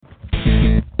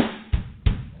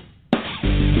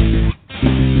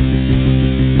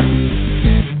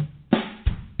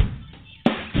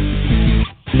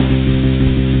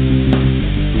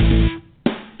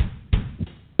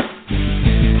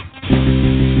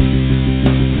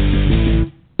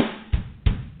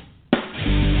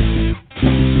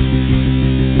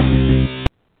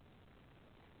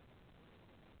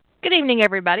evening,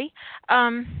 everybody.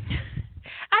 Out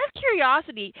of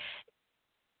curiosity,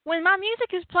 when my music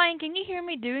is playing, can you hear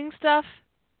me doing stuff?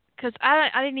 Because I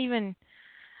didn't even.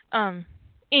 Um.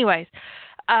 Anyways,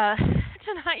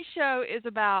 tonight's show is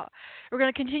about. We're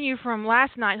going to continue from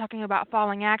last night talking about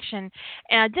falling action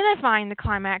and identifying the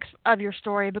climax of your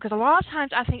story because a lot of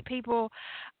times I think people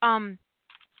um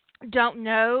don't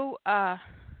know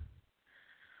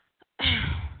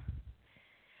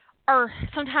or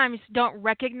sometimes don't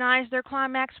recognize their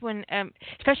climax when,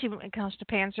 especially when it comes to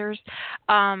pantsers,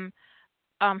 um,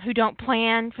 who don't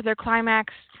plan for their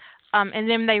climax, and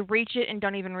then they reach it and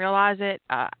don't even realize it.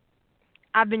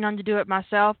 I've been known to do it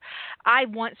myself. I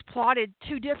once plotted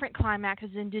two different climaxes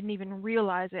and didn't even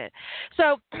realize it.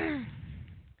 So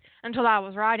until I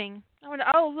was writing, I went,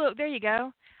 "Oh, look, there you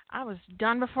go." I was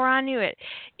done before I knew it.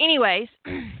 Anyways,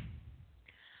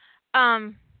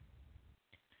 um,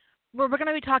 we're going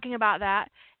to be talking about that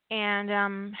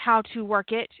and how to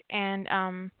work it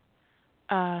and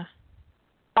uh,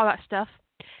 all that stuff.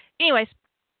 Anyways,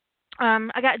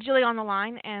 I got Jilly on the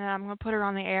line, and I'm going to put her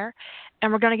on the air, and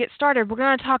we're going to get started. We're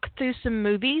going to talk through some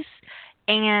movies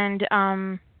and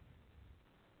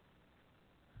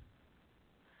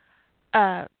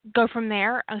go from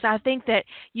there. So I think that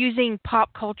using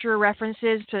pop culture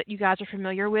references that you guys are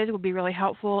familiar with would be really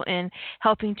helpful in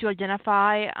helping to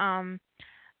identify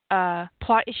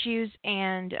plot issues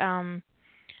and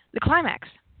the climax.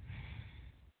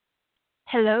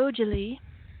 Hello, Jilly.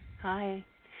 Hi.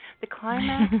 The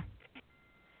climax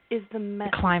is the The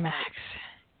messy climax.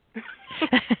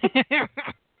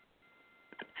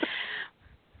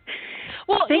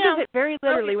 Well, Think of it very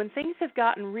literally. When things have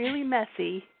gotten really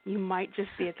messy, you might just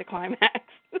be at the climax.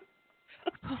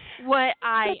 What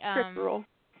I rule.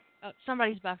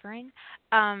 Somebody's buffering.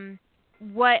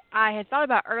 What I had thought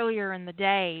about earlier in the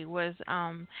day was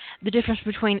the difference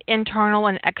between internal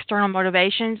and external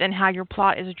motivations and how your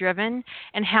plot is driven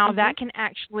and how that can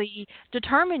actually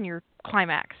determine your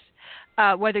climax.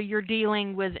 Whether you're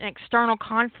dealing with an external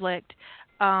conflict,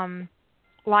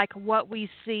 like what we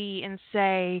see in,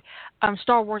 say,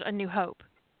 Star Wars: A New Hope.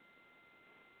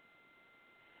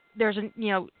 There's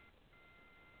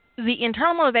the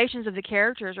internal motivations of the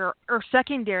characters are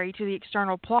secondary to the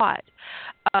external plot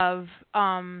of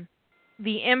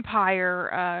the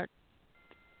Empire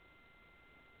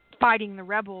fighting the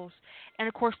rebels. And,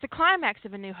 of course, the climax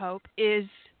of A New Hope is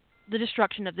the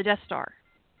destruction of the Death Star.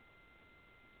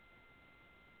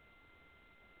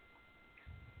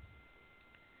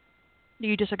 Do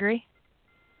you disagree?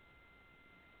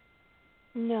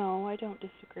 No, I don't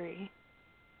disagree.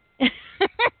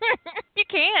 You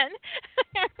can.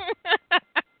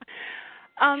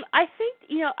 I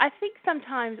think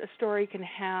sometimes a story can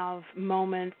have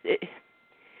moments.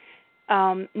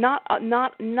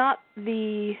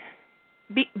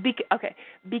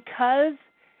 Because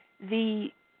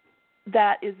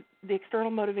that is the external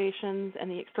motivations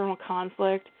and the external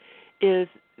conflict is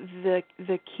the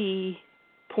key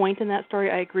point in that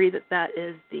story. I agree that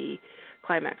is the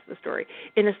climax of the story.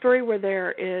 In a story where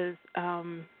there is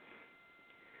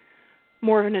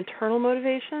more of an internal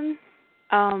motivation,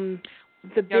 go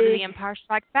to the Empire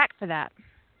Strikes Back for that.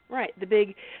 Right. The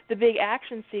big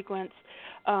action sequence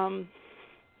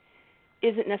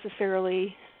isn't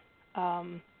necessarily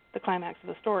the climax of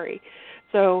the story.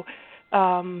 So,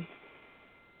 so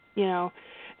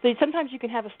sometimes you can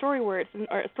have a story where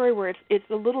it's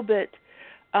a little bit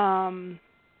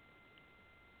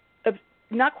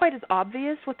not quite as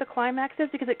obvious what the climax is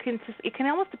because it can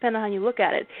almost depend on how you look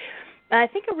at it. And I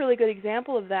think a really good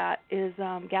example of that is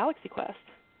Galaxy Quest.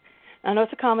 I know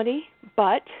it's a comedy,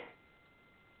 but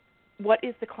what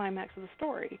is the climax of the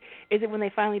story? Is it when they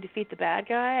finally defeat the bad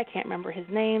guy? I can't remember his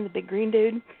name, the big green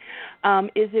dude.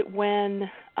 Is it when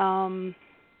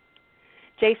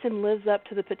Jason lives up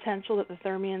to the potential that the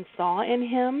Thermians saw in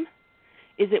him?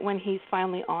 Is it when he's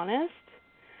finally honest?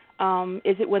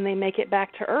 Is it when they make it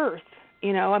back to Earth?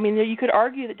 You could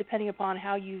argue that depending upon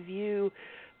how you view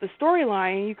the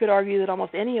storyline, you could argue that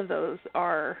almost any of those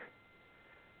are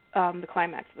the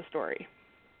climax of the story,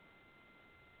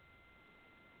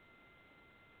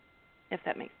 if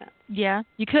that makes sense. Yeah,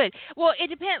 you could. Well, it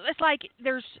depends. It's like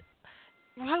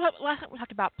last time we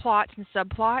talked about plots and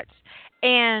subplots,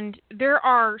 and there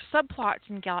are subplots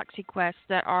in Galaxy Quest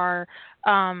that are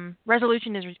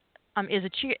resolution is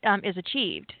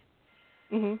achieved.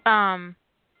 Mm-hmm.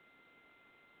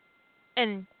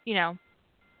 And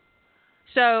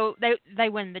so they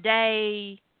win the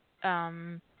day.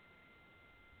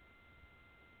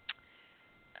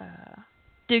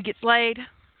 Dude gets laid.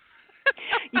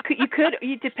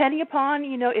 Depending upon,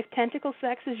 if tentacle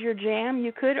sex is your jam,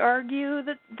 you could argue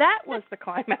that was the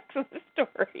climax of the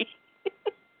story.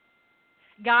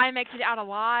 Guy makes it out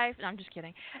alive. No, I'm just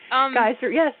kidding.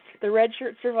 Yes, the red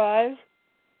shirt survives.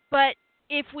 But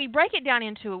if we break it down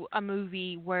into a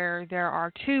movie where there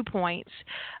are 2 points,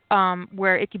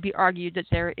 where it could be argued that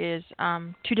there is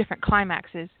 2 different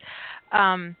climaxes,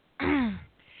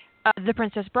 The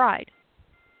Princess Bride.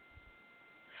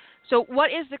 So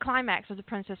what is the climax of The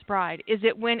Princess Bride? Is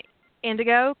it when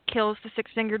Indigo kills the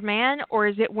six-fingered man, or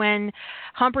is it when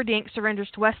Humperdinck surrenders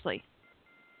to Wesley?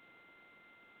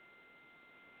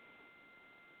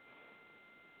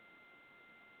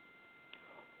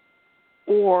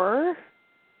 Or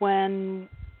when,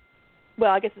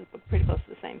 I guess it's pretty close to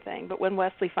the same thing, but when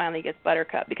Wesley finally gets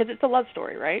Buttercup, because it's a love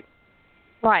story, right?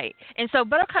 Right. And so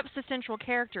Buttercup's the central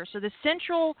character. So the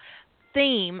central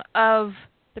theme of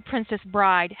The Princess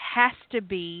Bride has to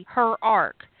be her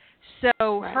arc.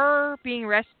 So her being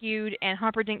rescued and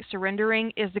Humperdinck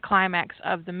surrendering is the climax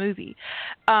of the movie.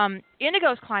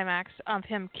 Indigo's climax of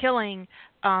him killing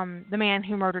the man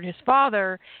who murdered his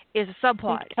father is a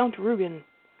subplot. Count Rugen.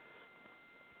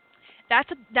 That's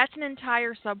an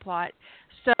entire subplot.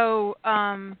 So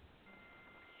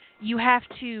you have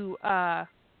to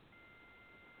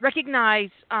recognize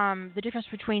the difference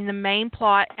between the main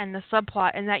plot and the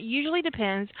subplot, and that usually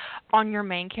depends on your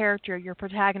main character, your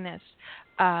protagonist.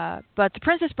 But The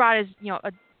Princess Bride is,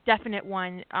 a definite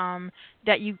one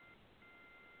that you're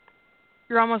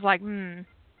almost like,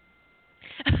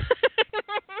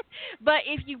 But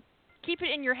if you keep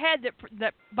it in your head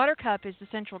that Buttercup is the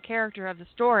central character of the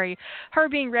story, her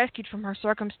being rescued from her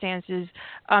circumstances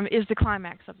is the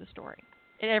climax of the story.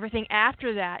 And everything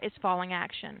after that is falling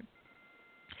action.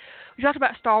 We talked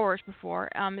about Star Wars before,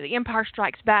 The Empire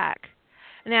Strikes Back.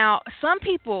 Now, some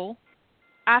people,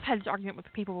 I've had this argument with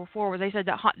people before where they said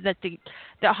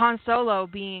that Han Solo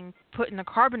being put in the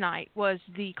carbonite was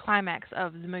the climax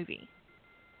of the movie.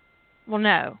 Well,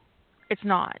 no, it's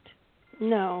not.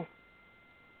 No,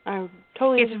 I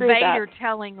totally agree with that. It's Vader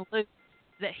telling Luke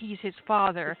that he's his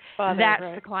father. That's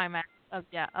right. The climax of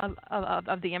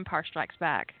The Empire Strikes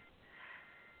Back.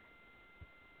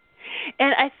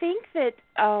 And I think that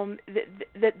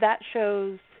that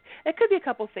shows. It could be a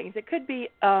couple things. It could be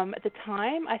at the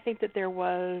time. I think that there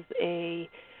was a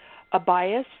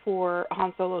bias for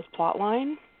Han Solo's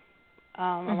plotline.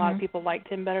 A lot of people liked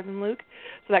him better than Luke,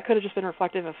 so that could have just been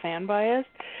reflective of fan bias.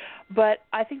 But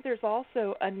I think there's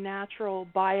also a natural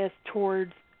bias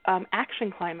towards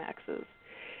action climaxes,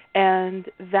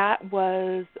 and that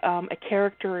was a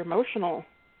character emotional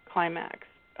climax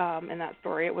in that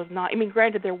story. It was not. I mean,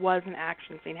 granted, there was an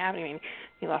action scene happening. I mean,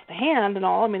 he lost a hand and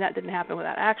all. I mean, that didn't happen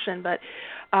without action, but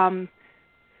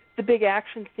the big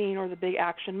action scene or the big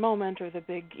action moment or the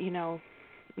big,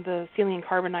 the ceiling in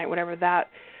carbonite, whatever that.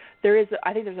 I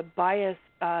think there's a bias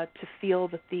to feel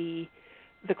that the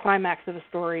climax of a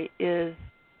story is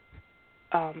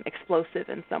explosive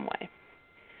in some way.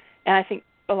 And I think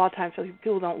a lot of times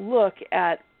people don't look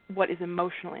at what is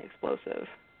emotionally explosive.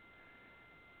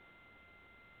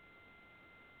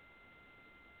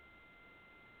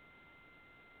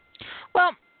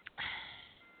 Well,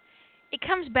 it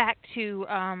comes back to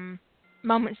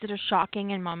moments that are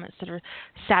shocking and moments that are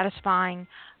satisfying,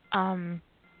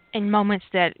 and moments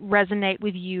that resonate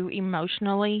with you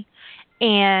emotionally.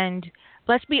 And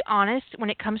let's be honest, when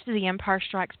it comes to The Empire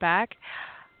Strikes Back,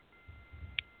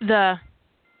 the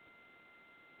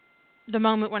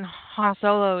moment when Han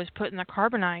Solo is put in the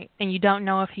carbonite and you don't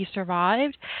know if he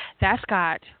survived, that's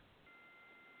got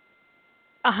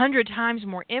 100 times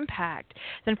more impact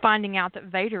than finding out that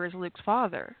Vader is Luke's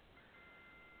father.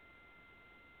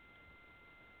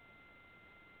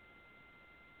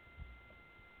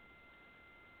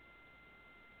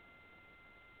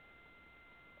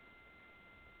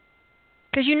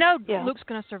 Because Luke's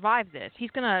going to survive this.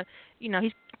 He's going to,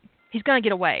 he's going to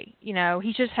get away.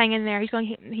 He's just hanging there. He's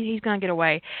going to get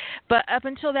away. But up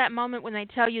until that moment when they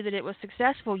tell you that it was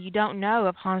successful, you don't know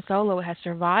if Han Solo has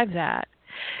survived that.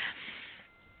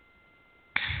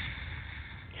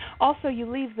 Also, you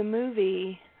leave the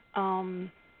movie. The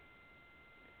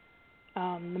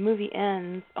movie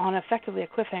ends on effectively a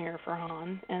cliffhanger for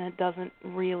Han, and it doesn't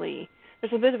really.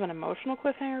 There's a bit of an emotional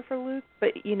cliffhanger for Luke, but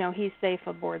he's safe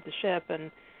aboard the ship, and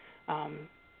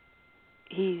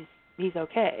he's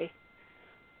okay.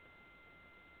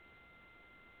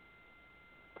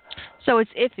 So it's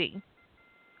iffy,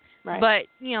 right?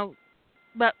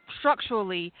 But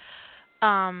structurally,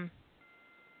 The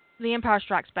Empire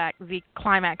Strikes Back, the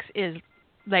climax is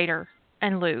Vader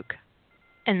and Luke.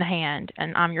 in the hand,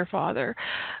 and I'm your father.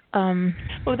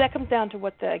 Well, that comes down to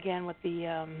what the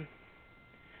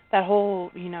that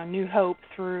whole New Hope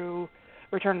through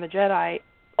Return of the Jedi.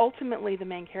 Ultimately, the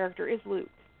main character is Luke,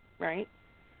 right?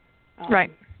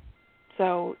 Right.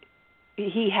 So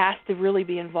he has to really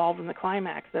be involved in the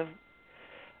climax of,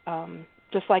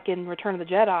 just like in Return of the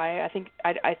Jedi. I think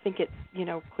it's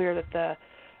clear that the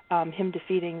him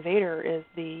defeating Vader is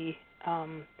the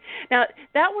now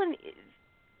that one.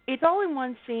 It's all in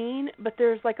one scene, but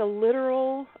there's like a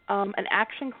literal an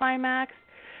action climax.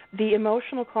 The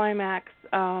emotional climax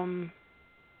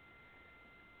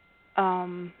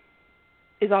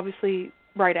is obviously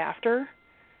right after.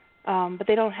 But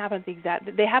they don't happen at the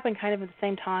exact. They happen kind of at the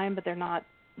same time, but they're not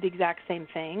the exact same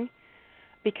thing,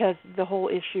 because the whole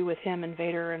issue with him and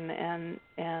Vader and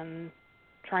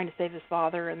trying to save his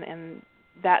father and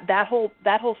that whole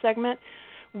segment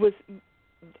was,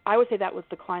 I would say, that was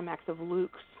the climax of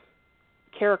Luke's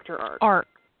character arc.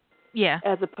 Yeah.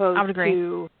 As opposed I would agree.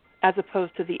 to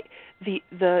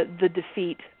the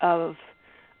defeat of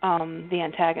the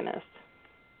antagonist.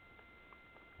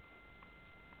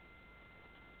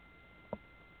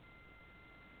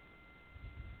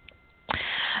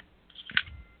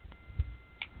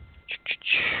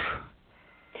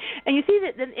 And you see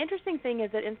that the interesting thing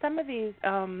is that in some of these,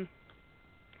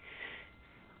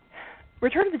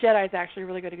 Return of the Jedi is actually a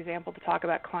really good example to talk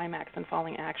about climax and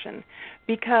falling action,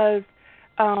 because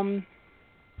in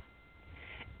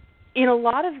a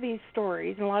lot of these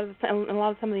stories, in a lot of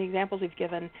some of the examples we've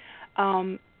given,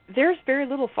 there's very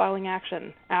little falling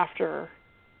action after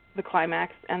the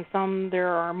climax, and some there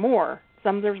are more.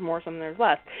 Some there's more, some there's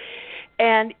less.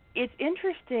 And it's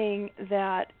interesting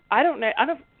that I don't know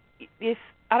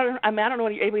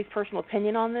what anybody's personal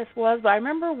opinion on this was, but I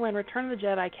remember when Return of the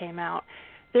Jedi came out,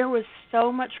 there was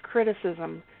so much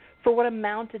criticism for what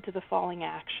amounted to the falling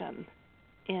action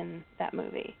in that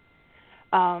movie.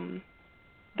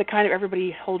 The kind of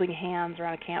everybody holding hands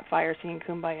around a campfire singing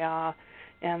Kumbaya,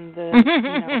 and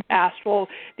the astral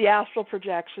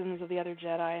projections of the other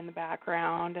Jedi in the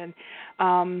background, and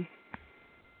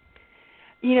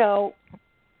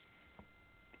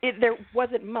there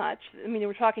wasn't much. I mean,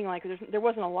 we're talking like there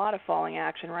wasn't a lot of falling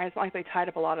action, right? It's not like they tied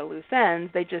up a lot of loose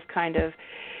ends. They just kind of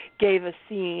gave a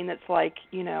scene that's like,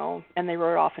 and they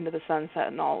rode off into the sunset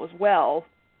and all was well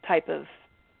type of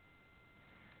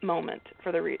moment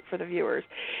for the viewers.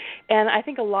 And I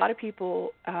think a lot of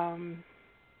people,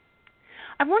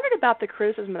 I've wondered about the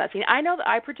criticism of that scene. I know that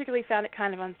I particularly found it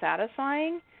kind of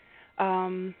unsatisfying,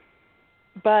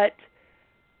 but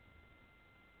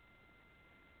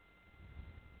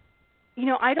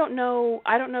I don't know.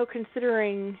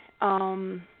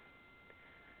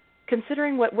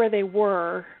 Considering where they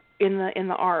were in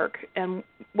the arc and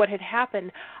what had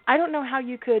happened, I don't know how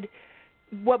you could.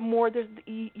 What more?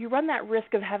 You run that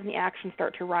risk of having the action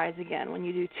start to rise again when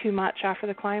you do too much after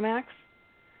the climax.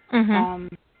 Mm-hmm.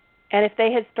 And if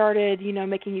they had started,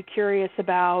 making you curious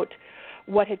about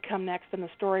what had come next in the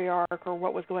story arc, or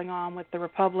what was going on with the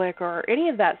Republic, or any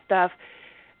of that stuff,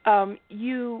 then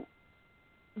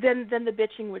the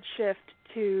bitching would shift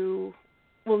to,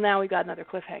 well, now we got another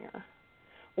cliffhanger,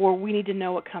 or we need to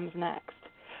know what comes next.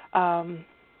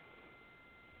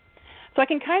 So I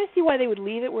can kind of see why they would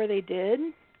leave it where they did,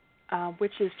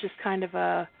 which is just kind of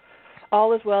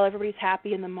all is well, everybody's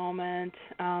happy in the moment.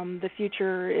 The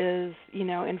future is,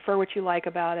 infer what you like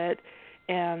about it,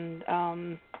 and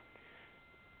I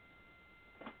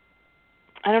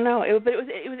don't know. But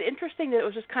it was interesting that it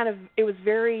was just kind of, it was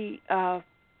very.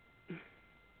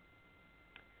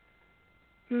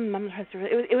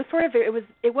 It was sort of,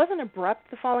 it wasn't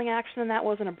abrupt, the falling action, and that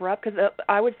wasn't abrupt, because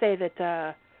I would say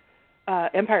that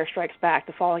Empire Strikes Back,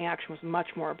 the falling action was much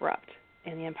more abrupt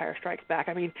in The Empire Strikes Back.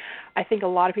 I mean, I think a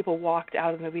lot of people walked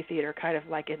out of the movie theater kind of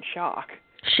like in shock.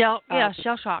 Shell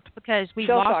shocked, because we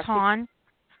lost Han.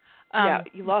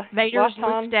 Vader's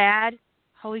Luke's dad.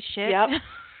 Holy shit. Yep.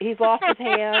 He's lost his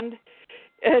hand,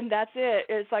 and that's it.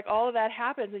 It's like all of that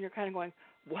happens, and you're kind of going,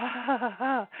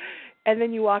 wow. And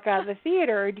then you walk out of the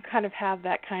theater, and you kind of have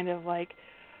that kind of like,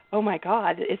 oh my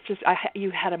God, it's just, you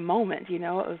had a moment, it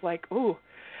was like, ooh.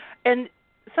 And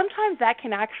sometimes that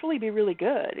can actually be really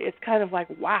good. It's kind of like,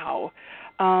 wow.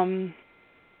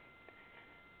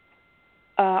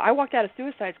 I walked out of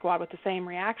Suicide Squad with the same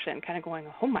reaction, kind of going,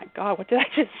 oh my God, what did I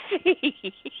just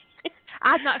see?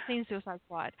 I've not seen Suicide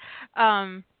Squad.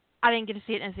 I didn't get to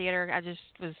see it in the theater. I just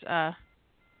was. I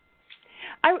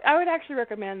would actually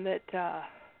recommend that.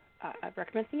 I'd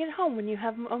recommend seeing it at home when you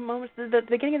have moments. The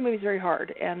beginning of the movie is very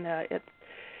hard, and it's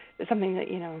something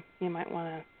that you might want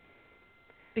to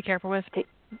be careful with.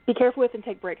 Be careful with and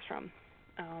take breaks from.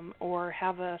 or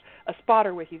have a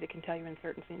spotter with you that can tell you when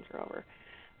certain scenes are over.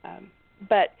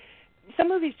 But some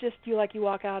movies just you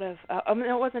walk out of.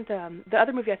 It wasn't the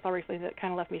other movie I saw recently that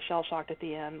kind of left me shell shocked at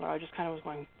the end, where I just kind of was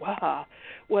going, "Wow,"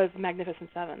 was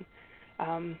Magnificent Seven,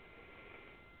 and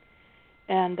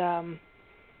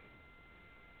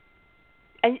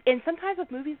sometimes with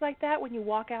movies like that, when you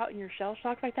walk out and you're shell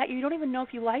shocked like that, you don't even know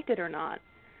if you liked it or not,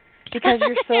 because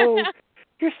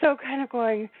you're so kind of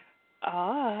going,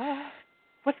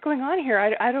 what's going on here?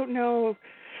 I don't know,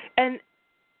 and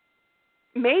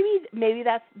maybe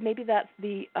that's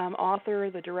the author,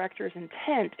 the director's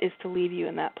intent is to leave you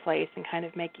in that place and kind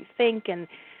of make you think, and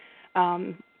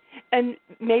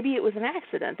maybe it was an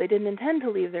accident. They didn't intend to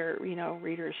leave their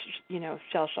readers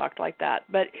shell shocked like that.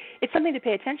 But it's something to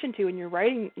pay attention to when you're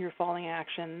writing your falling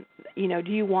action. Do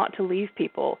you want to leave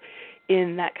people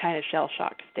in that kind of shell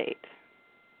shocked state?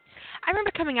 I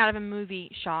remember coming out of a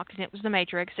movie shocked, and it was The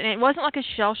Matrix, and it wasn't like a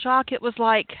shell shock. It was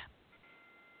like,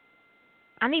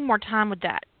 I need more time with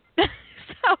that.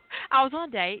 So I was on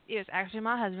a date. It was actually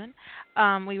my husband.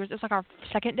 It was like our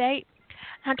second date.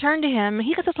 And I turned to him, and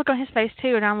he got this look on his face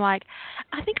too. And I'm like,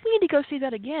 I think we need to go see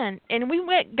that again. And we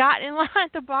got in line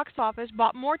at the box office,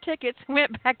 bought more tickets,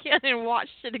 went back in and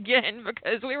watched it again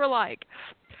because we were like,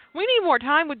 we need more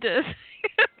time with this.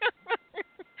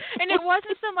 And it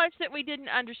wasn't so much that we didn't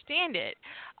understand it.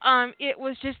 It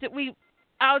was just that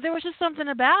there was just something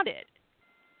about it.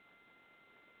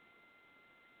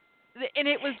 And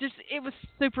it was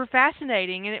super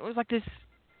fascinating, and it was like this,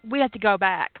 we had to go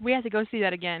back. We had to go see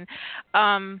that again.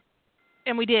 And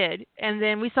we did. And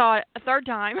then we saw it a third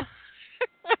time,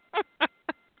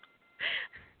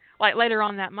 like later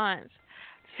on that month.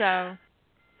 So I'm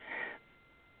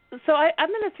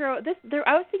going to throw this.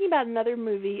 I was thinking about another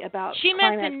movie about. She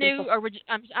meant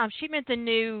the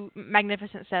new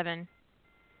Magnificent Seven.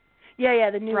 Yeah,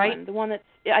 the new right? one, the one that's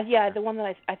the one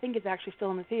that I think is actually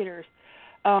still in the theaters.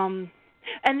 And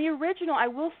the original, I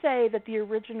will say that the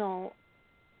original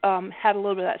had a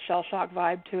little bit of that shell shock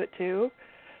vibe to it too.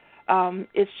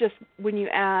 It's just when you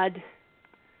add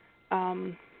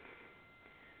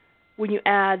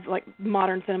like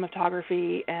modern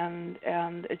cinematography and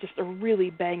it's just a really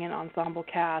banging ensemble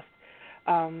cast,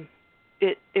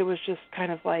 it was just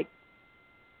kind of like,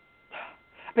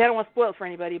 I mean, I don't want to spoil it for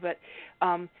anybody, but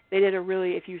they did a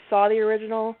really, if you saw the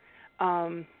original,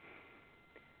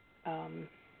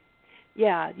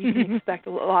 you can expect a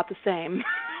lot the same.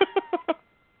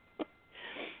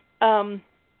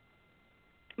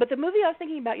 But the movie I was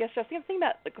thinking about yesterday, I was thinking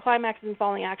about the climaxes and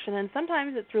falling action, and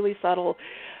sometimes it's really subtle,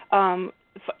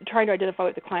 trying to identify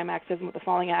what the climax is and what the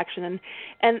falling action.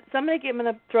 And so I'm going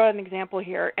to throw out an example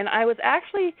here. And I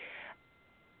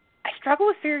struggled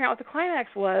with figuring out what the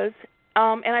climax was,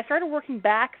 and I started working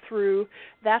back through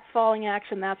that's falling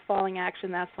action, that's falling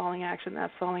action, that's falling action,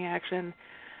 that's falling action.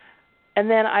 And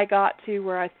then I got to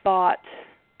where I thought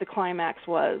the climax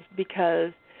was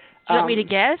because... Do you want me to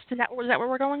guess? Is that where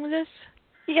we're going with this?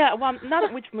 Yeah, well,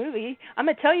 not which movie. I'm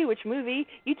going to tell you which movie.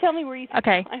 You tell me where you think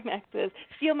the climax is.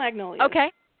 Steel Magnolias.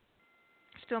 Okay.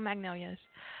 Steel Magnolias.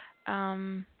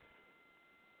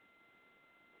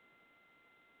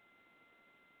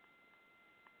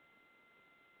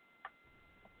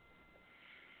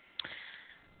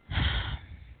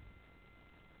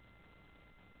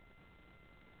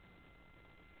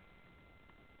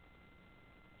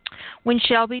 When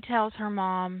Shelby tells her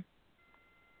mom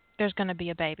there's going to be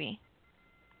a baby.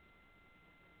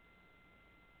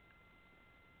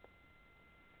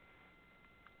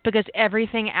 Because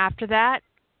everything after that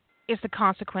is the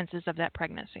consequences of that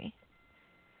pregnancy.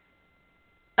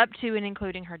 Up to and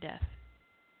including her death.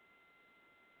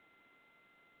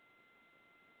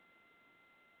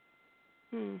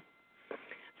 So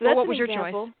that's what was your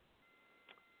example.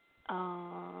 Choice?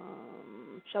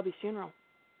 Shelby's funeral.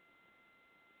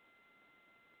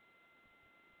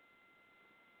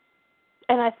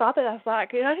 And I thought that, I was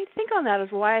like, I didn't think on that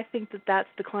as why I think that that's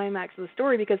the climax of the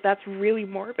story, because that's really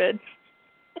morbid.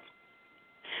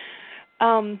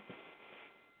 Well,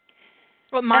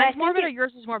 mine's morbid or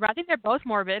yours is morbid? I think they're both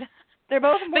morbid. They're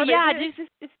both morbid. But yeah,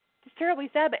 it's terribly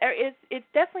sad. But it's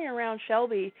definitely around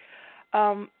Shelby.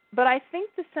 But I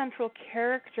think the central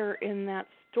character in that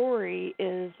story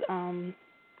is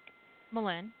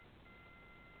Malin.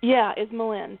 Yeah, is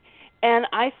Malin. And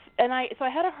so I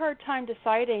had a hard time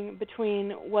deciding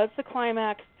between was the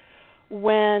climax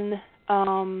when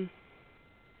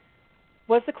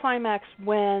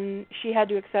she had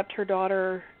to accept her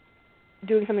daughter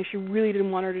doing something she really didn't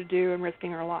want her to do and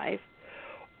risking her life,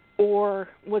 or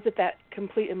was it that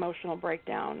complete emotional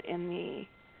breakdown in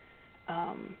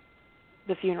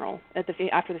the funeral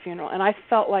after the funeral, and I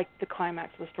felt like the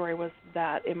climax of the story was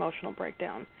that emotional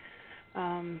breakdown.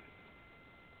 And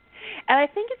I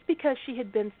think it's because she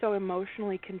had been so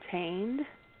emotionally contained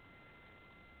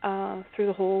through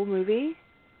the whole movie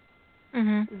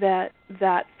that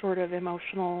sort of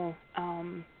emotional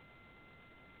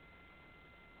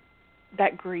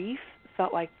that grief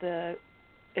felt like the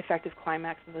effective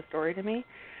climax of the story to me.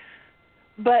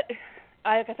 But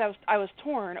I guess I was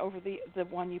torn over the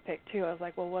one you picked too. I was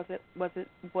like, well, was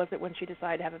it when she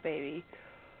decided to have a baby,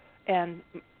 and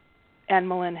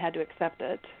M'Lynn had to accept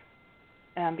it,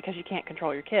 because you can't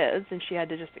control your kids, and she had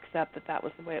to just accept that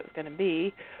was the way it was going to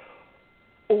be,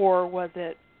 or was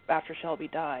it after Shelby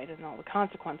died and all the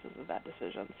consequences of that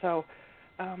decision? So,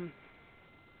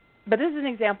 but this is an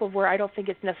example of where I don't think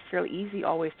it's necessarily easy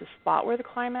always to spot where the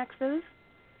climax is.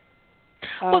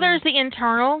 Well, there's the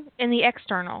internal and the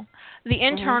external. The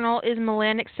internal is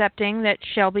M'Lynn accepting that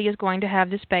Shelby is going to have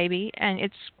this baby and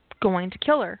it's going to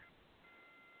kill her.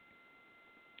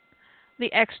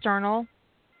 The external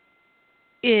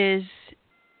is,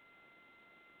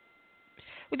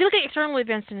 if you look at external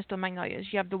events in Still Magnolias,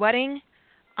 you have the wedding,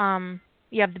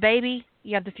 you have the baby,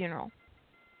 you have the funeral.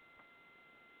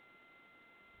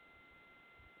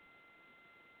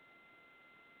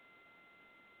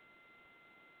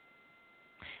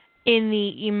 In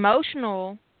the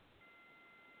emotional,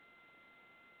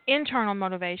 internal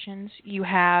motivations, you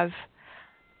have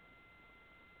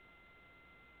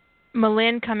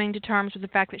M'Lynn coming to terms with the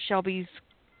fact that Shelby's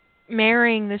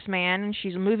marrying this man and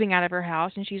she's moving out of her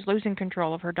house and she's losing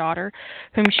control of her daughter,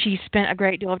 whom she spent a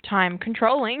great deal of time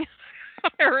controlling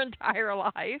her entire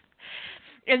life.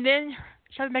 And then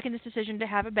Shelby making this decision to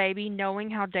have a baby, knowing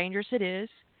how dangerous it is,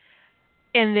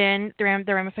 and then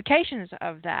the ramifications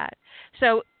of that.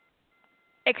 So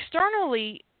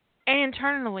externally and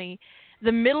internally,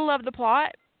 the middle of the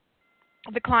plot,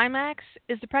 the climax,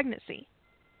 is the pregnancy.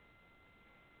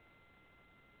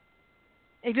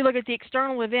 If you look at the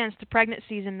external events, the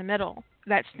pregnancy is in the middle.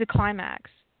 That's the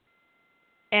climax.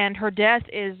 And her death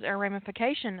is a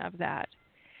ramification of that.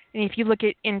 And if you look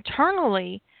at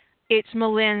internally, it's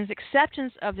M'Lynn's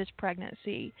acceptance of this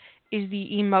pregnancy is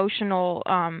the emotional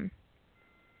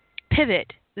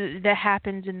pivot that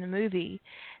happens in the movie.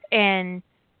 And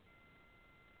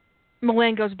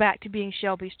M'Lynn goes back to being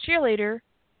Shelby's cheerleader.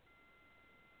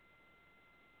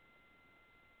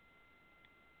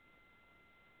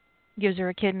 Gives her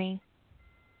a kidney.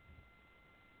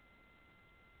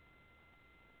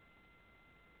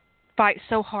 Fights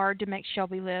so hard to make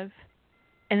Shelby live.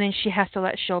 And then she has to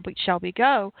let Shelby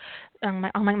go. I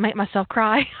might make myself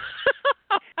cry.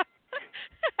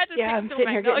 I'm sitting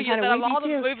here getting kind of weepy too. All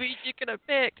the movies you could have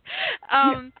picked.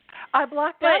 I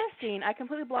blocked out a scene. I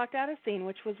completely blocked out a scene,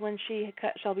 which was when she had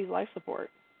cut Shelby's life support.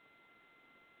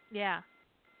 Yeah.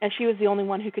 And she was the only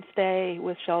one who could stay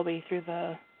with Shelby through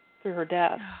her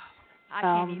death. I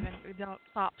can't even. Don't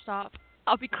stop.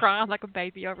 I'll be crying like a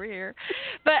baby over here.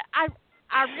 But I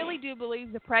really do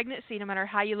believe the pregnancy, no matter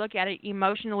how you look at it,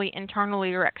 emotionally,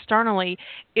 internally, or externally,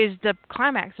 is the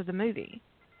climax of the movie.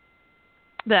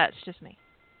 That's just me.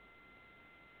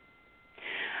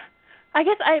 I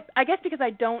guess because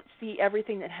I don't see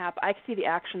everything that happened. I see the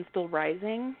action still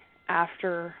rising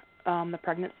after the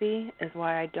pregnancy is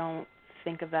why I don't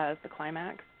think of that as the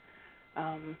climax.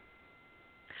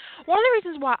 One of the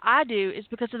reasons why I do is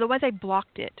because of the way they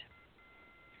blocked it.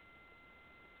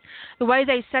 The way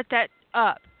they set that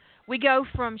up. We go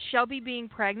from Shelby being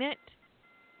pregnant,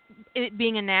 it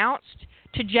being announced,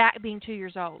 to Jack being 2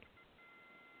 years old.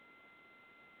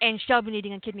 And Shelby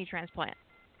needing a kidney transplant.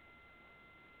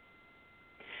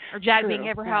 Or Jack being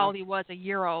how old he was, a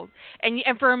year old. And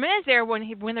for a minute there,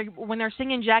 when they're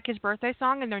singing Jack his birthday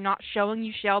song and they're not showing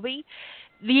you Shelby,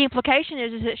 the implication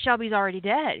is that Shelby's already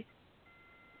dead.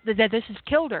 That this has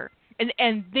killed her.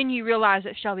 And then you realize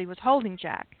that Shelby was holding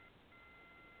Jack.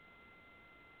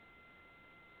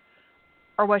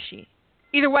 Or was she?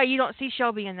 Either way, you don't see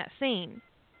Shelby in that scene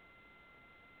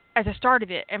at the start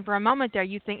of it. And for a moment there,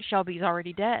 you think Shelby's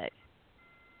already dead.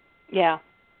 Yeah.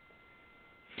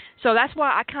 So that's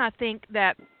why I kind of think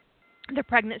that the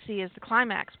pregnancy is the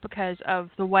climax, because of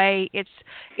the way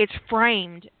it's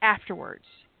framed afterwards.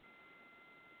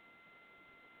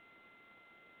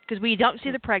 Because we don't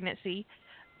see the pregnancy.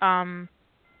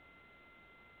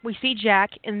 We see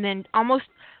Jack, and then almost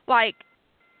like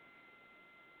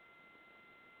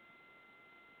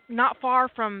not far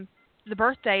from the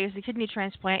birthday is the kidney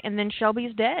transplant, and then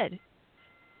Shelby's dead.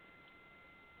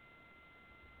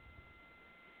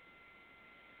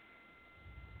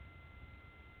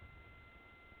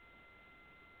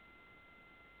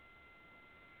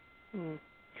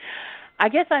 I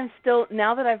guess I'm still,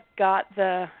 now that I've got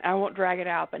I won't drag it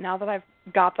out, but now that I've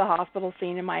got the hospital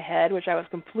scene in my head, which I was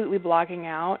completely blocking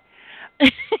out,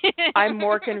 I'm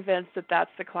more convinced that that's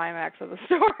the climax of the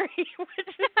story, which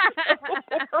is so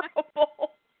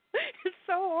horrible. It's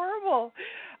so horrible.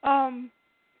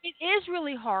 It is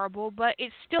really horrible, but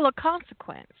it's still a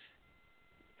consequence.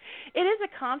 It is a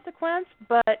consequence,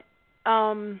 but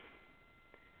and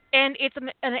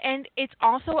it's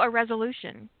also a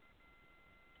resolution.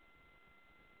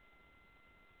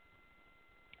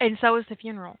 And so is the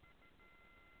funeral.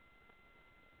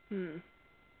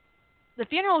 The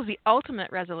funeral is the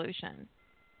ultimate resolution.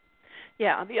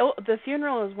 Yeah, the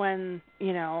funeral is when,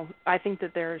 I think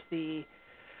that there's the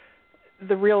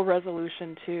real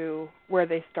resolution to where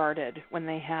they started when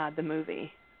they had the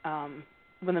movie.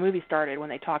 When the movie started, when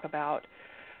they talk about,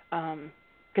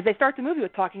 because they start the movie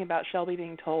with talking about Shelby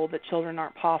being told that children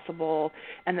aren't possible,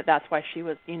 and that's why she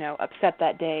was, upset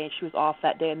that day, and she was off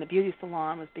that day in the beauty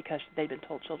salon was because they'd been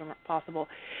told children weren't possible.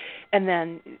 And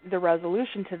then the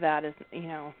resolution to that is,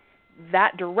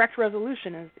 that direct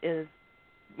resolution is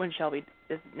when Shelby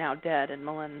is now dead and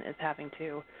Malin is having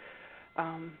to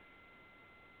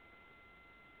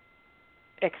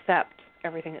accept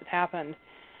everything that's happened.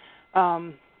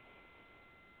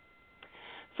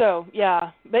 So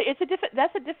yeah, but it's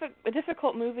a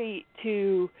difficult movie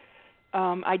to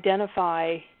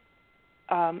identify,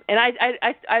 and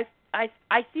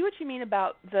I see what you mean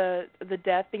about the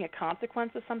death being a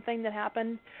consequence of something that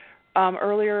happened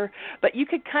earlier, but you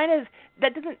could kind of,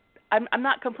 that doesn't, I'm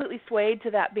not completely swayed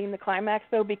to that being the climax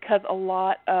though, because a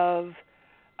lot of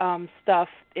stuff,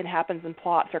 it happens in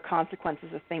plots or consequences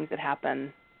of things that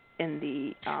happen in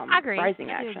the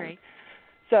rising action. Agree.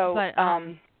 So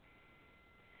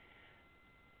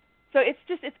so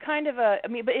it's kind of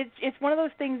but it's one of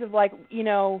those things of like,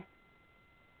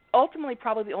 ultimately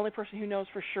probably the only person who knows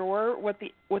for sure what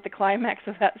the climax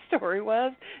of that story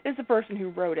was is the person who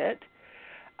wrote it.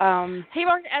 He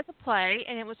wrote it as a play,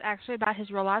 and it was actually about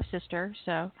his real life sister.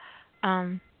 So,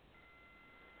 and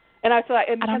I thought,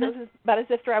 and because it was about his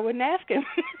sister, I wouldn't ask him.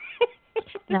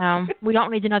 No, we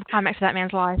don't need to know the climax of that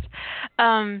man's life.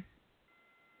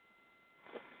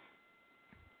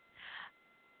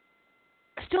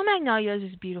 Steel Magnolias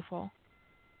is beautiful.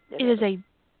 It is a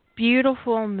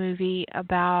beautiful movie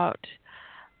about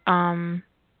the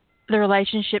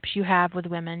relationships you have with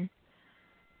women.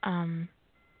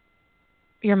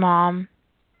 Your mom.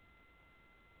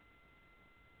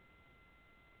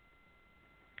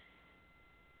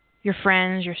 Your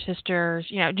friends, your sisters,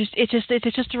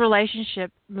 it's just a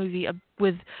relationship movie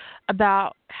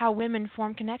about how women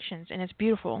form connections, and it's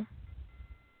beautiful.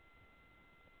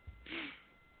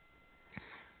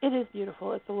 It is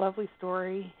beautiful. It's a lovely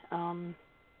story. I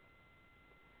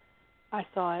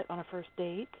saw it on a first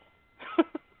date.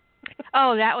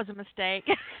 Oh, that was a mistake.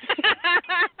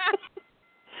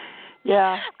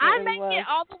 Yeah. I make it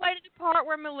all the way to the part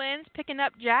where Malin's picking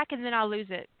up Jack, and then I lose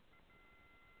it.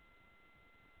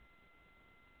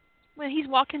 When he's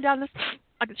walking down this,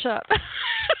 I can shut up.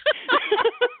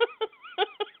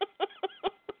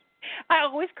 I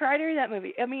always cry during that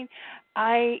movie. I mean,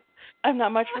 I'm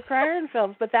not much for crier in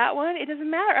films, but that one, it doesn't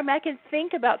matter. I mean, I can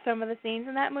think about some of the scenes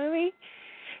in that movie,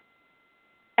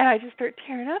 and I just start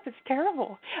tearing up. It's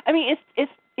terrible. I mean,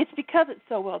 it's because it's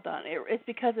so well done. It's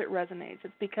because it resonates.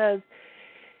 It's because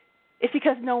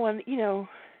no one,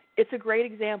 it's a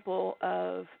great example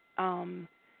of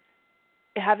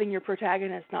having your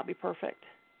protagonist not be perfect.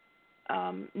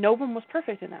 No one was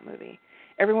perfect in that movie.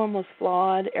 Everyone was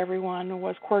flawed. Everyone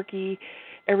was quirky.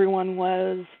 Everyone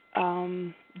was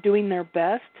doing their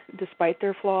best despite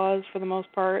their flaws for the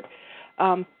most part.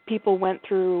 People went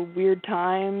through weird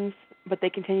times, but they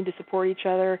continued to support each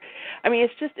other. I mean,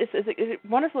 it's a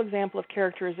wonderful example of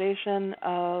characterization,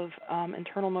 of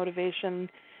internal motivation.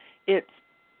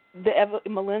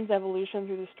 Malin's evolution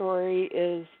through the story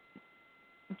is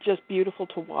just beautiful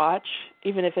to watch,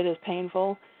 even if it is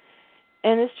painful.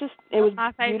 And it was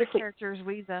my favorite beautifully. character is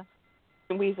Weeza.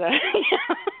 Weeza.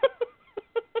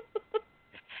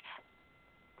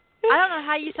 I don't know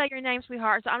how you say your name,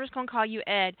 sweetheart, so I'm just going to call you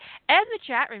Ed. Ed in the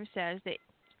chat room says that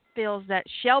feels that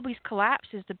Shelby's collapse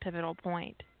is the pivotal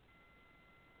point.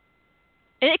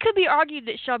 And it could be argued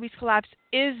that Shelby's collapse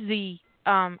is the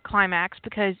climax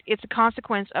because it's a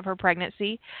consequence of her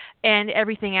pregnancy, and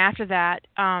everything after that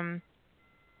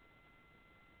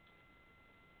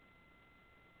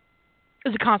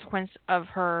is a consequence of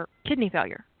her kidney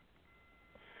failure.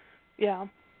 Yeah.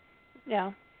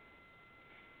 Yeah.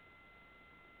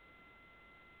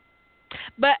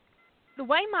 But the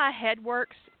way my head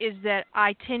works is that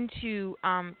I tend to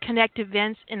connect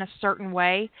events in a certain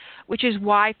way, which is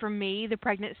why for me the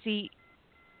pregnancy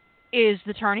is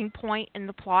the turning point in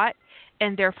the plot,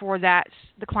 and therefore that's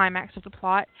the climax of the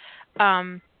plot.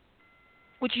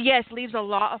 Which, yes, leaves a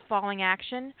lot of falling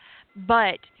action,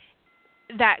 but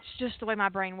that's just the way my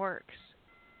brain works.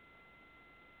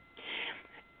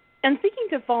 And speaking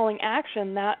to falling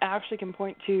action, that actually can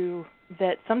point to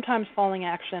that sometimes falling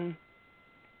action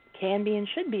can be and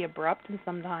should be abrupt, and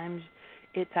sometimes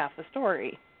it's half the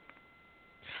story.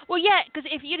 Well, yeah, because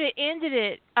if you'd have ended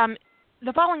it,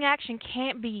 the falling action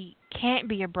can't be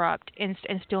abrupt in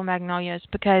Steel Magnolias,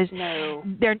 because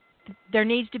there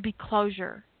needs to be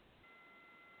closure.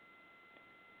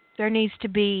 There needs to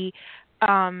be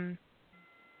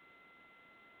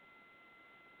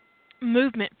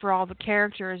movement for all the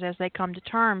characters as they come to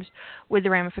terms with the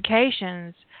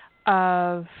ramifications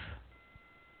of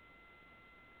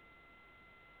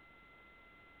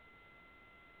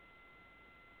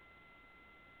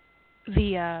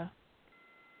the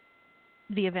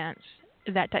events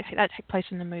that take place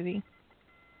in the movie.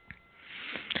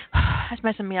 That's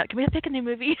messing me up. Can we pick a new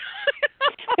movie?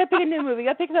 Gotta pick a new movie.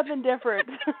 Gotta pick something different.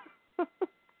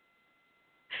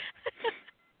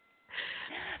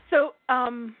 So,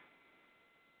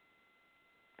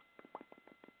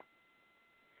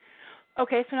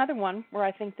 okay, so another one where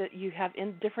I think that you have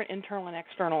different internal and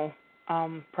external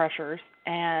pressures,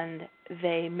 and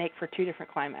they make for two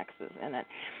different climaxes in it.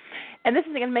 And this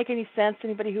isn't going to make any sense to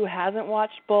anybody who hasn't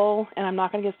watched Bull, and I'm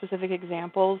not going to give specific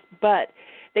examples, but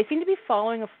they seem to be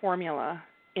following a formula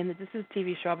this is a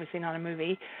TV show, obviously not a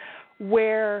movie,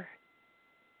 where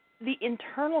the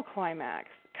internal climax,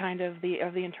 kind of the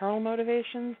internal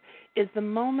motivations, is the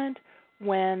moment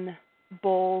when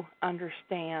Bull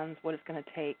understands what it's going to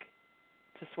take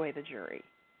to sway the jury.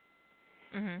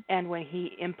 Mm-hmm. And when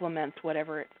he implements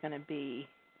whatever it's going to be,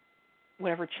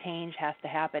 whatever change has to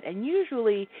happen. And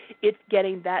usually it's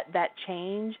getting that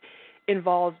change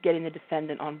involves getting the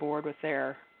defendant on board with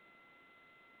their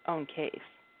own case.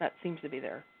 That seems to be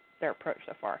their approach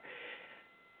so far.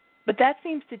 But that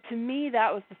seems to me,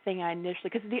 that was the thing I initially,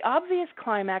 because the obvious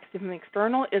climax from the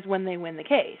external is when they win the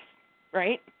case,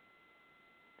 right?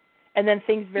 And then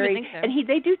things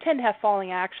they do tend to have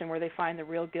falling action where they find the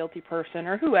real guilty person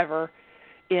or whoever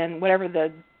in whatever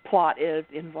the plot is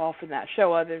involved in that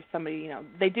show. There's somebody,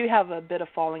 they do have a bit of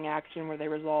falling action where they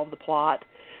resolve the plot,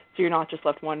 so you're not just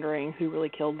left wondering who really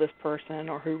killed this person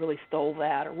or who really stole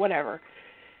that or whatever.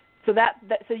 So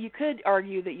so you could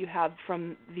argue that you have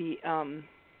from the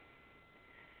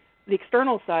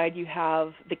external side, you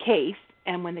have the case,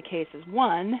 and when the case is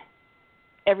won,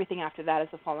 everything after that is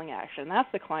the falling action. That's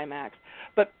the climax.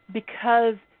 But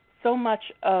because so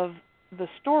much of the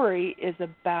story is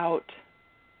about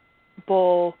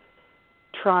Bull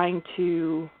trying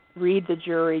to read the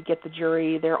jury, get the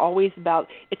jury,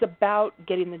 it's about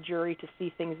getting the jury to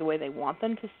see things the way they want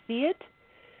them to see it.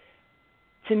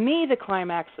 To me, the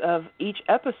climax of each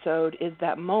episode is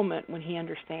that moment when he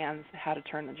understands how to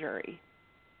turn the jury.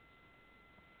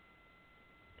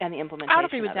 And the implementation. I would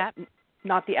agree with that.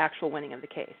 Not the actual winning of the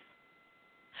case.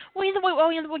 Well,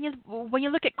 when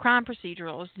you look at crime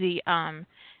procedurals,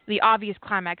 the obvious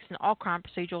climax in all crime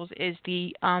procedurals is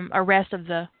the arrest of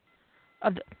the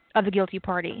guilty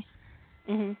party.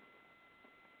 Mhm.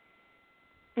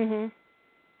 Mhm.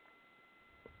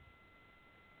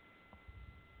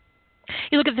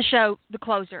 You look at the show, The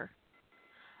Closer.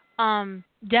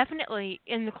 Definitely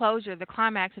in The Closer, the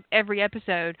climax of every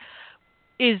episode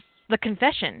is the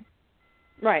confession.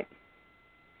 Right.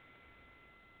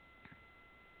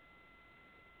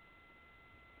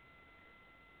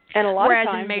 And a lot Whereas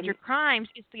of times in major crimes,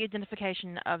 it's the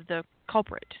identification of the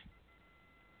culprit.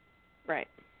 Right.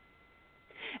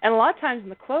 And a lot of times in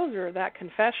The Closer, that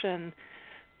confession,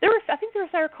 there were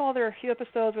a few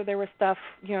episodes where there was stuff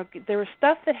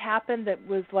that happened that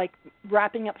was like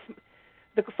wrapping up.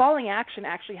 The falling action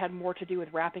actually had more to do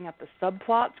with wrapping up the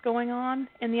subplots going on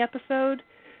in the episode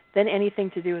than anything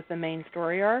to do with the main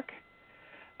story arc.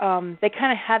 They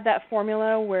kind of had that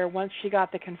formula where once she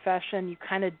got the confession, you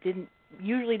kind of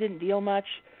usually didn't deal much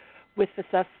with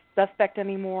the suspect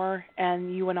anymore,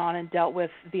 and you went on and dealt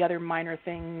with the other minor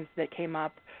things that came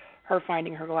up, her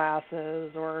finding her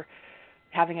glasses or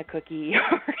having a cookie,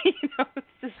 or it's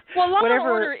just Law and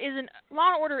Order isn't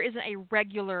a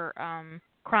regular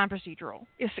crime procedural.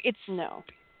 No,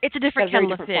 it's a different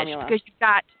kettle of fish formula. Because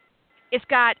it's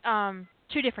got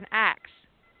two different acts.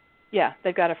 Yeah,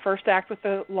 they've got a first act with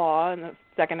the law and the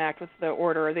second act with the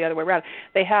order, or the other way around.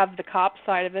 They have the cop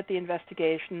side of it, the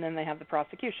investigation, and then they have the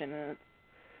prosecution. And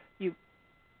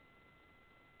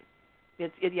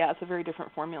It's a very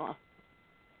different formula.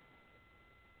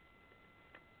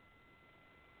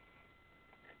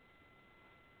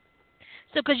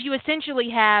 So, because you essentially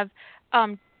have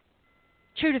 2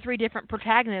 to 3 different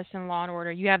protagonists in Law and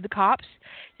Order. You have the cops,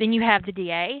 then you have the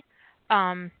DA,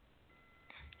 and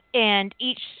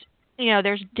each,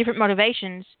 there's different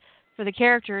motivations for the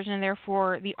characters, and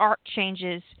therefore the arc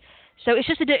changes. So it's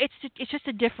just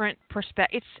a different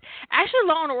perspective. It's actually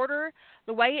Law and Order.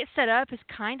 The way it's set up is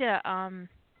kind of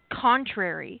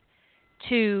contrary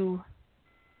to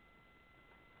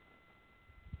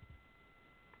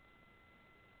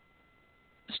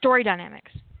story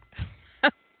dynamics.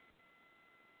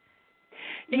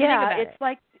 It's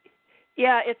like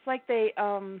they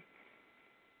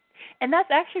and that's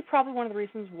actually probably one of the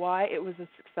reasons why it was as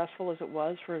successful as it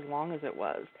was for as long as it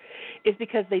was, is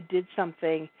because they did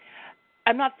something.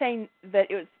 I'm not saying that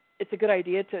it's a good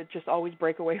idea to just always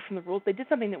break away from the rules. They did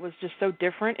something that was just so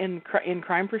different in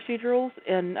crime procedurals,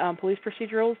 in police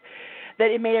procedurals,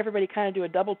 that it made everybody kind of do a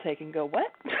double take and go,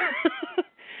 what?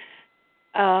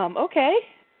 Okay.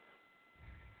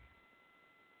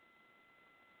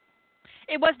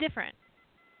 It was different.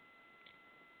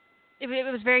 It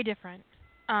was very different.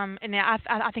 And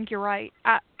I think you're right.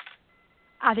 I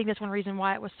think that's one reason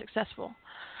why it was successful.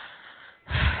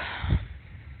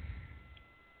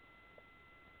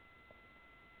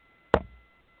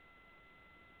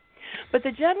 But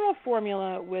the general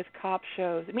formula with cop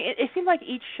shows, I mean, it seems like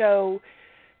each show,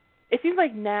 it seems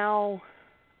like now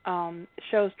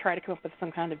shows try to come up with some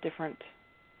kind of different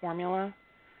formula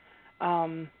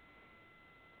to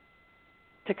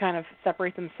kind of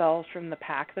separate themselves from the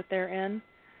pack that they're in.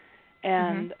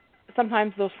 And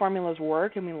sometimes those formulas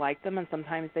work and we like them, and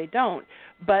sometimes they don't.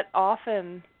 But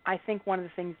often, I think one of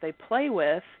the things they play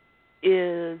with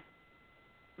is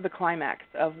the climax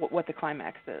of what the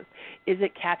climax is. Is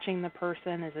it catching the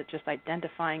person? Is it just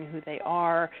identifying who they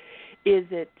are? Is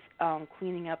it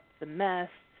cleaning up the mess?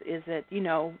 Is it,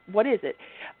 what is it?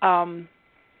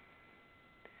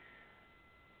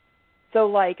 So,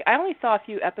 like, I only saw a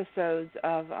few episodes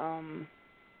of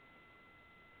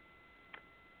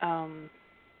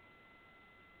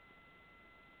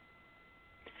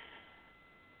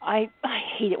I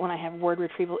hate it when I have word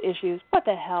retrieval issues. What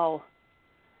the hell?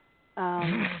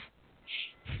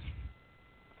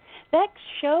 That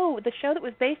show, the show that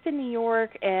was based in New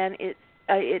York, and it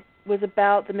was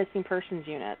about the missing persons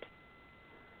unit.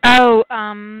 Oh,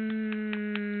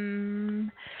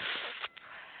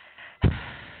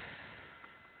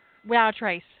 Without a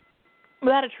Trace.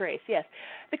 Without a Trace, yes.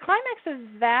 The climax of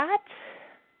that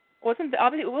wasn't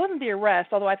the arrest,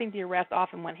 although I think the arrest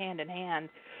often went hand in hand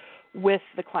with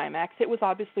the climax. It was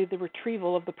obviously the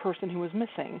retrieval of the person who was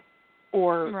missing,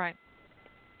 or right.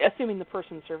 Assuming the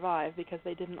person survived, because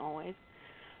they didn't always.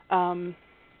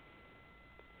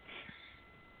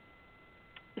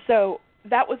 So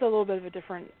that was a little bit of a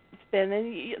different spin, and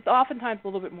it's oftentimes a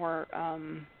little bit more.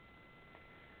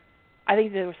 I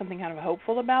think there was something kind of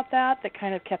hopeful about that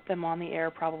kind of kept them on the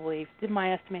air, probably, in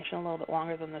my estimation, a little bit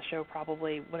longer than the show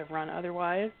probably would have run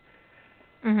otherwise.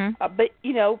 But,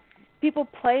 people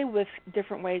play with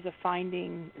different ways of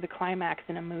finding the climax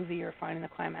in a movie or finding the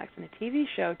climax in a TV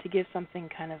show to give something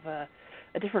kind of a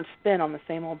different spin on the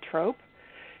same old trope,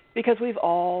 because we've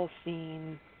all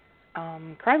seen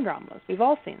crime dramas. We've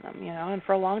all seen them, and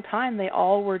for a long time they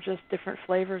all were just different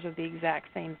flavors of the exact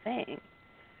same thing.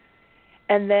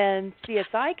 And then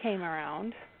CSI came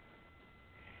around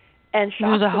and shocked us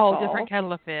all. It was a whole different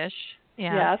kettle of fish.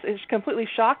 Yeah. Yes, it completely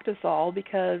shocked us all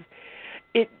because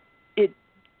it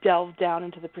delved down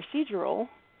into the procedural,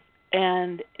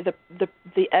 and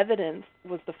the evidence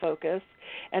was the focus,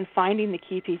 and finding the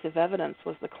key piece of evidence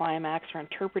was the climax, or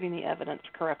interpreting the evidence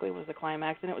correctly was the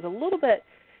climax, and it was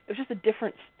just a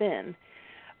different spin.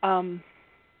 And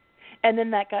then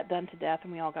that got done to death,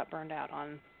 and we all got burned out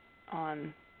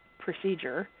on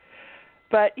procedure.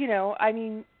 But,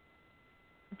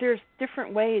 there's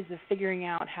different ways of figuring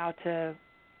out how to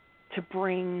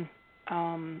bring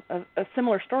a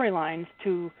similar storylines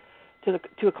to a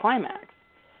climax.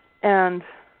 And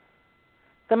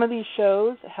some of these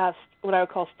shows have what I would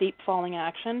call steep falling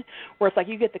action, where it's like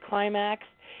you get the climax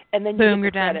and then boom,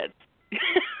 you get the credits.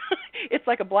 It's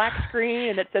like a black screen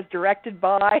and it says directed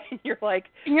by, and you're like,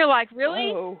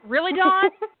 really? Oh. Really, Don?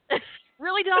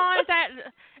 Really, Don? Is that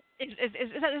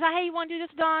how you want to do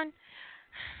this, Don?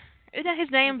 Isn't that his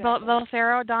name, exactly.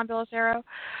 Bellicero? Don Bellicero?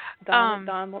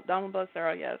 Don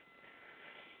Bellicero, yes.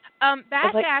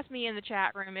 Bass asked me in the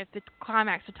chat room if the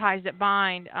climax of Ties That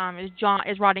Bind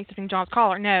is Rodney accepting John's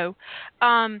caller. No.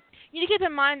 You need to keep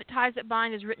in mind that Ties That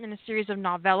Bind is written in a series of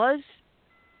novellas.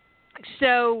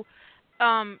 So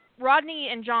Rodney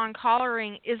and John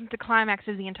collaring isn't the climax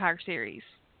of the entire series.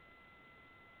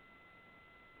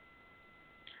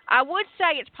 I would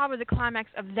say it's probably the climax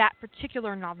of that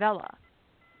particular novella.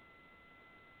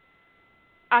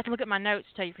 I have to look at my notes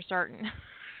to tell you for certain.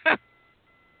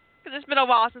 Because it's been a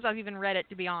while since I've even read it,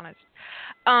 to be honest.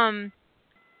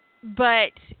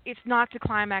 But it's not the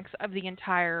climax of the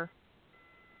entire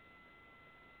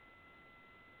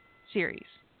series.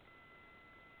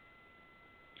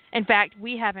 In fact,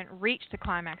 we haven't reached the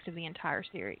climax of the entire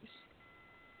series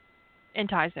in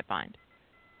Ties That Bind.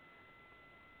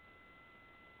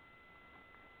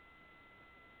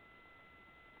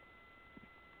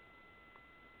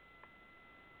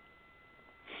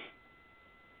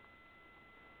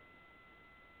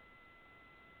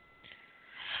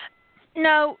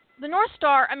 No, the North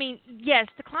Star, I mean, yes,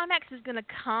 the climax is going to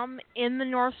come in the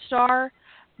North Star,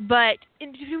 but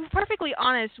to be perfectly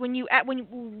honest, when you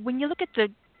look at the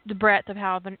breadth of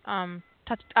how how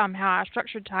I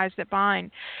structured Ties That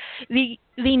Bind, the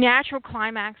natural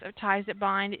climax of Ties That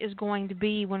Bind is going to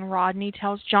be when Rodney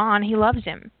tells John he loves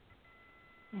him.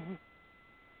 Mm-hmm.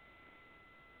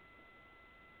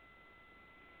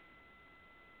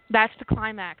 That's the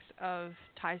climax of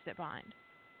Ties That Bind.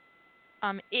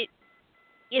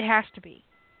 It has to be.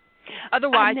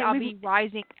 Otherwise, I'll be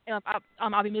rising.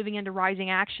 I'll be moving into rising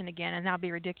action again, and that'll be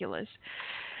ridiculous.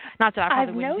 Not that I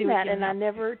probably wouldn't do it. I've known that, and I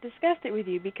never discussed it with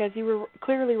you because you were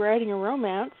clearly writing a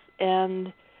romance,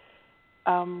 and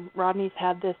Rodney's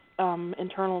had this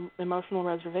internal emotional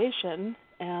reservation,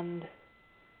 and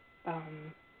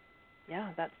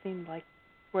that seemed like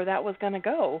where that was going to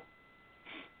go.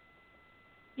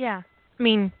 Yeah, I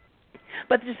mean,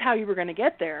 but just how you were going to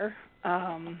get there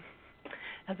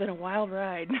has been a wild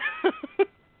ride.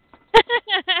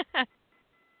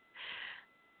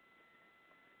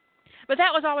 But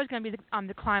that was always going to be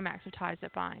the climax of Ties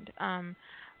That Bind.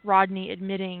 Rodney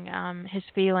admitting his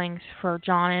feelings for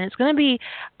John, and it's going to be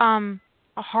a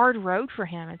hard road for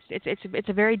him. It's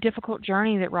a very difficult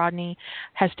journey that Rodney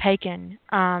has taken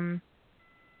to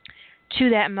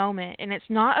that moment, and it's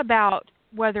not about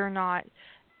whether or not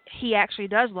he actually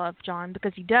does love John,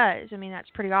 because he does. I mean, that's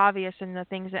pretty obvious in the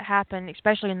things that happen,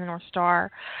 especially in the North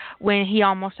Star, when he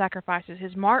almost sacrifices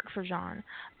his mark for John,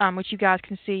 which you guys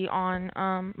can see on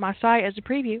my site as a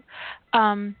preview.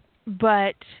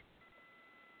 But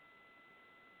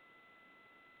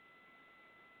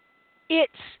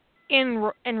it's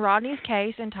in Rodney's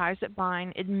case, in Ties That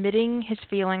Bind, admitting his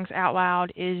feelings out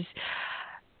loud is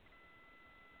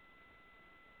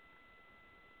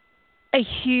a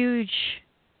huge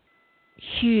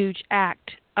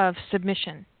act of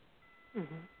submission.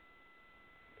 Mm-hmm.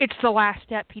 It's the last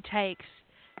step he takes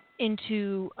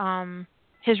into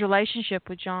his relationship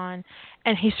with John,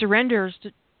 and he surrenders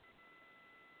to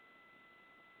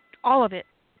all of it.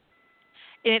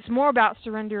 And it's more about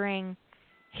surrendering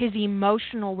his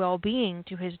emotional well-being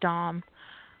to his dom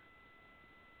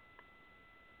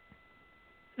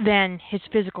than his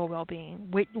physical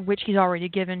well-being, which he's already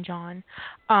given John.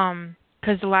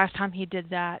 Because the last time he did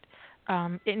that,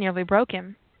 it nearly broke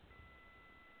him.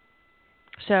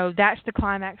 So that's the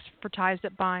climax for Ties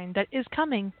That Bind that is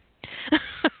coming.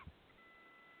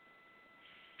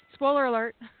 Spoiler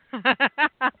alert.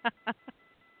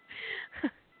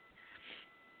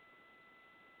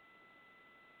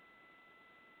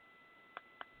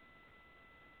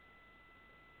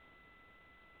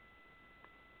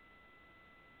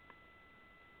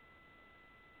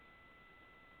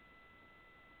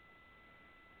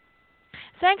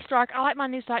 Thanks, Stark. I like my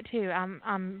new site too.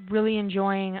 I'm really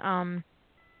enjoying.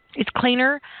 It's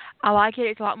cleaner. I like it.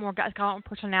 It's a lot more. It's got a lot more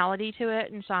personality to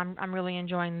it, and so I'm really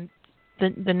enjoying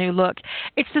the new look.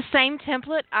 It's the same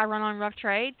template I run on Rough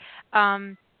Trade,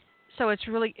 so it's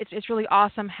really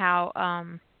awesome how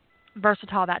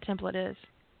versatile that template is.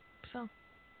 So.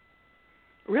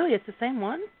 Really, it's the same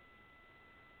one?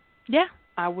 Yeah.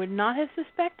 I would not have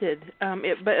suspected.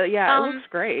 It looks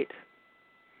great.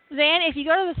 Then, if you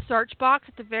go to the search box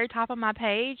at the very top of my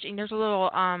page, and there's a little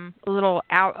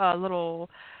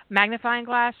magnifying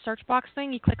glass search box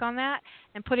thing, you click on that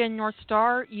and put in North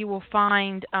Star, you will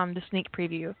find the sneak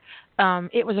preview.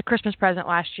 It was a Christmas present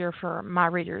last year for my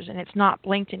readers, and it's not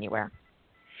linked anywhere.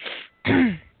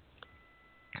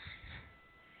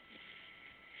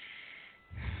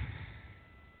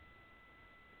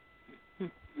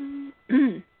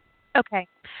 Okay.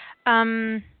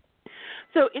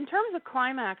 So in terms of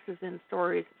climaxes in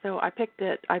stories, so I picked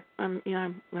it. I'm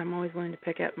always willing to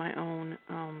pick at my own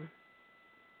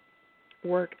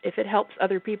work if it helps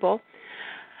other people.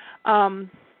 I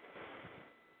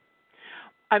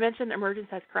mentioned Emergence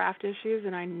has craft issues,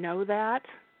 and I know that.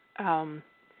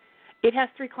 It has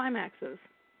 3 climaxes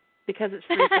because it's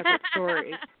 3 separate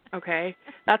stories. Okay,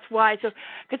 that's why. So,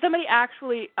 because somebody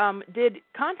actually did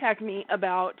contact me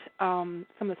about some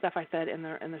of the stuff I said in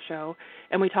the show,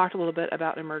 and we talked a little bit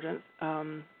about Emergence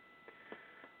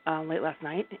late last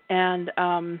night, and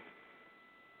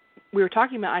we were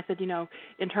talking about. I said,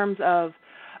 in terms of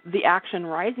the action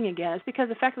rising again, it's because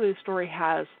effectively the story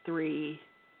has 3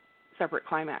 separate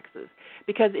climaxes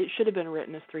because it should have been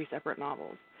written as 3 separate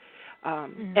novels.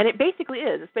 And it basically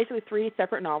is. It's basically 3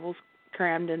 separate novels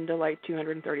crammed into like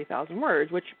 230,000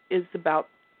 words, which is about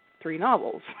 3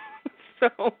 novels.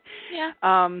 So, yeah.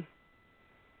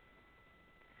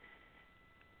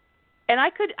 And I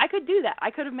could do that.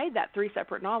 I could have made that 3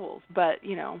 separate novels, but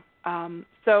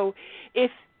so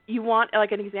if you want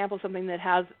like an example of something that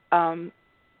has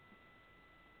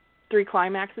 3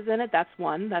 climaxes in it, that's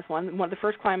one. One of the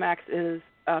first climax is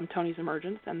Tony's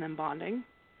emergence and then bonding.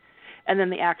 And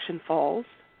then the action falls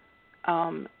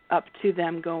up to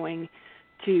them going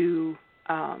to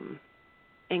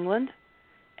England,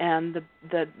 and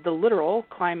the literal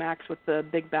climax with the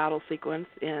big battle sequence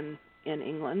in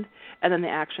England, and then the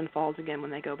action falls again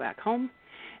when they go back home,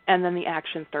 and then the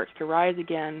action starts to rise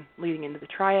again, leading into the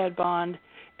triad bond,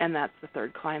 and that's the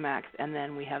 3rd climax, and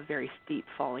then we have very steep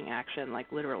falling action,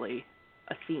 like literally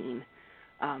a scene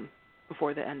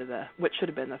before the end of what should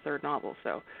have been the 3rd novel.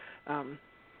 So.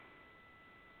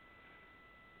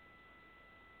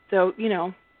 So,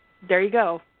 there you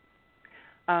go.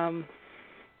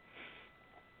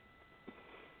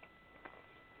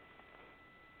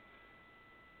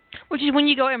 Which is when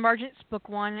you go Emergence Book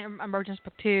 1, Emergence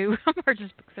Book 2,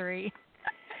 Emergence Book 3.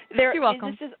 You're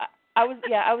welcome. I was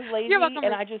lazy. You're welcome.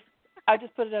 And I just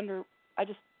put it under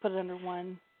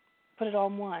one, put it all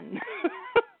in one.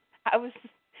 I was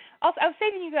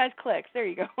saving you guys clicks. There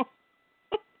you go.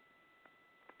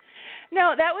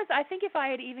 No, that was, I think if I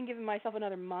had even given myself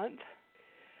another month,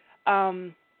 I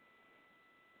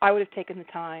would have taken the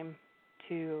time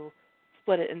to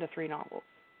split it into 3 novels.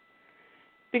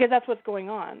 Because that's what's going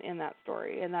on in that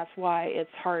story, and that's why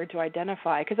it's hard to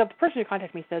identify. Because the person who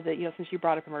contacted me said that, since you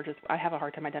brought up Emergence, I have a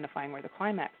hard time identifying where the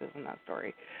climax is in that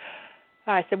story.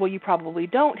 I said, well, you probably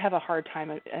don't have a hard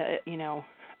time,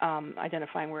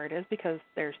 identifying where it is because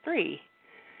there's 3.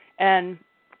 And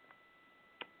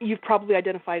you've probably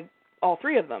identified all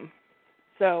 3 of them.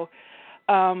 So,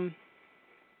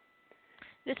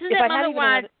 this is that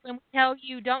moment when we tell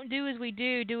you don't do as we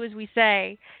do, do as we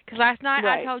say. Because last night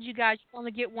I told you guys you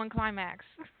only get 1 climax.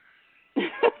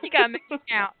 You got to make it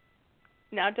count.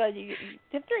 Now I tell you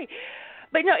get 3.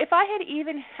 But no, if I had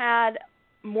even had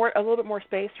a little bit more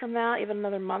space from that, even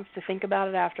another month to think about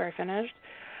it after I finished,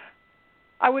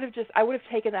 I would have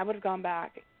gone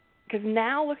back. Because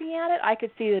now looking at it, I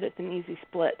could see that it's an easy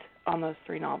split on those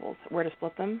 3 novels, where to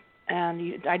split them. And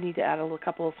I need to add a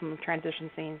couple of some transition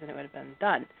scenes, and it would have been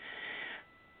done.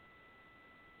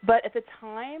 But at the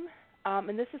time,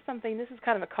 and this is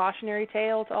kind of a cautionary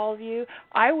tale to all of you,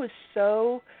 I was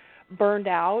so burned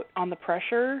out on the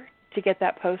pressure to get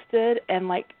that posted,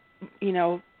 and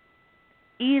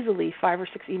easily 5 or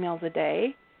 6 emails a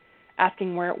day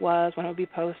asking where it was, when it would be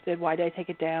posted, why did I take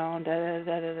it down,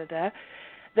 that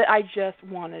I just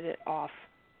wanted it off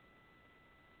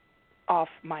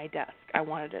my desk. I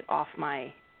wanted it off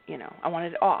my, I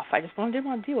wanted it off. I just didn't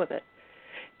want to deal with it.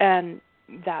 And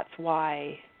that's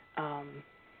why I'm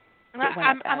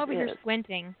over here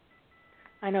squinting.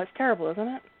 I know, it's terrible, isn't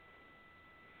it?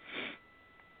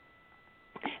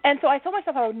 And so I told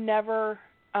myself I would never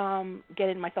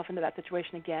get myself into that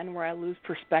situation again where I lose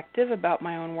perspective about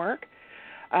my own work.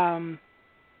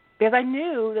 Because I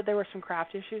knew that there were some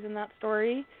craft issues in that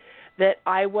story that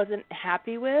I wasn't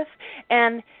happy with.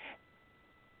 And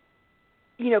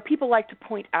people like to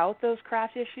point out those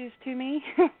craft issues to me,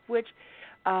 which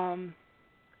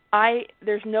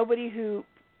there's nobody who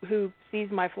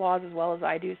sees my flaws as well as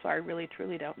I do, so I really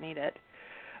truly don't need it.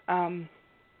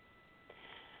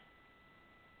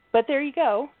 But there you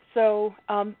go. So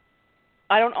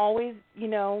I don't always,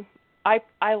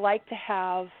 I like to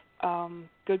have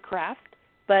good craft,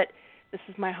 but this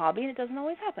is my hobby, and it doesn't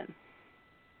always happen.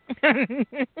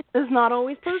 It's not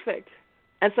always perfect.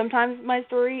 And sometimes my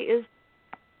story is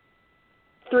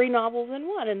 3 novels in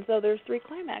one, and so there's 3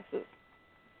 climaxes.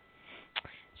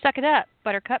 Suck it up,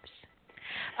 buttercups.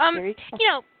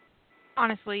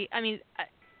 Honestly, I mean,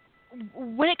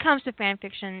 when it comes to fan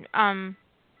fiction, I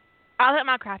let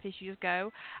my craft issues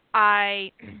go.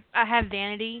 I have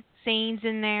vanity scenes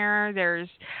in there. There's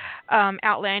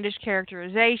outlandish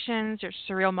characterizations. There's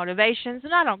surreal motivations,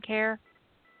 and I don't care.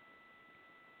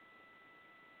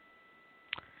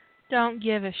 Don't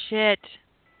give a shit.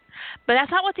 But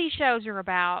that's not what these shows are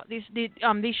about. These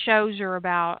shows are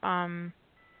about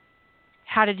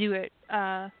how to do it.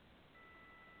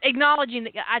 Acknowledging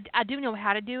that I do know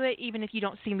how to do it, even if you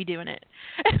don't see me doing it.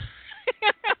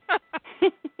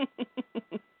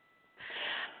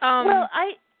 Well,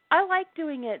 I like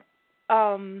doing it.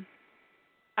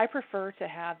 I prefer to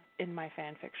have in my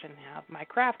fan fiction have my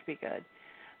craft be good,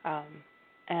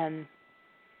 and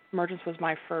Emergence was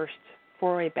my first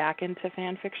foray back into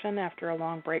fan fiction after a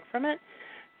long break from it.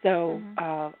 So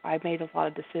I made a lot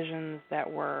of decisions that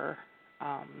were,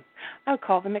 I would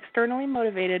call them externally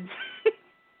motivated.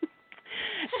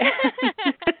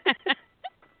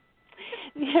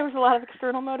 There was a lot of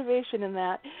external motivation in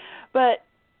that, but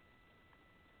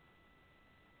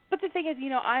the thing is,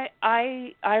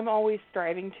 I'm always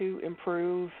striving to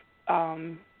improve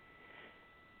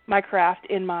my craft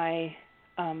in my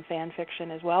fan fiction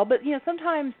as well. But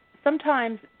sometimes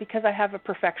because I have a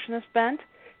perfectionist bent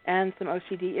and some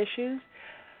OCD issues,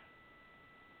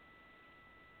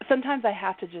 sometimes I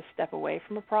have to just step away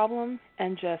from a problem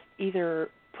and just either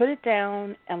put it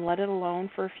down and let it alone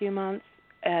for a few months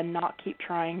and not keep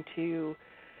trying to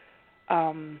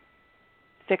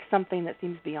fix something that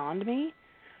seems beyond me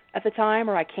at the time,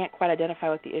 or I can't quite identify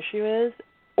what the issue is,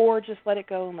 or just let it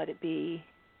go and let it be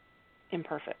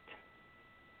imperfect.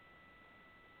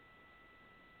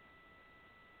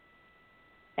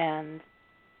 And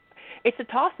it's a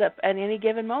toss-up at any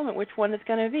given moment which one it's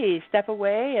going to be. Step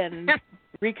away and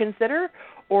reconsider,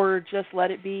 or just let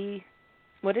it be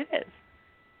what it is.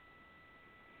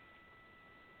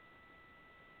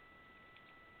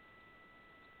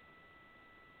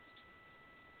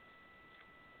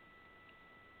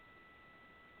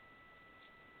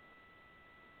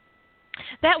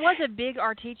 That was a big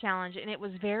RT challenge, and it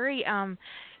was very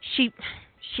she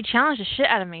challenged the shit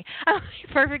out of me. I'll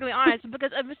be perfectly honest,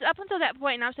 because up until that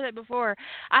point, and I've said it before,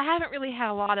 I haven't really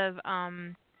had a lot of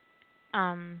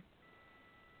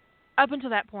up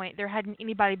until that point, there hadn't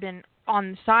anybody been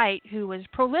on the site who was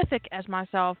prolific as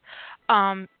myself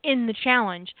in the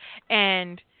challenge,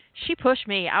 and she pushed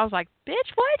me. I was like,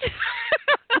 bitch, what?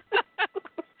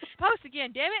 Post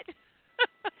again, damn it.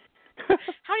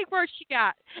 How many words she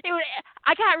got?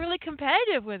 I got really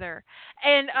competitive with her,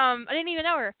 and I didn't even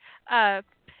know her.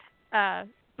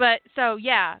 But so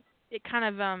yeah, it kind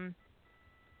of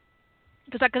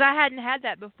because I hadn't had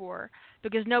that before,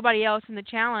 because nobody else in the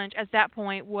challenge at that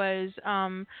point was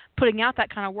putting out that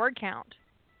kind of word count.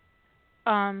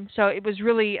 So it was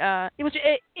really it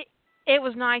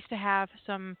was nice to have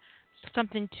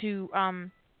something to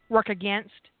work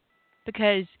against,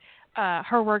 because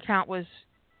her word count was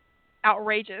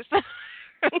outrageous.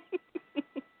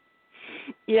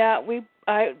 Yeah,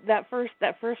 that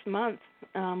first month,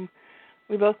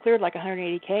 we both cleared like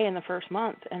 180K in the first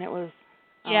month, and it was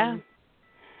it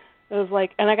was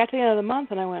like, and I got to the end of the month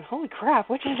and I went, holy crap,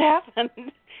 what just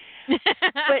happened?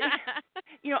 But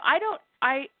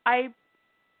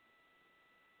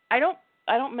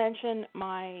I don't mention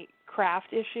my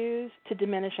craft issues to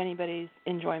diminish anybody's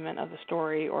enjoyment of the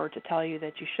story, or to tell you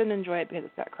that you shouldn't enjoy it because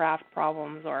it's got craft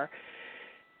problems,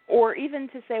 or even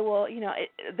to say, well,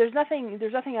 there's nothing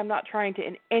I'm not trying to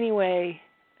in any way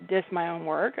diss my own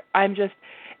work. I'm just,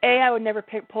 I would never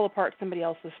pull apart somebody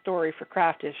else's story for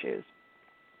craft issues,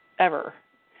 ever.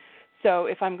 So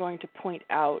if I'm going to point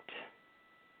out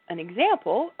an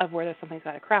example of where there's something's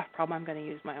got a craft problem, I'm going to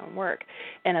use my own work.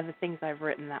 And of the things I've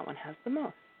written, that one has the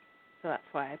most. So that's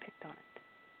why I picked on it.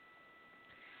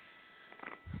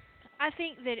 I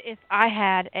think that if I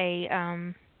had a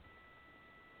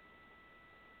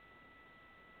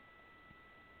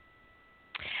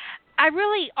I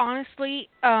really, honestly,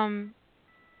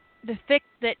 the fic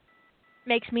that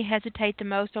makes me hesitate the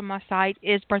most on my site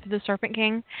is Birth of the Serpent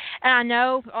King, and I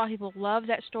know a lot of people love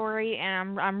that story,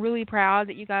 and I'm really proud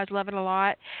that you guys love it a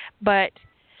lot, but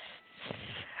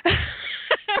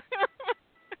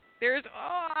there's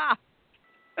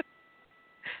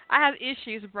I have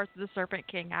issues with Birth of the Serpent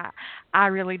King. I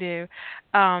really do,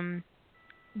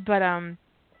 but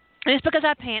it's because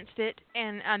I pantsed it,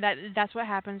 and that's what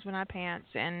happens when I pants,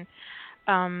 and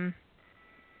I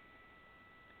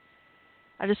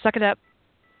just suck it up.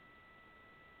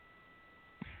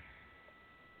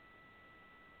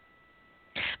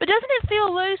 But doesn't it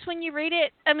feel loose when you read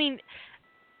it? I mean,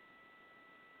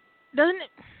 doesn't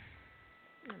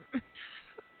it?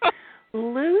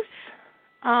 Loose?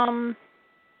 I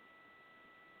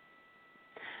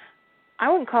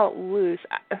wouldn't call it loose.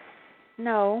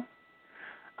 No.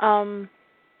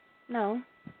 No.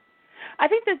 I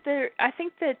think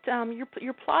that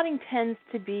your plotting tends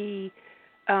to be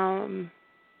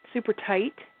super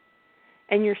tight,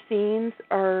 and your scenes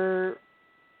are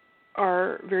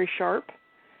are very sharp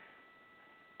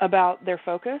about their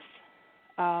focus.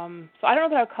 So I don't know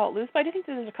that I would call it loose, but I do think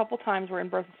that there's a couple times where in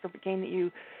Birth of the Serpent King that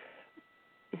you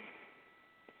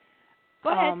Go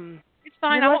ahead. It's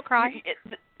fine. I won't cry.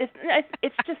 It's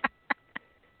just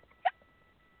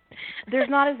there's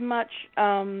not as much.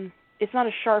 It's not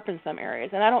as sharp in some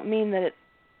areas, and I don't mean that it's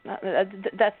not,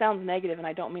 that sounds negative, and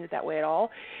I don't mean it that way at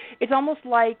all. It's almost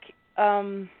like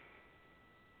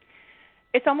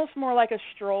it's almost more like a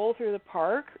stroll through the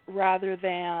park rather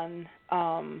than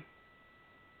a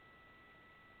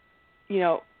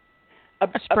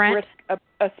sprint.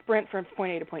 A sprint from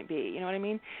point A to point B. You know what I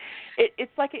mean?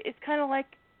 It's kind of like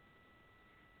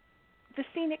the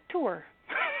scenic tour.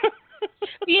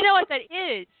 You know what that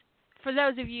is? For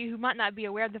those of you who might not be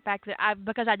aware of the fact that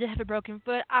because I did have a broken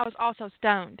foot, I was also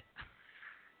stoned.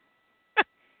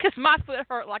 Because my foot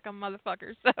hurt like a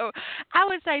motherfucker. So I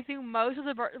would say through most of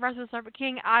the rest of the Serpent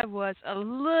King, I was a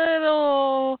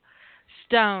little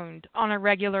stoned on a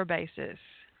regular basis.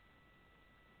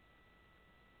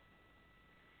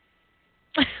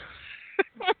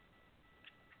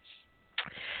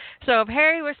 So if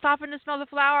Harry was stopping to smell the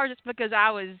flowers, it's because I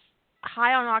was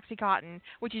high on Oxycontin,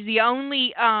 which is the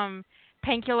only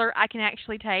painkiller I can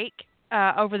actually take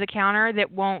over the counter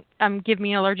that won't give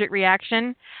me an allergic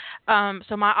reaction.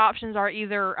 So my options are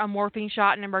either a morphine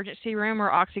shot in an emergency room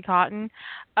or Oxycontin.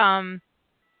 And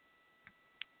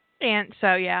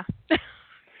so yeah.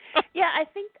 Yeah, I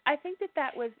think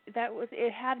that was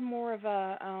it had more of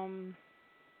a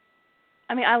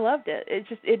I mean, I loved it.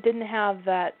 It didn't have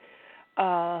that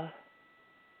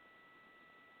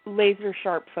laser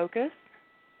sharp focus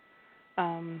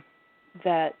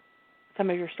that some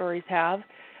of your stories have.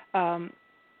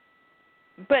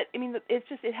 But I mean, it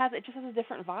just has a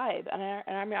different vibe, and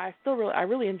I mean, I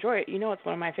really enjoy it. You know, it's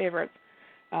one of my favorites.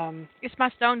 It's my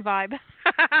stone vibe.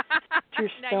 It's your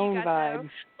stone vibe.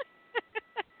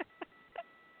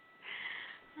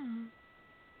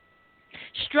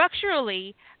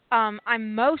 Structurally,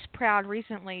 I'm most proud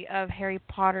recently of Harry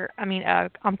Potter.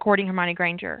 I'm Courting Hermione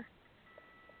Granger.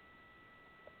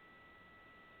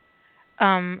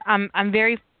 I'm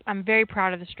very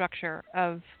proud of the structure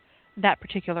of that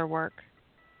particular work.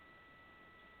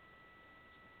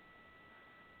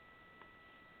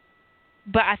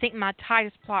 But I think my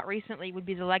tightest plot recently would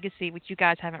be The Legacy, which you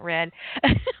guys haven't read.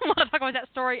 I want to talk about that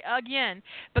story again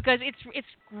because it's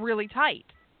really tight.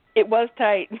 It was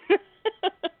tight.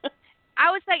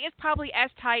 I would say it's probably as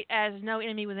tight as No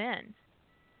Enemy Within,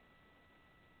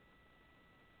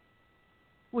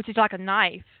 which is like a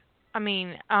knife. I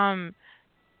mean,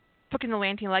 Book in the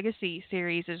Lantern Legacy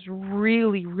series is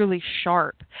really, really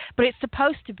sharp, but it's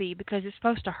supposed to be because it's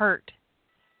supposed to hurt.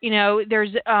 You know,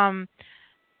 there's this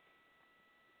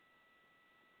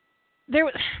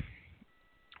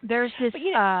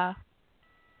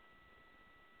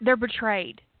they're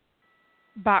betrayed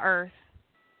by Earth,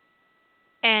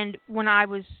 and when I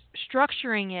was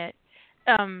structuring it,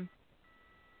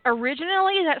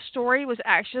 originally that story was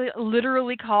actually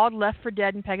literally called Left for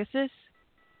Dead and Pegasus.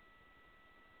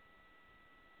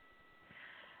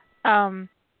 And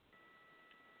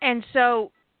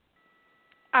so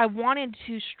I wanted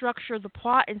to structure the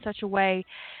plot in such a way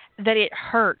that it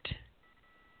hurt.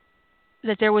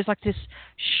 That there was like this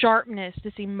sharpness,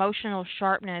 this emotional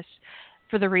sharpness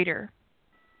for the reader.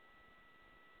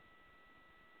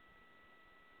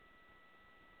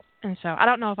 And so I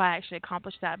don't know if I actually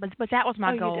accomplished that, but that was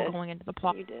my goal going into the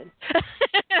plot. You did.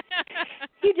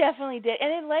 You definitely did.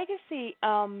 And in Legacy,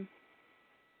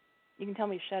 you can tell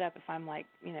me to shut up if I'm like,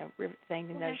 saying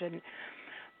things I shouldn't.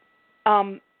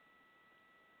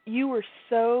 You were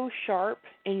so sharp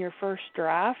in your first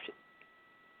draft.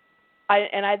 This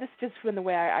is just from the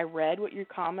way I read what your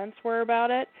comments were about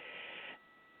it,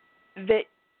 that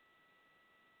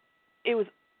it was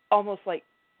almost like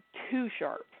too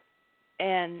sharp,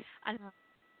 and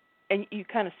you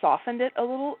kind of softened it a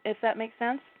little, if that makes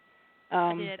sense.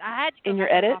 I did. I had to in your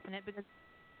edit soften it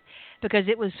because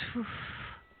it was.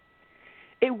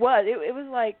 It was. It was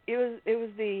like it was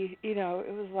the it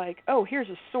was like, oh, here's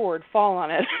a sword, fall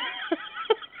on it.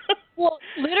 Well,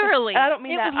 literally. I don't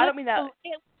mean that.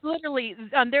 Literally,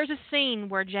 there's a scene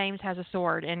where James has a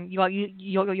sword, and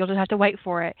you'll just have to wait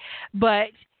for it. But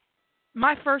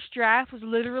my first draft was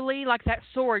literally like that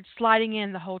sword sliding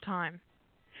in the whole time.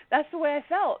 That's the way I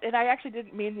felt, and I actually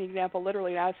didn't mean the example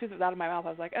literally. As soon as it was out of my mouth, I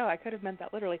was like, oh, I could have meant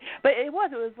that literally. But it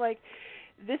was like,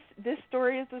 this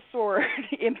story is the sword.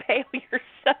 Impale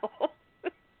yourself.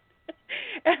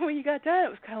 And when you got done, it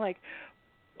was kind of like,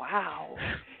 wow.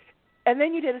 And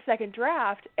then you did a second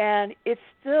draft, and it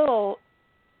still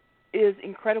is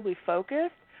incredibly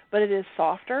focused, but it is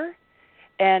softer.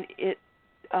 and it,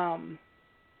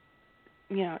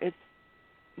 it's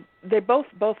they both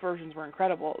versions were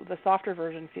incredible. The softer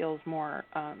version feels more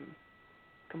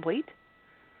complete,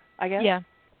 I guess. Yeah.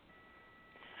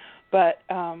 But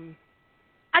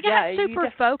I got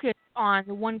super focused on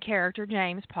the one character,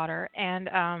 James Potter, and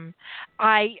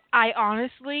I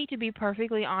honestly, to be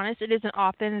perfectly honest, it isn't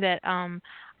often that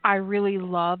I really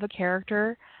love a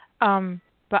character,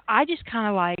 but I just kind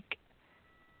of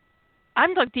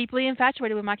I'm like deeply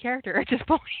infatuated with my character at this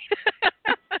point.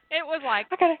 It was like,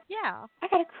 I got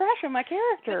a crush on my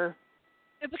character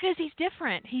because he's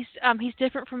different. He's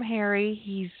different from Harry.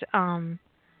 He's I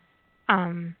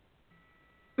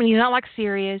mean, he's not like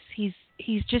serious. He's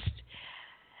just,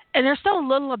 and there's so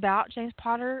little about James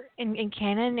Potter in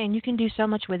canon, and you can do so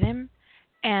much with him.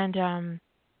 And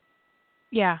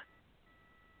yeah,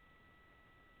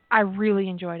 I really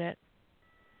enjoyed it.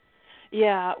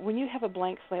 Yeah, when you have a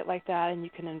blank slate like that, and you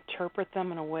can interpret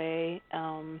them in a way,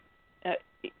 in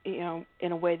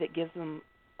a way that gives them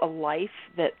a life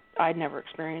that I'd never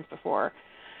experienced before.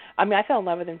 I mean, I fell in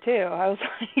love with him too. I was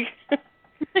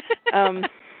like,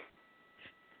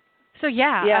 so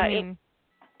yeah, I mean,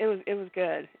 it was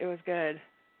good. It was good.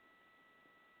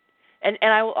 And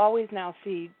I will always now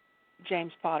see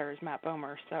James Potter as Matt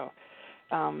Bomer. So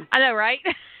I know, right?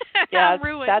 Yeah, I'm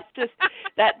ruined. that's just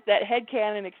that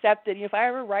headcanon accepted. If I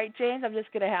ever write James, I'm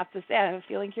just going to have to say I have a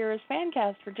feeling here is fan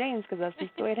cast for James because that's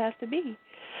just the way it has to be.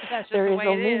 That's just there the is way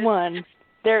only it is. one.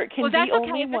 There can well, be that's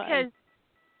only okay one. Because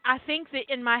I think that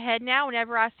in my head now,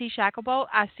 whenever I see Shacklebolt,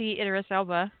 I see Idris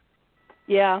Elba.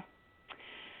 Yeah.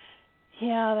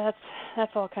 Yeah,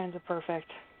 that's all kinds of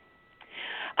perfect.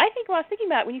 I think when I was thinking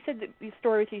about it, when you said that the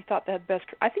stories you thought that had best,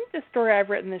 I think the story I've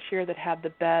written this year that had the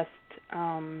best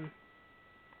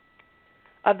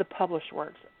of the published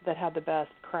works that had the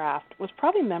best craft was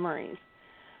probably Memories,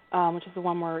 which is the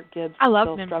one where Gibbs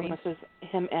still struggling with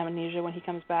him amnesia when he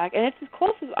comes back, and it's as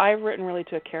close as I've written really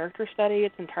to a character study.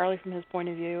 It's entirely from his point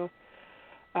of view.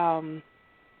 And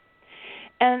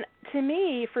for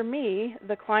me,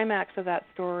 the climax of that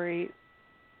story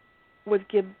was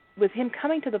him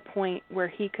coming to the point where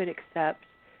he could accept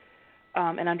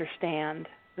and understand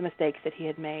the mistakes that he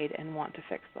had made and want to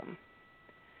fix them.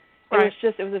 Right.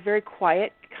 It was a very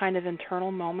quiet kind of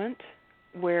internal moment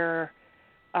where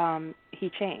he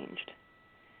changed.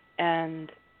 And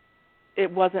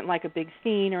it wasn't like a big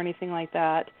scene or anything like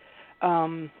that.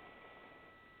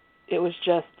 It was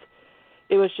just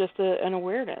an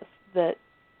awareness that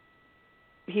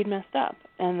he'd messed up,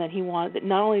 and that that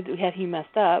not only had he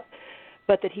messed up,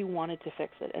 but that he wanted to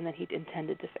fix it, and that he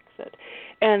intended to fix it.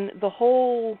 And the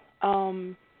whole,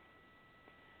 him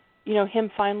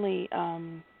finally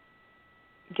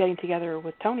getting together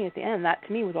with Tony at the end, that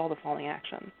to me was all the falling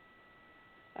action,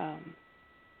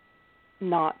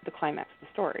 not the climax of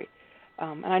the story.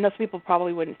 And I know some people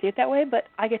probably wouldn't see it that way, but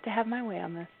I get to have my way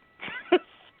on this.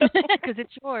 Because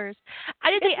it's yours. I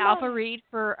did the alpha read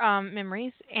for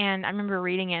Memories, and I remember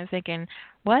reading it and thinking,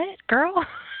 what, girl?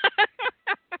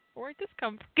 Where'd this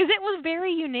come from? Because it was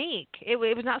very unique. It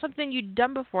was not something you'd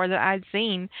done before that I'd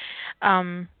seen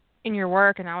in your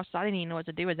work, and I didn't even know what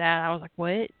to do with that. I was like,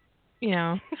 what?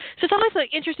 So it's always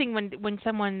like interesting when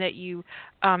someone that you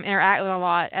interact with a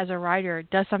lot as a writer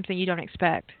does something you don't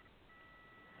expect.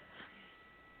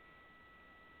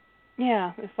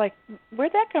 Yeah, it's like,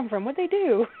 where'd that come from? What'd they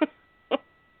do?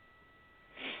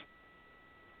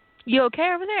 You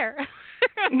okay over there?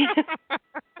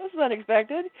 This is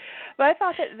unexpected. But I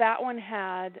thought that one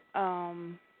had,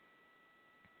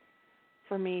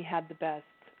 for me, had the best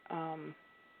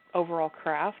overall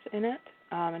craft in it,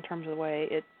 in terms of the way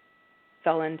it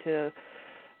fell into,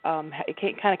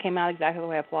 it kind of came out exactly the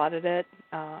way I plotted it,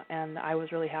 and I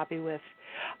was really happy with.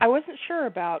 I wasn't sure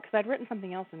about, because I'd written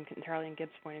something else entirely in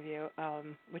Gibbs' point of view,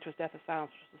 which was Death of Silence,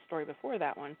 which was the story before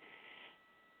that one.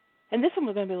 And this one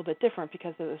was going to be a little bit different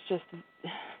because it was just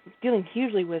dealing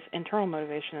hugely with internal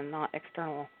motivation and not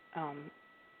external.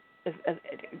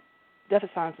 Death of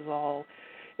Silence it was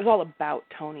all about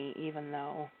Tony, even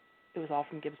though it was all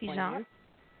from Gibbs' point of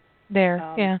view.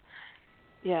 Yeah.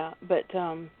 Yeah, but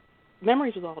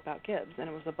Memories was all about Gibbs, and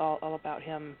it was all about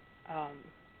him,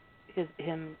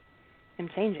 him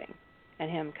changing,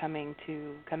 and him coming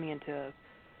into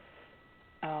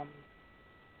an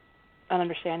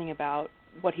understanding about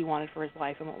what he wanted for his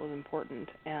life and what was important,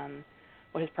 and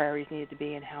what his priorities needed to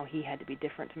be, and how he had to be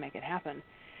different to make it happen.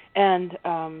 And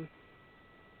so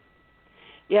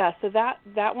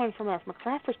that one from a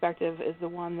craft perspective is the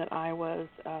one that I was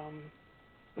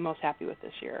the most happy with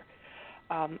this year.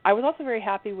 I was also very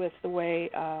happy with the way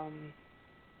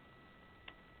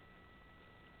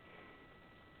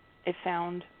It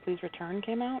Found, Please Return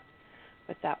came out,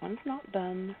 but that one's not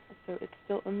done, so it's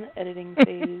still in the editing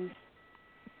phase.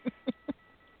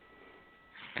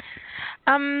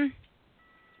 um,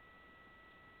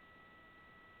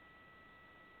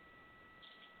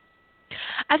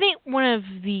 I think one of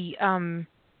the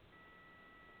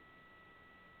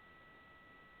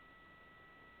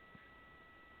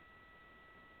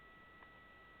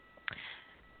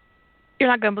you're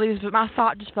not gonna believe this, but my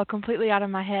thought just fell completely out of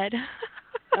my head.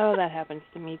 Oh, that happens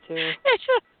to me too. It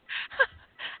just,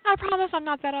 I promise I'm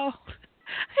not that old.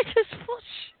 It just flushed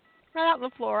right out on the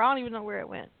floor. I don't even know where it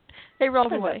went. It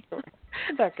rolled away. Where'd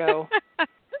that go?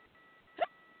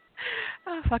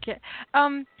 Oh, fuck it.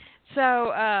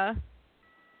 So,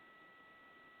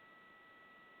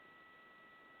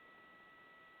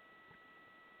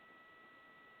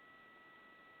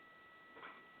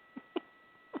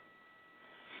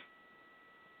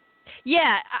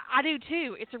 yeah, I do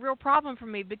too. It's a real problem for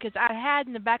me because I had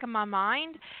in the back of my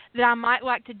mind that I might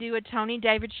like to do a Tony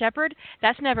David Shepard.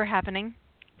 That's never happening.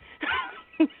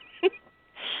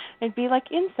 It'd be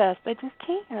like incest. I just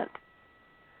can't.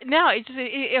 No,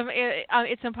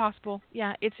 it's impossible.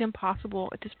 Yeah, it's impossible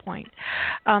at this point.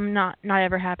 Not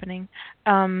ever happening.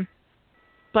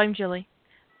 Blame Jilly.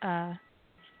 I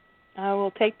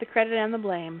will take the credit and the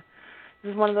blame.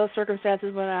 This is one of those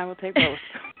circumstances when I will take both.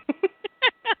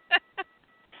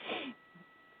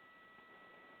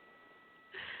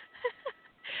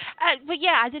 But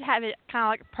yeah, I did have it kind of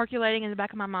like percolating in the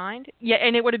back of my mind. Yeah,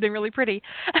 and it would have been really pretty.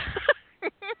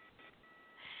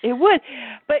 It would,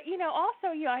 but also,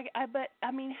 I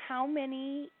mean, how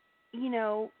many,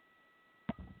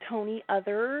 Tony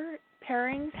other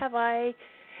pairings have I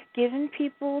given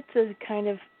people to kind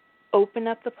of open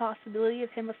up the possibility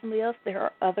of him with somebody else? There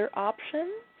are other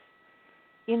options,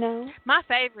 My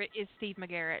favorite is Steve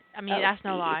McGarrett. I mean, that's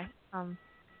no lie.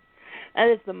 That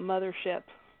is the mothership.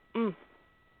 I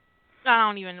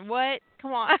don't even what.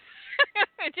 Come on.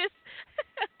 It just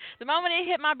the moment it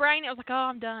hit my brain, it was like, oh,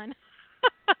 I'm done.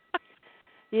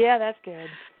 Yeah, that's good.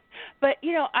 But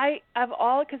because of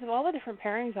all the different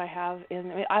pairings I have,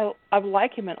 I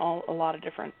like him in a lot of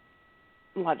different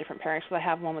pairings. So I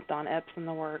have one with Don Epps in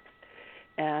the works,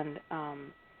 and I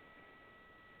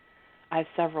have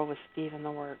several with Steve in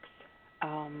the works.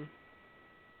 I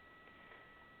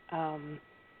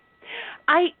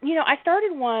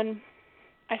started one.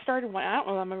 I don't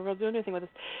know if I'm ever going to do anything with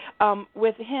this.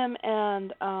 With him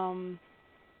and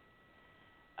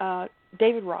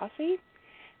David Rossi.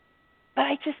 But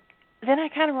then I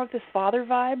kind of wrote this father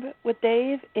vibe with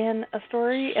Dave in a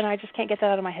story, and I just can't get that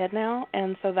out of my head now.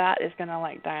 And so that is going to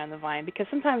like die on the vine because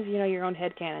sometimes your own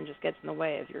headcanon just gets in the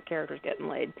way of your characters getting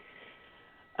laid.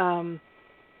 I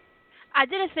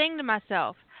did a thing to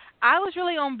myself. I was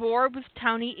really on board with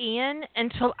Tony Ian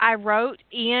until I wrote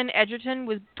Ian Edgerton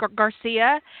with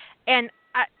Garcia, and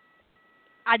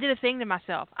I did a thing to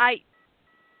myself.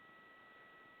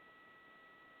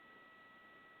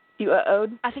 You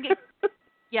owed? I think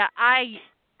yeah, I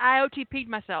OTP'd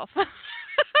myself. It's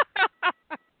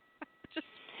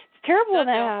terrible when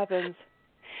that happens.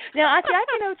 Now, I can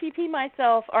OTP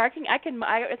myself, or it's not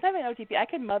even OTP. I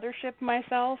can mothership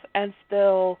myself and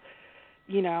still,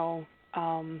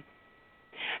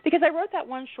 because I wrote that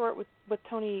one short with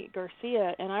Tony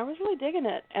Garcia, and I was really digging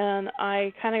it, and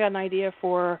I kind of got an idea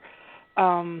for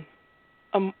a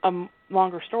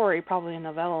longer story, probably a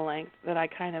novella length, that I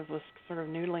kind of was sort of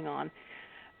noodling on.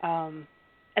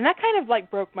 And that kind of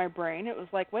like broke my brain. It was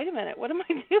like, wait a minute, what am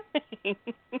I doing?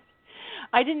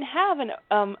 I didn't have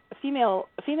a female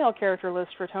character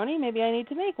list for Tony. Maybe I need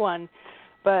to make one.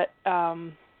 But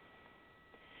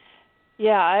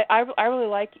yeah, I really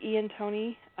like Ian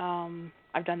Tony.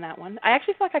 I've done that one. I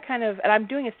actually feel like and I'm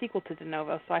doing a sequel to De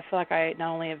Novo, so I feel like I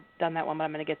not only have done that one, but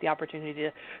I'm going to get the opportunity to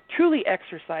truly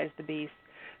exercise the beast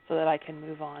so that I can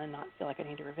move on and not feel like I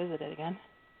need to revisit it again.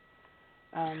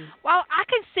 Well, I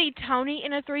could see Tony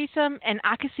in a threesome, and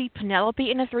I could see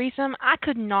Penelope in a threesome. I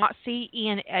could not see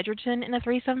Ian Edgerton in a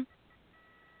threesome.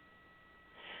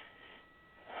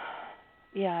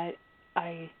 Yeah,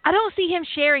 I don't see him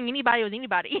sharing anybody with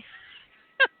anybody.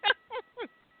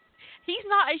 He's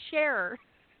not a sharer.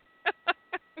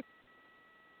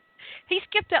 He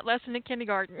skipped that lesson in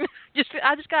kindergarten.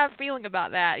 I just got a feeling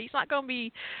about that. He's not going to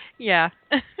be, yeah.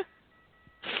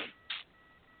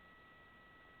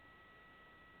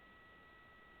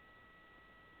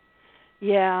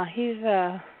 Yeah, he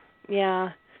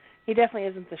definitely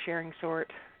isn't the sharing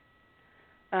sort.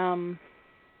 Oh,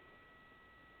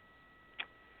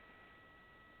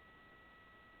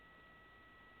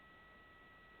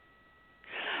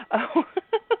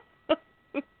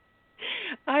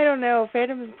 I don't know. know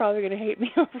Phantom is probably going to hate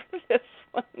me over this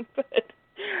one, but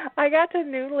I got to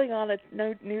noodling on a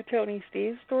new Tony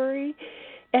Steve story,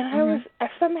 and I was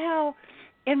somehow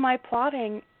in my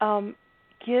plotting,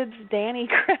 Gibbs Danny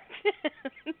crept in.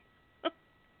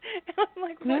 And I'm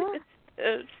like, what is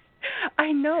this?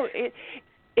 I know it.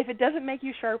 If it doesn't make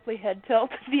you sharply head tilt,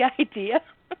 the idea.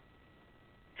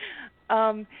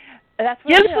 That's what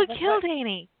Gibbs would kill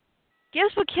Danny.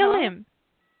 Gibbs would kill him.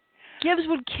 Gibbs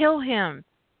would kill him.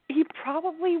 He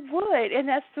probably would, and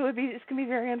it's going to be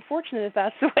very unfortunate if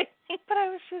that's the way. But I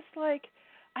was just like,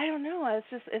 I don't know.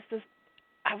 It's just.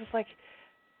 I was like,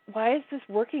 why is this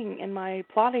working in my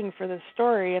plotting for this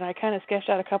story? And I kind of sketched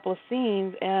out a couple of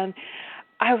scenes, and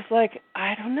I was like,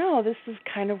 I don't know. This is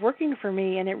kind of working for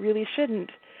me, and it really shouldn't.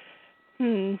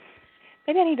 Maybe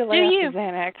I need to lay off the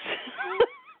Xanax.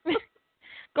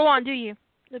 Go on, do you?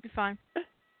 It'll be fine.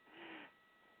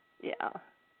 Yeah.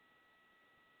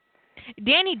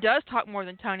 Danny does talk more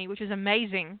than Tony, which is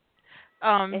amazing.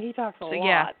 Yeah, he talks a lot.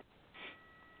 Yeah.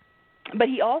 But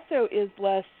he also is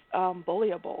less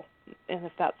bullyable, and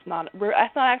if that's not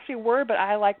actually a word, but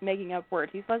I like making up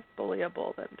words. He's less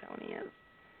bullyable than Tony is.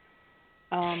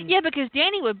 Yeah, because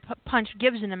Danny would punch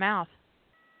Gibbs in the mouth.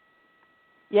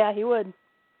 Yeah, he would.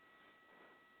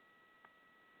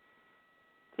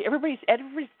 See, everybody's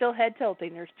still head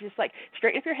tilting. There's just like,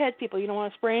 straighten up your heads, people. You don't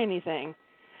want to spray anything.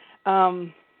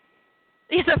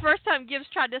 Yeah, the first time Gibbs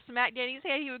tried to smack Danny's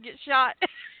head, he would get shot.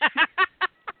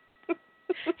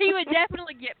 He would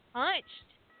definitely get punched.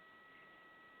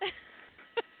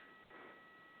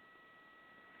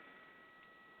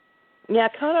 Yeah,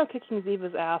 Kono kicking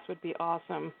Ziva's ass would be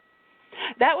awesome.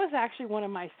 That was actually one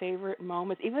of my favorite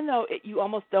moments, even though you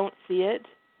almost don't see it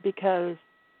because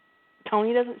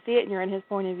Tony doesn't see it and you're in his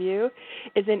point of view,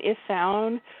 is in If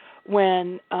Found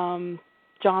when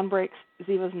John breaks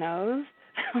Ziva's nose.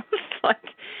 It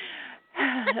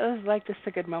was like just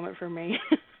a good moment for me.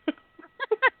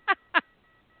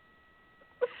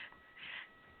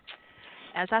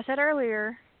 As I said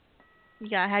earlier, you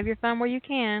gotta have your fun where you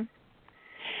can.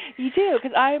 You do,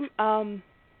 because I'm,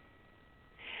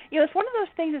 it's one of those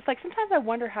things. It's like sometimes I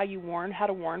wonder how to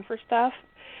warn for stuff,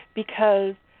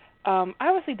 because I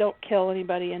obviously don't kill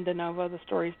anybody in De Novo. The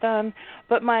story's done,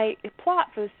 but my plot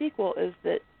for the sequel is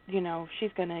that Ziva's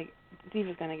gonna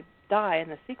die in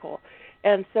the sequel,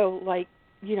 and so I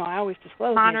always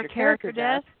disclose minor major character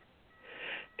death.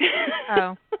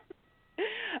 Oh.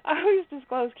 I always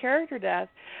disclose character death.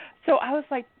 So I was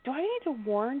like, do I need to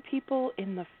warn people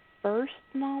in the first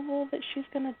novel that she's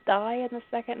going to die in the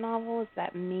second novel? Is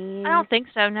that mean? I don't think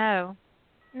so, no.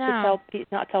 No. To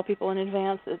not tell people in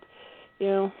advance that,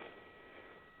 I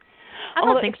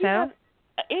don't think so.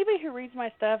 Anybody who reads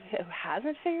my stuff who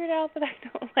hasn't figured out that I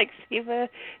don't like Ziva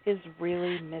is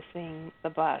really missing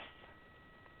the bus.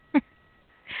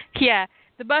 Yeah,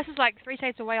 the bus is like 3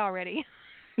 states away already.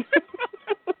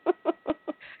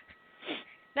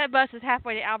 That bus is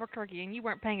halfway to Albuquerque, and you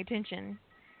weren't paying attention.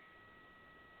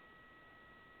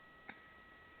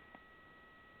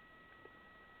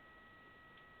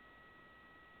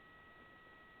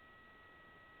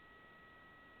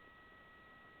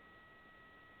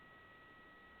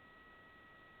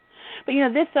 But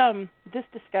this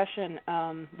discussion,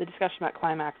 the discussion about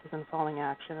climaxes and falling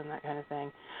action and that kind of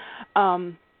thing,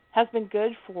 has been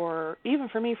good for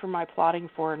me for my plotting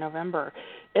for November.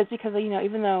 It's because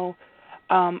even though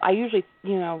I usually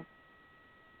not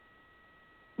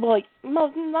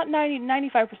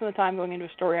 95% of the time going into a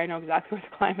story I know exactly where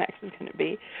the climax is going to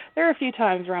be. There are a few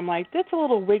times where I'm like, it's a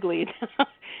little wiggly.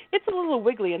 It's a little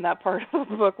wiggly in that part of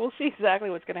the book. We'll see exactly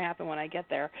what's going to happen when I get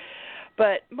there.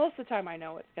 But most of the time I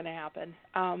know what's going to happen.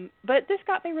 But this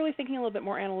got me really thinking a little bit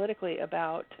more analytically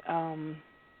about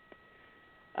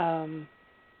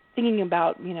thinking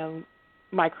about,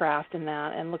 my craft and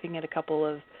that, and looking at a couple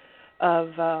of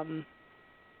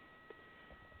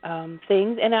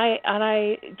things, and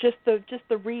I just the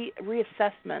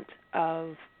reassessment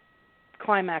of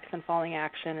climax and falling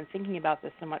action, and thinking about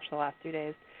this so much the last 2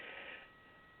 days.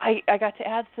 I got to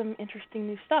add some interesting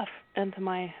new stuff into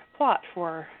my plot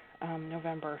for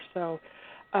November. So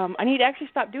I need to actually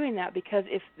stop doing that because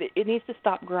it needs to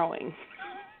stop growing.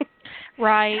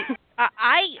 Right.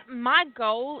 My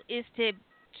goal is to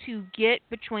get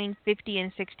between 50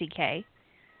 and 60K.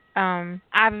 I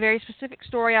have a very specific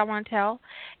story I want to tell.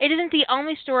 It isn't the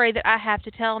only story that I have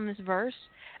to tell in this verse,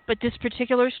 but this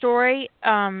particular story,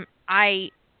 I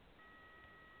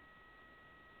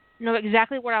know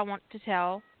exactly what I want to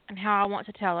tell and how I want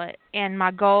to tell it, and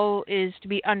my goal is to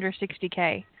be under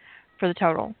 60K for the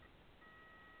total.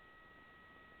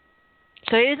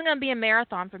 So it isn't going to be a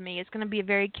marathon for me. It's going to be a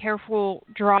very careful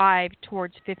drive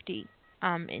towards 50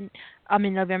 in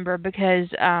November, because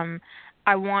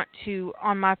I want to,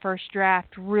 on my first draft,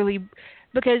 really,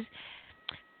 because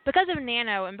of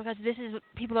Nano, and because this is,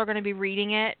 people are going to be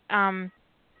reading it, I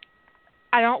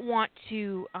don't want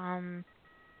to,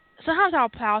 sometimes I'll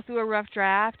plow through a rough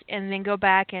draft and then go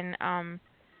back and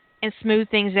smooth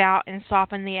things out and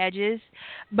soften the edges.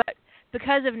 But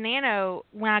because of Nano,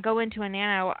 when I go into a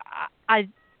Nano, I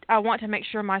want to make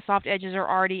sure my soft edges are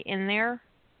already in there.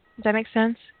 Does that make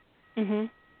sense? Mhm.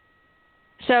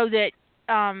 So that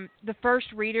the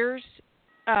first readers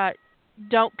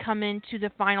don't come into the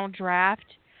final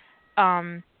draft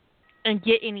and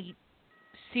get any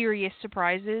serious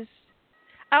surprises.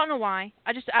 I don't know why.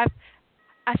 I feel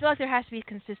like there has to be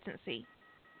consistency.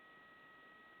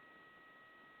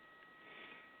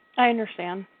 I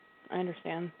understand.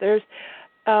 There's,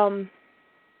 I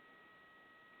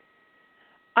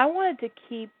wanted to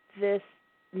keep this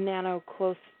Nano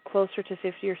closer to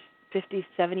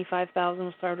 75,000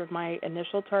 was sort of my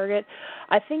initial target.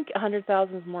 I think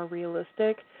 100,000 is more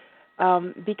realistic,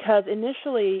 because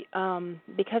initially,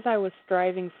 because I was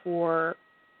striving for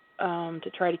to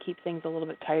try to keep things a little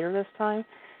bit tighter this time,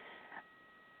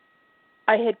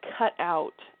 I had cut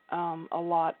out a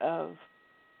lot of.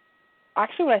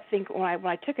 Actually, what I think when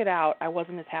I took it out, I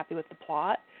wasn't as happy with the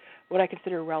plot, what I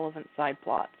consider relevant side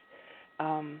plots,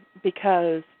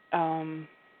 because the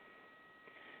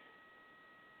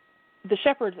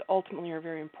shepherds ultimately are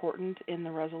very important in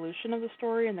the resolution of the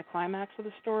story and the climax of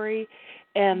the story,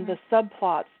 and the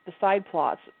subplots, the side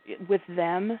plots with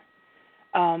them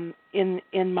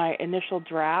in my initial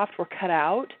draft were cut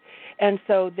out, and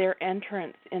so their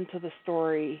entrance into the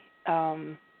story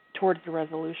towards the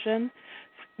resolution,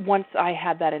 once I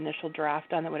had that initial draft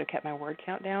done that would have kept my word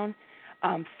count down,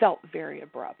 felt very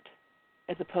abrupt,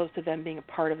 as opposed to them being a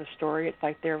part of the story. It's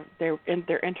like they're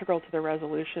integral to the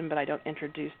resolution, but I don't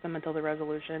introduce them until the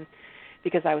resolution,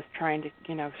 because I was trying to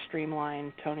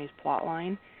streamline Tony's plot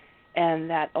line, and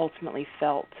that ultimately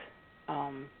felt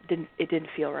didn't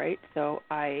feel right. So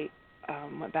I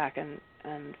went back and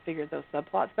figured those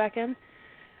subplots back in,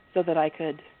 so that I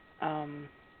could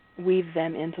weave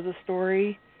them into the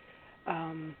story.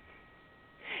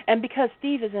 And because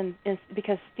Steve is in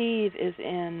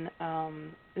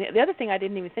the other thing I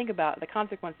didn't even think about, the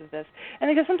consequence of this, and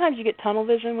because sometimes you get tunnel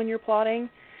vision when you're plotting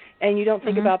and you don't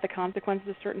think about the consequences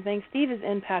of certain things. Steve is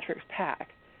in Patrick's pack,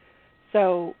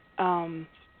 so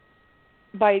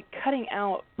by cutting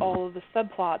out all of the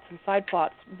subplots and side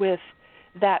plots with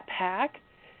that pack,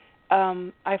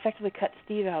 I effectively cut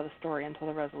Steve out of the story until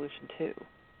the resolution too.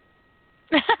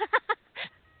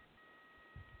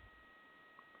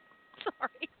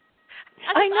 Sorry.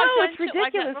 I know, it's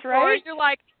ridiculous, like right? You're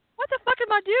like, what the fuck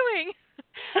am I doing?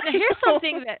 Now, here's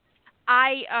something that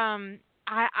I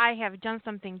have done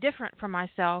something different for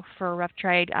myself for Rough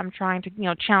Trade. I'm trying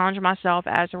to challenge myself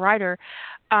as a writer,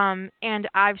 and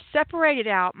I've separated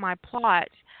out my plot.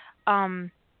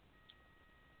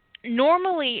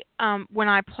 Normally, when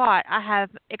I plot, I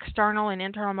have external and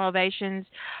internal motivations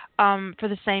for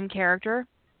the same character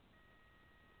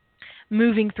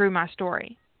moving through my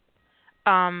story.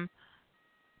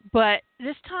 But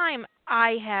this time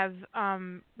I have,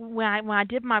 when I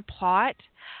did my plot,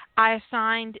 I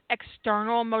assigned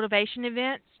external motivation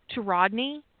events to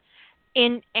Rodney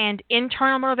and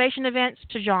internal motivation events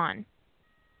to John.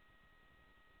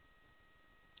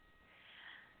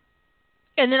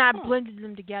 And then I blended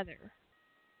them together.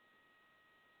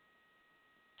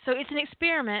 So it's an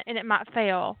experiment and it might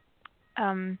fail.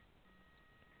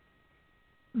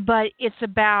 But it's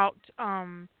about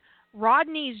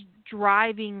Rodney's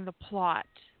driving the plot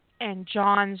and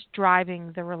John's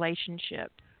driving the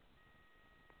relationship.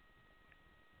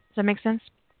 Does that make sense?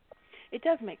 It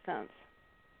does make sense.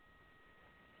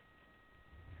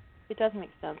 It does make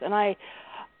sense. And I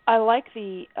like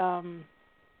the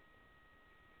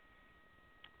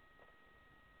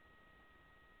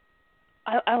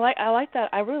I like that.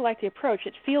 I really like the approach.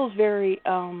 It feels very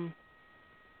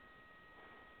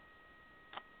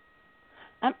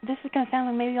this is going to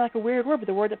sound maybe like a weird word, but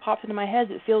the word that pops into my head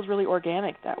is it feels really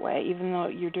organic that way, even though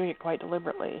you're doing it quite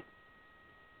deliberately.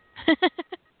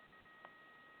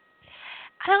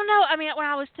 I don't know. I mean, when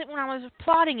I was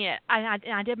plotting it,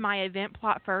 I did my event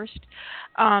plot first,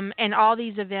 and all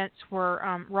these events were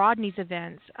Rodney's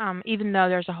events. Even though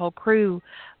there's a whole crew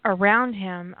around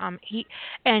him,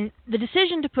 and the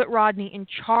decision to put Rodney in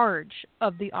charge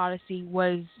of the Odyssey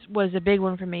was a big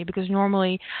one for me, because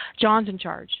normally John's in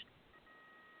charge.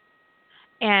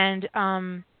 And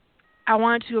I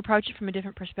wanted to approach it from a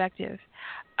different perspective.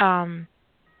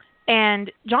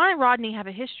 And John and Rodney have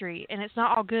a history, and it's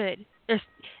not all good.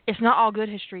 It's not all good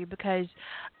history because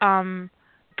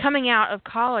coming out of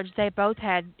college, they both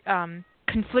had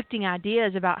conflicting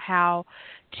ideas about how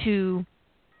to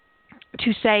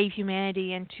save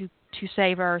humanity and to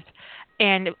save Earth,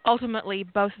 and ultimately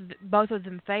both of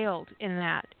them failed in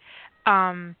that.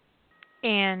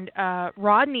 And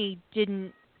Rodney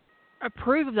didn't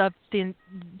approve of the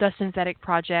synthetic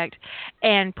project,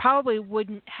 and probably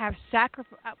wouldn't have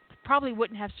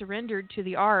surrendered to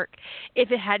the Ark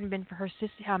if it hadn't been for his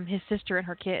sister and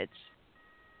her kids,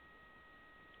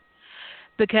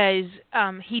 because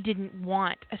he didn't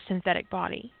want a synthetic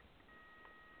body.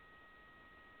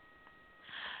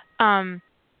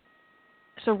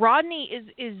 So Rodney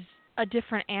is a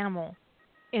different animal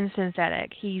in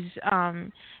synthetic. He's a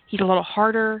little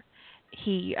harder.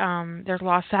 There's a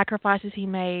lot of sacrifices he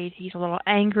made. He's a little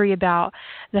angry about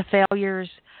the failures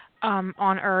on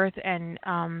Earth, and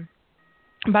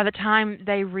by the time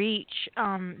they reach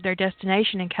their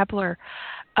destination in Kepler,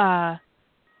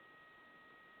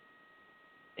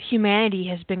 humanity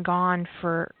has been gone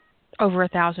for over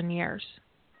 1,000 years.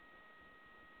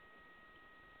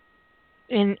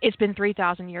 And it's been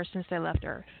 3,000 years since they left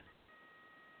Earth.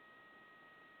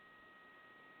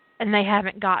 And they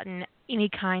haven't gotten any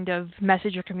kind of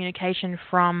message or communication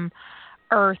from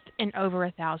Earth in over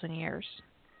 1,000 years.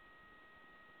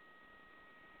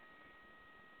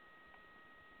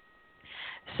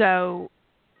 So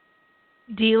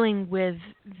dealing with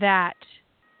that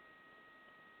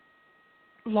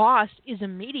loss is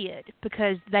immediate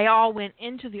because they all went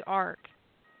into the Ark.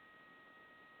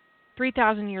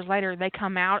 3,000 years later, they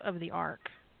come out of the Ark.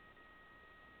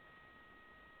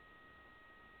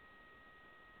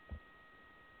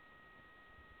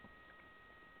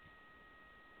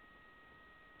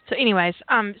 So anyways,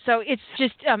 so it's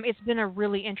just, it's been a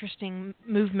really interesting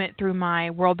movement through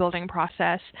my world building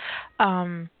process,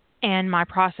 and my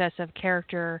process of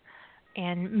character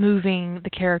and moving the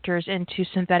characters into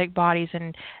synthetic bodies,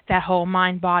 and that whole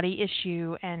mind-body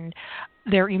issue and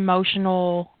their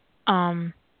emotional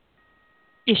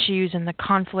issues and the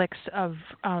conflicts of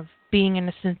being in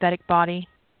a synthetic body.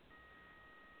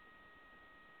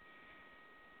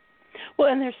 Well,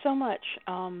 and there's so much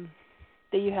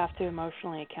that you have to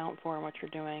emotionally account for in what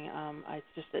you're doing.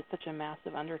 It's such a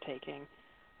massive undertaking.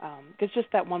 Because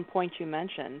just that one point you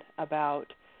mentioned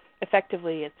about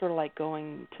effectively it's sort of like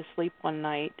going to sleep one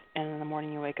night and in the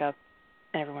morning you wake up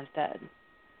and everyone's dead.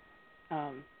 I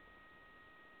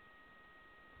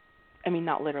mean,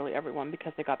 not literally everyone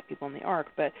because they got the people in the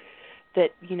Ark, but that,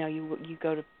 you know, you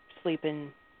go to sleep and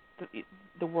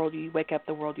the world you wake up,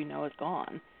 the world you know is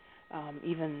gone.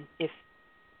 Even if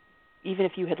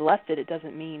you had left it, it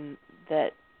doesn't mean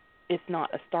that it's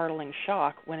not a startling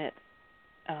shock when it's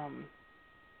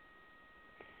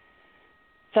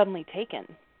suddenly taken,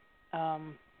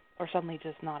 or suddenly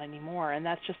just not anymore. And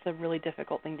that's just a really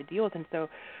difficult thing to deal with. And so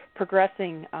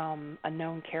progressing a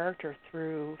known character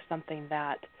through something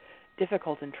that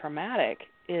difficult and traumatic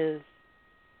is,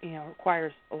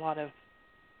 requires a lot of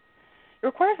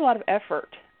effort.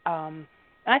 And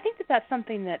I think that that's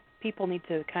something that people need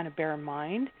to kind of bear in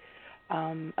mind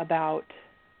about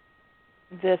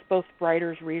this, both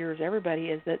writers, readers, everybody,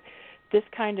 is that this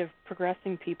kind of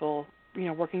progressing people,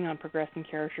 working on progressing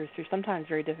characters through sometimes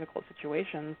very difficult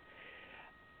situations,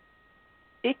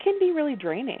 it can be really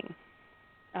draining.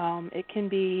 It can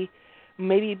be,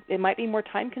 it might be more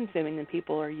time consuming than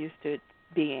people are used to it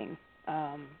being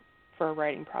for a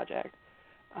writing project.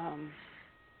 And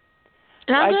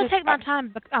I'm going to take my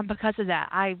time because of that.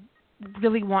 I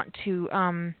really want to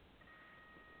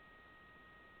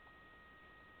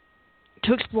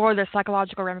explore the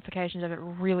psychological ramifications of it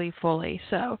really fully.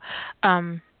 So,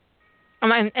 and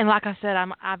like I said,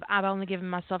 I've only given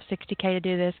myself 60K to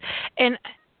do this, and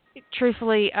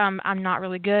truthfully, I'm not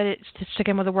really good at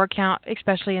sticking with a word count,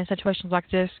 especially in situations like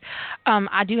this.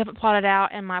 I do have it plotted out,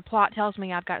 and my plot tells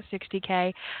me I've got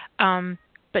 60K,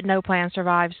 but no plan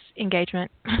survives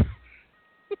engagement.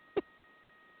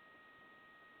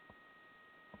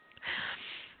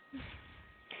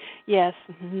 Yes,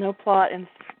 no plot and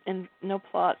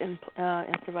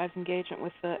survives engagement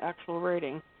with the actual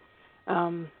writing.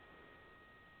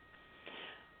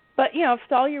 But if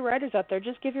all your writers out there,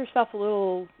 just give yourself a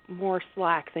little more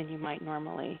slack than you might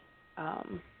normally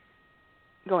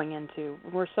going into.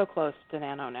 We're so close to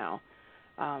Nano now.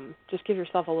 Just give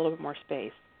yourself a little bit more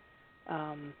space.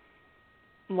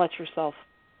 Let yourself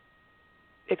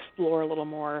explore a little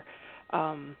more.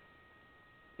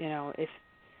 If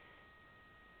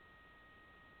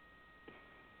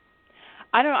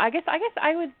I don't know. I guess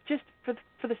I would just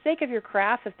for the sake of your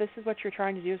craft, if this is what you're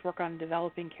trying to do is work on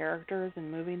developing characters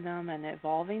and moving them and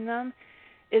evolving them,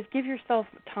 is give yourself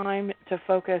time to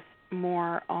focus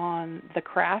more on the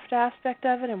craft aspect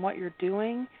of it and what you're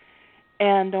doing,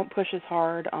 and don't push as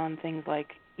hard on things like,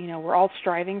 we're all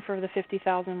striving for the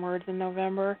 50,000 words in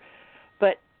November,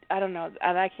 but I don't know,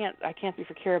 and I can't speak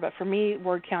for Kara, but for me,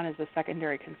 word count is a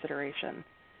secondary consideration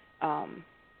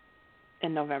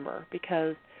in November,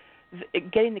 because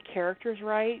getting the characters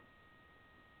right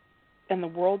and the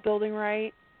world building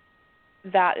right,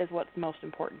 that is what's most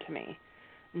important to me,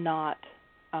 not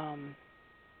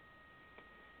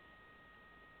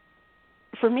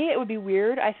for me, it would be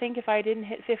weird, I think, if I didn't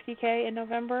hit 50K in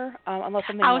November, unless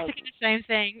something I was thinking the same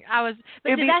thing. But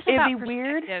that's about it'd be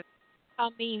weird. I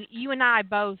mean, you and I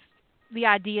both, the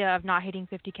idea of not hitting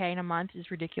 50K in a month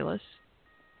is ridiculous.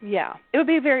 Yeah, it would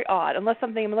be very odd, unless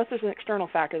there's an external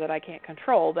factor that I can't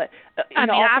control. But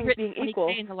all things being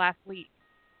equal, in the last week.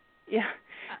 Yeah,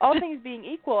 all things being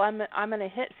equal, I'm going to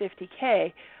hit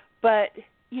 50K. But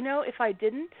if I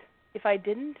didn't,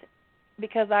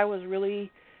 because I was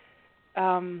really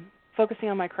focusing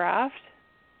on my craft,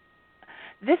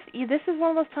 this is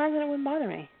one of those times that it wouldn't bother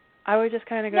me. I would just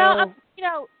kind of go.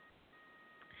 No,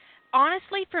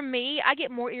 honestly, for me, I get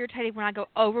more irritated when I go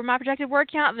over my projected word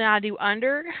count than I do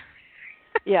under.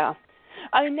 Yeah,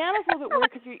 I mean, now it's a little bit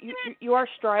weird because you are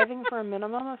striving for a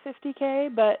minimum of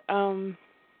 50K, but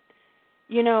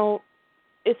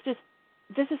it's just,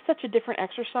 this is such a different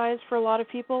exercise for a lot of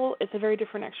people. It's a very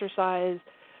different exercise.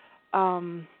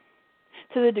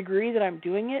 To the degree that I'm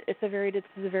doing it, this is a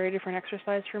very different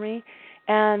exercise for me,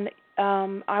 and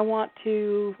I want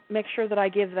to make sure that I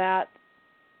give that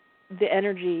the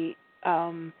energy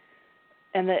and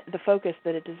the focus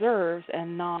that it deserves,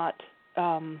 and not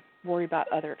worry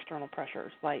about other external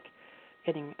pressures like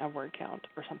hitting a word count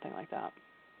or something like that.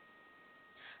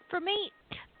 For me,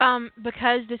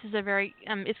 because this is a very,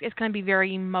 it's going to be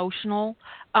very emotional,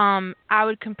 I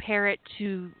would compare it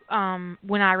to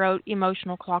when I wrote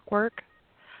Emotional Clockwork.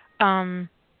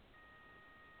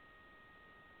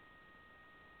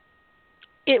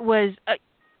 It was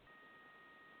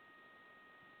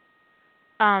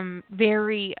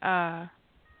very,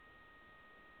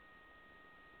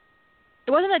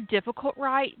 it wasn't a difficult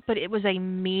write, but it was a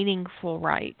meaningful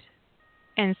write.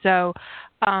 And so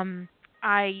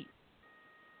I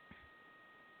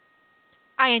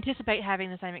anticipate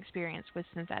having the same experience with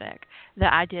Synthetic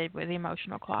that I did with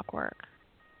Emotional Clockwork.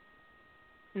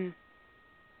 Mm.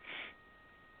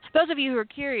 Those of you who are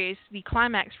curious, the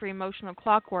climax for Emotional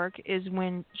Clockwork is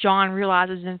when John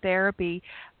realizes in therapy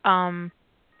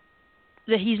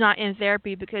that he's not in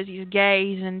therapy because he's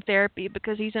gay, he's in therapy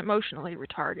because he's emotionally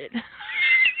retarded.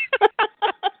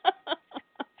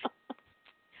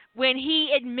 When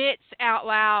he admits out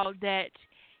loud that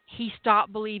he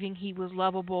stopped believing he was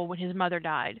lovable when his mother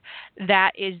died,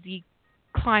 that is the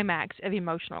climax of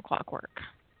Emotional Clockwork.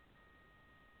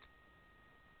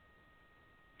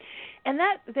 And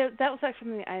that was actually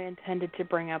something I intended to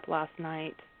bring up last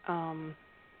night, and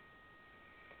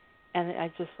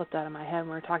I just slipped out of my head when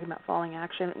we were talking about falling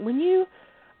action. When you,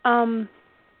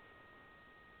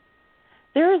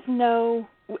 there is no,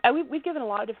 we've given a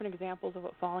lot of different examples of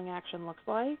what falling action looks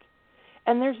like,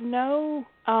 and there's no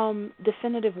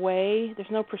definitive way,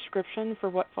 there's no prescription for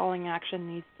what falling action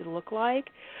needs to look like,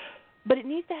 but it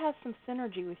needs to have some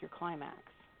synergy with your climax.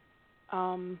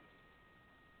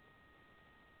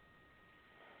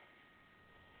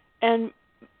 And,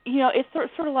 it's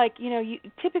sort of like,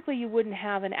 typically you wouldn't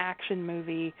have an action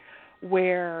movie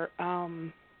where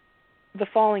the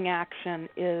falling action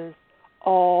is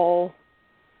all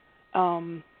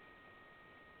why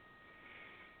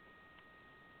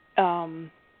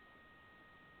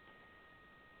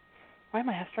am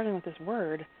I struggling with this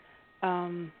word?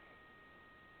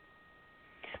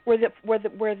 Where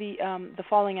the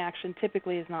falling action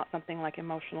typically is not something like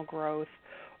emotional growth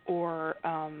or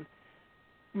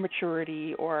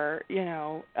maturity or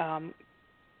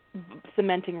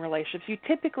cementing relationships. You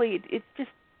typically, it's just,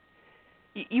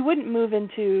 you wouldn't move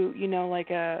into like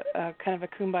a kind of a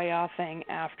kumbaya thing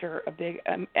after a big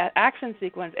action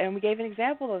sequence. And we gave an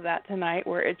example of that tonight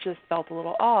where it just felt a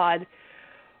little odd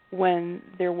when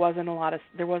there wasn't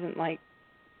like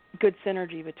good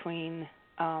synergy between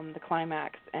the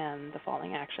climax and the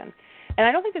falling action. And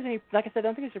I don't think there's any, like I said, I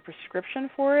don't think there's a prescription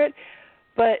for it,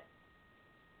 but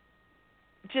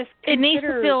just it needs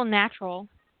to feel natural.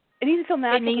 It needs to feel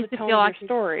natural. It needs to feel like your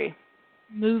story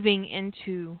moving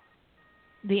into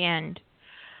the end.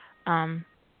 I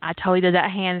totally did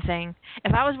that hand thing.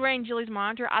 If I was wearing Julie's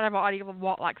monitor, I'd have already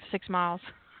walked like 6 miles.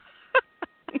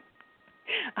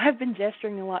 I've been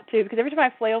gesturing a lot too because every time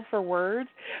I flail for words,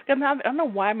 I don't know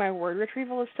why my word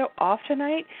retrieval is so off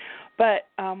tonight, but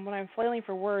when I'm flailing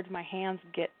for words, my hands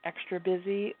get extra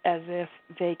busy as if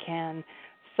they can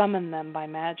summon them by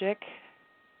magic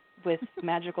with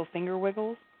magical finger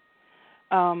wiggles.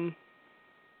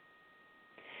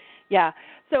 Yeah.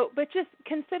 So, but just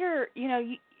consider,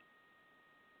 the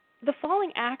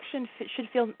falling action should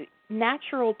feel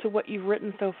natural to what you've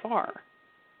written so far.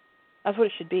 That's what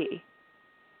it should be.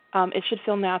 It should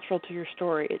feel natural to your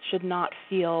story. It should not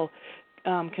feel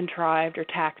contrived or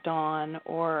tacked on.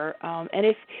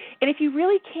 And if you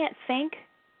really can't think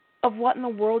of what in the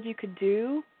world you could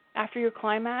do after your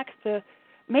climax,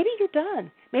 maybe you're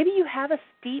done. Maybe you have a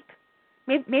steep.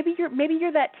 Maybe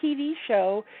you're that TV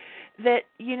show that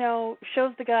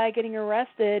shows the guy getting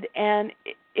arrested and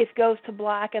it goes to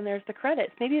black and there's the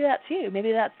credits. Maybe that's you.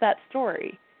 Maybe that's that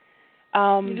story.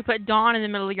 You could put Dawn in the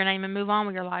middle of your name and move on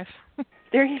with your life.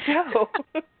 There you go.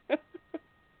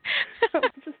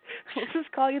 we'll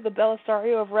just call you the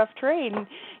Belisario of Rough Trade and,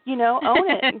 own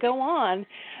it and go on.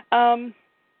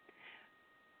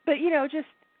 But,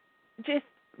 just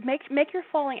make your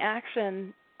falling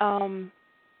action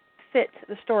fit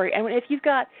the story. And if you've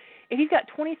got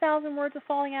 20,000 words of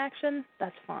falling action,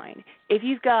 that's fine. If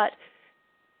you've got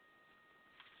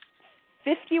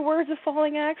 50 words of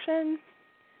falling action,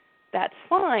 that's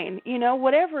fine.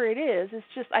 Whatever it is, it's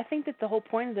just, I think that the whole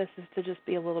point of this is to just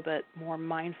be a little bit more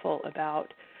mindful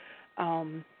about,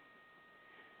 I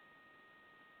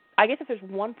guess if there's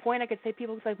one point I could say,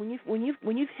 people, it's like when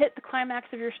you've hit the climax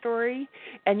of your story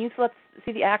and you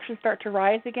see the action start to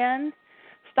rise again,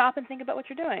 stop and think about what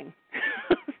you're doing.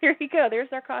 There you go. There's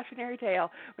our cautionary tale.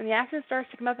 When the action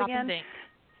starts to come up again,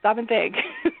 stop and think.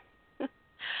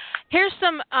 Here's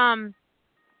some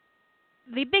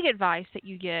the big advice that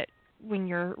you get when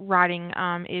you're writing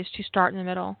is to start in the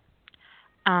middle.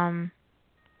 And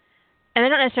they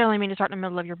don't necessarily mean to start in the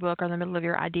middle of your book or in the middle of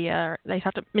your idea. Or they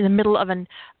start in the middle of a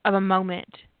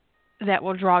moment that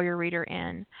will draw your reader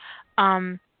in.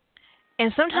 And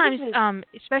sometimes,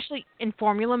 especially in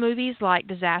formula movies like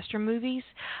disaster movies,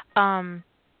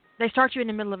 they start you in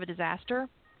the middle of a disaster,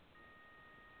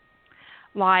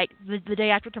 like the Day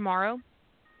After Tomorrow,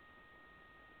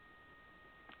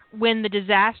 when the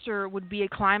disaster would be a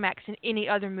climax in any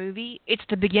other movie. It's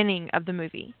the beginning of the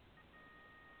movie.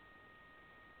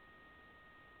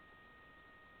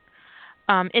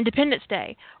 Independence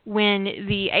Day, when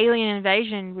the alien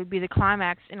invasion would be the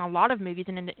climax in a lot of movies,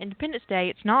 and in Independence Day,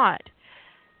 it's not.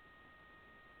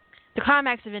 The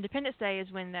climax of Independence Day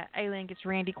is when the alien gets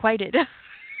Randy Quaided.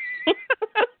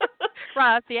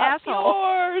 Right up the asshole.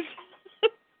 Yours.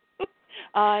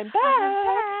 I'm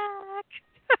back.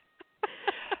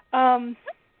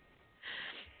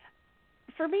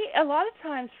 For me, a lot of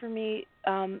times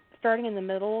starting in the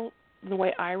middle, the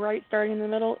way I write starting in the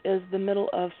middle is the middle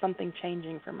of something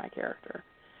changing for my character.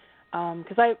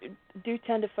 Because I do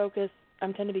tend to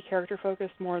be character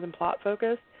focused more than plot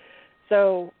focused.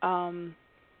 So, and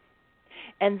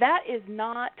that is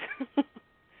not,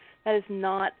 there's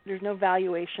no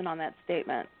valuation on that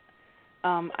statement.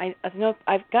 I know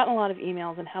I've gotten a lot of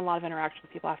emails and had a lot of interaction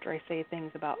with people after I say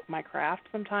things about my craft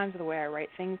sometimes, or the way I write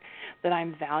things, that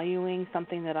I'm valuing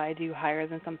something that I do higher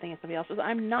than something somebody else does.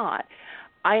 I'm not.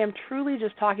 I am truly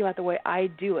just talking about the way I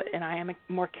do it, and I am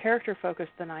more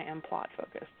character-focused than I am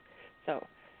plot-focused. So,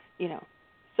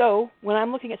 So when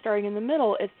I'm looking at starting in the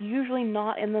middle, it's usually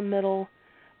not in the middle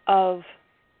of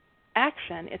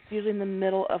action. It's usually in the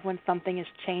middle of when something is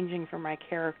changing for my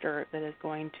character that is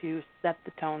going to set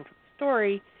the tone for the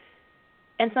story.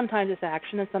 And sometimes it's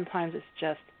action, and sometimes it's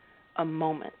just a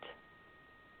moment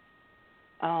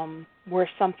where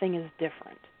something is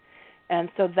different. And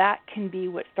so that can be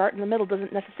what start in the middle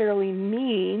doesn't necessarily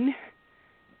mean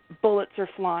bullets are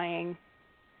flying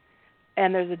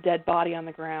and there's a dead body on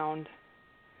the ground.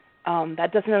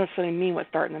 That doesn't necessarily mean what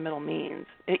start in the middle means.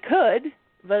 It could,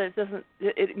 but it doesn't.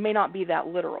 It may not be that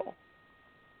literal.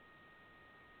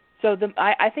 So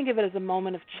I think of it as a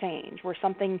moment of change where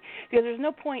something, because there's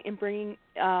no point in bringing,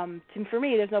 for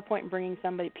me, there's no point in bringing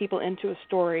people into a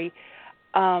story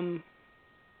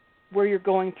where you're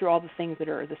going through all the things that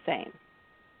are the same.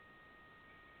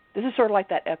 This is sort of like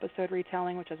that episode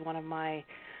retelling, which is one of my,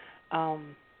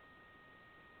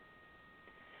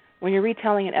 when you're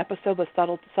retelling an episode with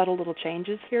subtle little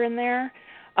changes here and there.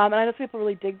 And I know people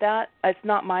really dig that. It's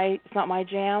not my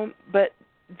jam, but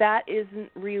that isn't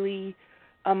really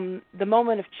the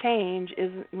moment of change.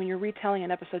 Is when you're retelling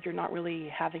an episode, you're not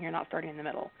starting in the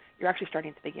middle. You're actually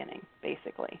starting at the beginning,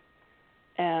 basically.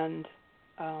 And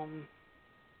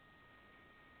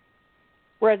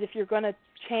Whereas if you're going to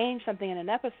change something in an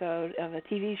episode of a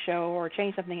TV show or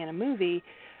change something in a movie,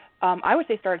 I would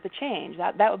say start at the change.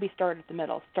 That would be start at the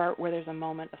middle. Start where there's a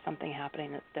moment of something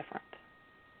happening that's different,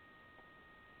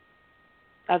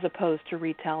 as opposed to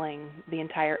retelling the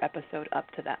entire episode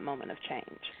up to that moment of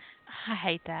change. I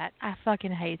hate that. I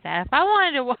fucking hate that. If I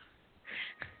wanted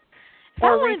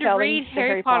to read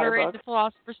Harry Potter and the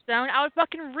Philosopher's Stone, I would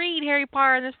fucking read Harry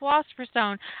Potter and the Philosopher's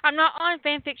Stone. I'm not on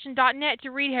fanfiction.net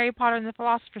to read Harry Potter and the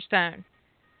Philosopher's Stone.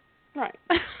 Right.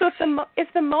 So if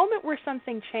the moment where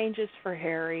something changes for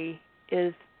Harry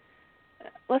is,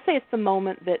 let's say it's the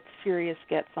moment that Sirius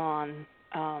gets on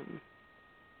the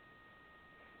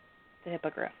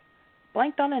Hippogriff.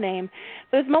 Blanked on a name.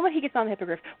 So this moment he gets on the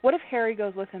Hippogriff, what if Harry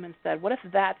goes with him instead? What if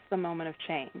that's the moment of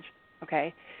change?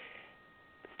 Okay?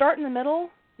 Start in the middle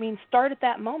means start at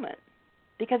that moment,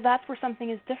 because that's where something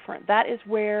is different. That is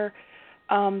where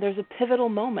there's a pivotal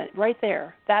moment right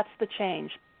there. That's the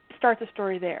change. Start the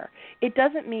story there. It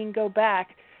doesn't mean go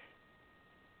back.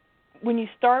 When you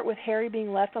start with Harry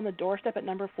being left on the doorstep at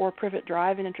number 4 Privet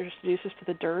Drive and introduces to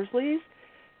the Dursleys,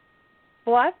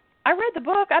 well, I read the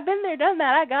book. I've been there, done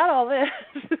that. I got all this.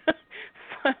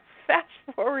 Fast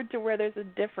forward to where there's a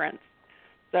difference.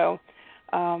 So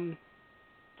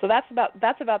that's about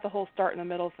the whole start in the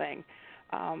middle thing.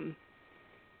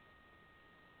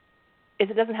 Is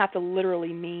it doesn't have to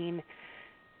literally mean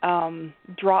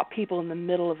drop people in the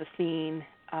middle of a scene,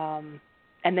 and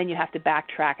then you have to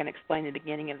backtrack and explain the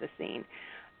beginning of the scene.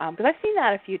 Because I've seen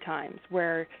that a few times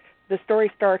where the story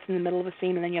starts in the middle of a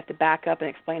scene and then you have to back up and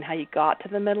explain how you got to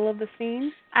the middle of the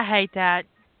scene. I hate that.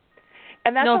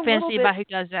 And that's no offense to anybody who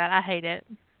does that. I hate it.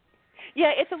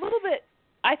 Yeah, it's a little bit.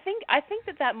 I think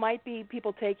that might be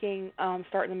people taking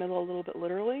start in the middle a little bit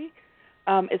literally.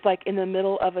 It's like in the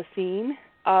middle of a scene.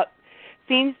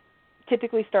 Scenes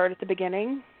typically start at the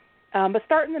beginning, but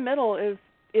start in the middle is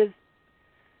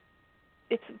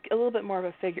it's a little bit more of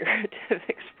a figurative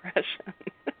expression.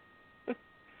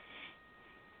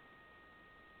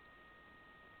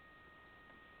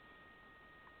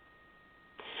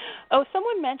 Oh,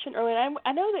 someone mentioned earlier, I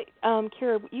know that,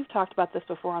 Kira, you've talked about this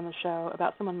before on the show,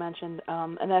 about someone mentioned,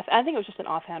 and I think it was just an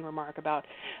offhand remark about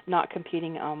not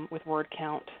competing with word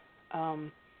count.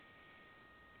 The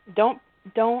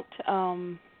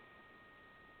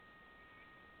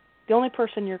only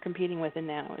person you're competing with in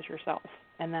Nano is yourself,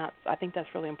 and I think that's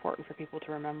really important for people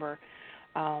to remember.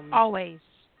 Always.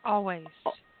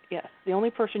 Yes, the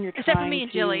only person you're Except for me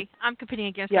and Jilly. I'm competing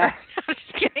against her. I'm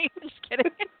just kidding.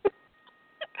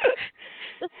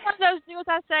 It's one of those do as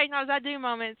I say, not as I do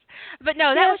moments. But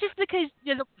no, that was just because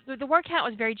the word count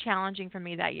was very challenging for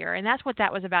me that year, and that's what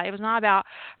that was about. It was not about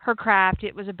her craft.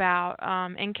 It was about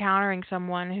encountering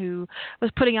someone who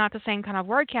was putting out the same kind of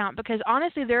word count, because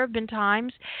honestly there have been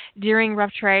times during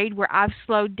Rough Trade where I've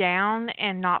slowed down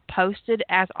and not posted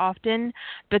as often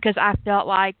because I felt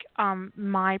like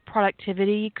my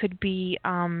productivity could be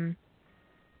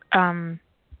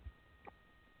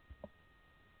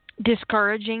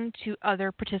discouraging to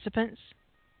other participants.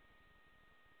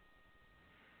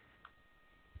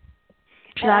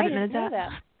 Should I have admitted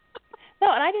that?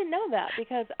 No, and I didn't know that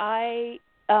because I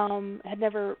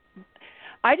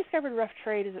I discovered Rough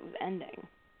Trade as it was ending.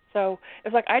 So it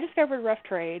was like I discovered Rough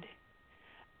Trade.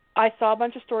 I saw a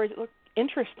bunch of stories that looked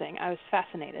interesting. I was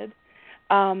fascinated.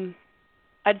 I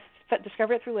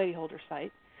discovered it through Lady Holder's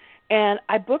site, and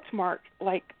I bookmarked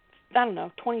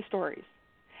 20 stories.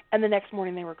 And the next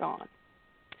morning they were gone.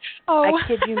 Oh. I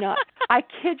kid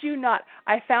you not.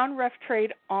 I found Rough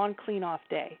Trade on clean-off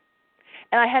day.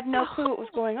 And I had no clue what was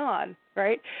going on,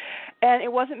 right? And it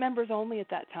wasn't members only at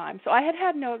that time. So I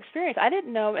had no experience. I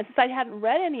didn't know, and since I hadn't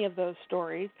read any of those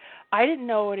stories, I didn't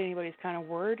know what anybody's kind of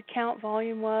word count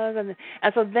volume was. And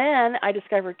so then I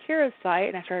discovered Kira's site,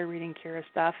 and I started reading Kira's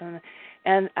stuff, and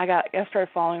I started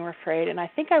following Rough Trade, and I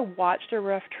think I watched a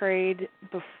Rough Trade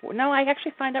before. No, I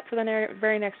actually signed up for the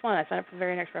very next one. I signed up for the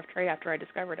very next Rough Trade after I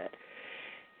discovered it.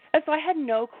 And so I had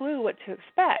no clue what to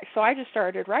expect. So I just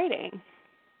started writing,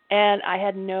 and I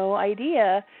had no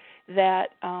idea that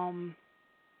 5,000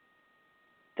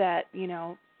 to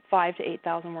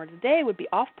 8,000 words a day would be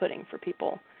off-putting for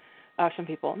people. Some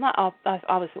people,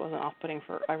 obviously, it wasn't off-putting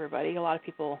for everybody. A lot of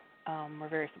people were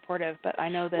very supportive, but I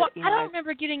know that. Well, I don't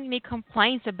remember getting any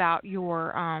complaints about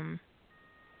your I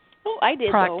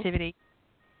did productivity.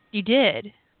 Though. You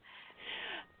did.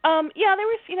 Yeah, there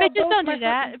was. Bitches don't do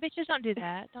that. Bitches don't do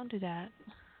that. Don't do that.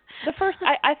 The first,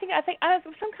 I think I have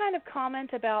some kind of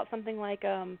comment about something like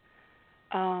it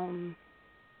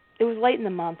was late in the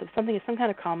month of some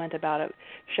kind of comment about it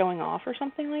showing off or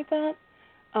something like that.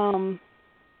 And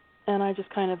I just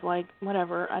kind of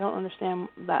whatever. I don't understand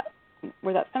that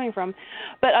where that's coming from.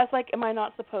 But I was like, am I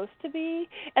not supposed to be?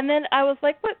 And then I was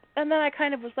like, what? And then I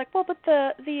kind of was like, well, but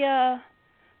the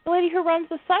lady who runs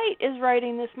the site is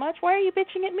writing this much. Why are you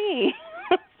bitching at me?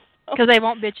 Because they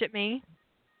won't bitch at me.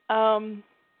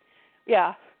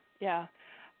 Yeah.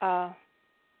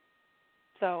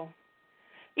 So,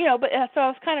 you know, but so I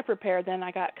was kind of prepared. Then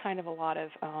I got kind of a lot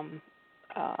of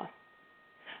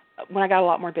when I got a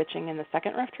lot more bitching in the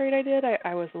second rough trade I did,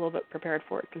 I was a little bit prepared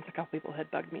for it since a couple people had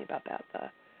bugged me about that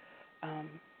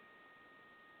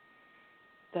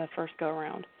the first go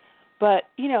around. But,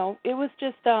 you know, it was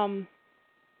just and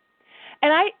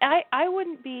I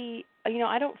wouldn't be, you know,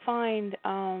 I don't find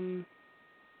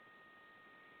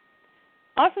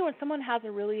honestly, when someone has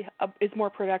is more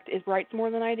productive, writes more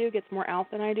than I do, gets more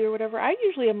out than I do, or whatever, I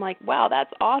usually am like, wow,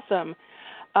 that's awesome.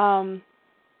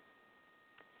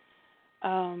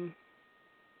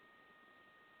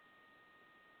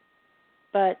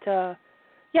 But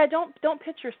yeah, don't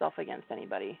pitch yourself against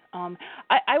anybody.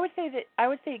 I would say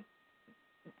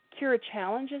Kira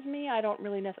challenges me. I don't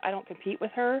compete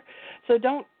with her, so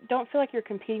don't feel like you're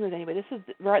competing with anybody. This is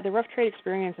right. The rough trade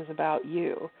experience is about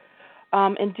you.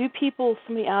 And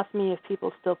somebody asked me if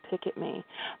people still pick at me.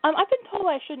 I've been told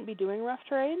I shouldn't be doing rough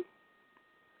trade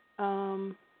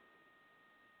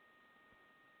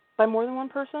by more than one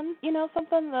person. You know,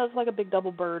 something that was like a big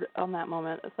double bird on that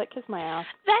moment. It's like, kiss my ass.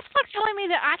 That's like telling me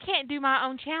that I can't do my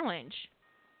own challenge.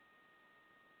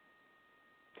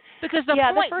 Because the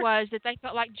point was that they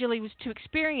felt like Jilly was too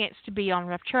experienced to be on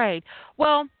rough trade.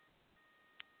 Well,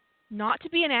 not to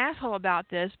be an asshole about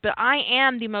this, but I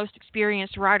am the most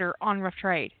experienced writer on rough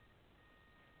trade.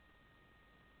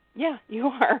 Yeah, you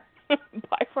are.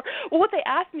 By far. Well, what they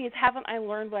asked me is, haven't I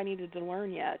learned what I needed to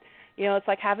learn yet? You know, it's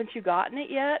like, haven't you gotten it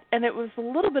yet? And it was a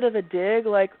little bit of a dig,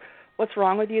 like, what's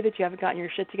wrong with you that you haven't gotten your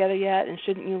shit together yet, and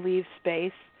shouldn't you leave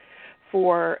space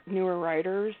for newer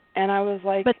writers? And I was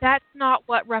like, but that's not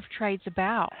what rough trade's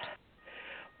about.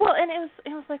 Well, and it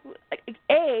was like,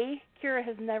 Kira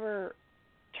has never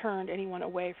turned anyone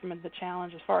away from the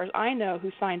challenge, as far as I know,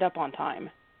 who signed up on time.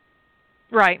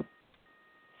 Right.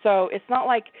 So it's not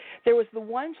like there was the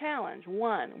one challenge,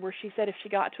 where she said if she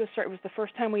got to a certain, it was the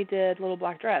first time we did Little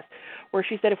Black Dress, where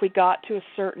she said if we got to a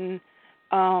certain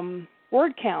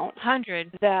word count,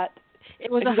 100, that it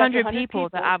was 100 people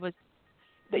that I was.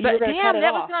 But damn,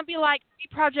 that was going to be like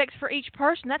 3 projects for each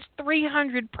person. That's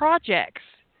 300 projects.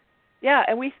 Yeah,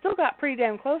 and we still got pretty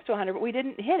damn close to 100, but we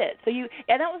didn't hit it.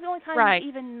 And that was the only time you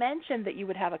even mentioned that you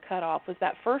would have a cutoff, was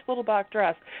that first Little Black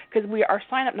Dress, because our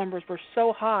sign-up numbers were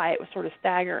so high, it was sort of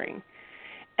staggering.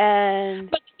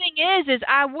 But the thing is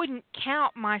I wouldn't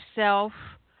count myself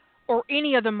or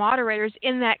any of the moderators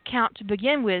in that count to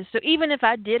begin with. So even if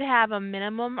I did have a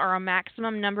minimum or a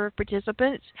maximum number of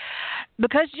participants,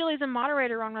 because Julie's a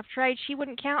moderator on Rough Trade, she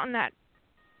wouldn't count in that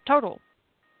total.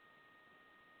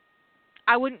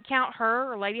 I wouldn't count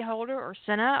her or Lady Holder or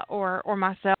Senna or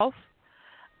myself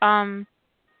or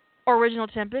Original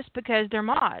Tempest, because they're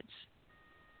mods.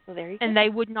 Well, there you go. And they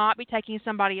would not be taking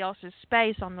somebody else's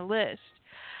space on the list.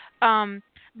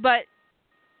 But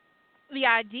the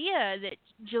idea that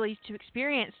Jilly's too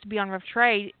experienced to be on Rough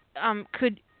Trade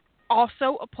could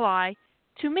also apply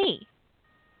to me.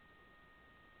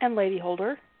 And Lady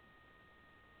Holder.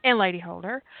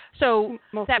 So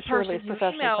most that person who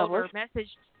emailed or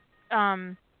messaged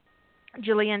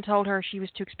Jillian told her she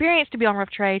was too experienced to be on Rough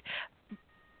Trade.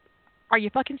 Are you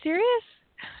fucking serious?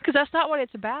 Because that's not what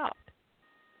it's about.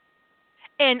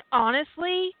 And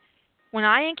honestly, when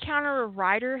I encounter a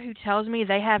writer who tells me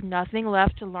they have nothing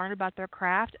left to learn about their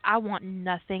craft, I want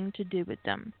nothing to do with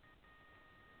them.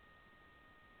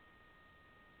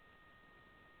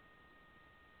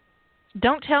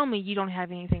 Don't tell me you don't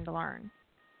have anything to learn.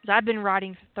 Because I've been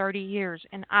writing for 30 years,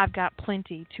 and I've got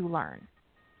plenty to learn.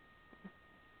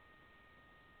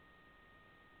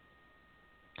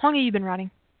 How long have you been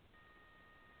writing?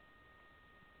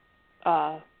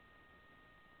 I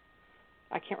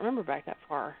can't remember back that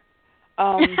far.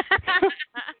 I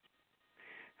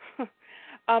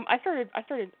started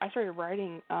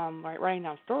writing writing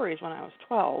down stories when I was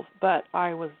 12, but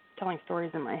I was telling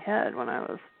stories in my head when I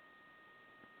was,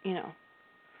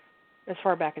 as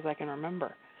far back as I can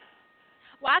remember.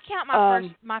 Well, I count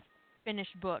my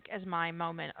finished book as my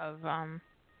moment of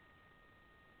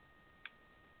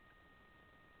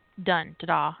done.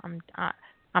 Ta-da!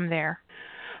 I'm there.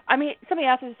 I mean, somebody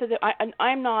asked me, said that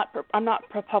I'm not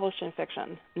published in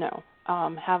fiction. No.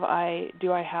 Have I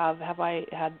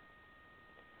had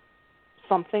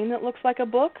something that looks like a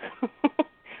book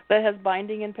that has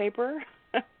binding and paper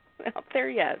out there?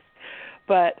 Yes.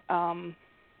 But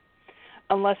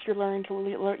unless you're learning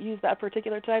to use that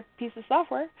particular type piece of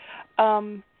software,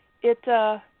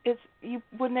 it's you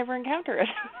would never encounter it.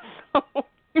 So,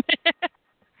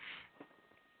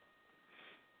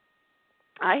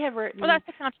 I have written. Well, that's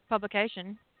the kind of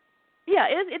publication. Yeah,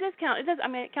 it does count. It does. I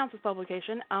mean, it counts as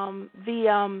publication.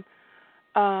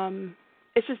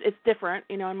 It's different.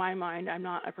 You know, in my mind, I'm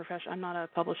not a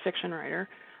published fiction writer,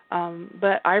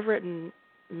 but I've written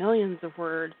millions of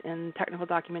words in technical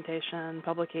documentation,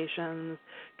 publications,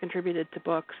 contributed to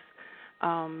books.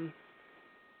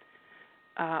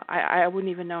 I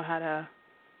wouldn't even know how to.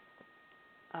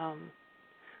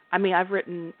 I mean, I've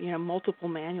written multiple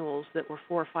manuals that were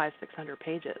 400, 500, 600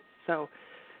 pages. So,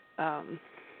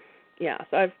 yeah.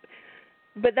 So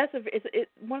but that's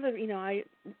one of the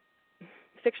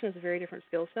fiction is a very different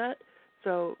skill set.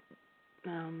 So,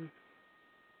 but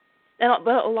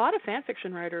a lot of fan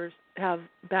fiction writers have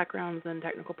backgrounds in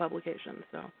technical publications.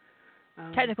 So,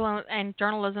 technical and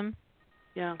journalism.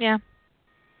 Yeah. Yeah.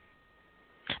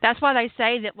 That's why they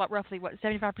say that roughly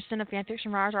 75% of fan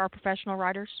fiction writers are professional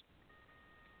writers.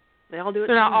 They all do it.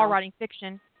 They're not all writing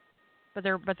fiction, but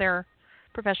they're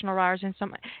professional writers in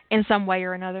some way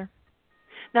or another.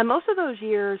 Now, most of those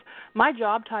years, my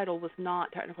job title was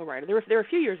not technical writer. There were a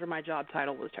few years where my job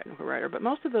title was technical writer, but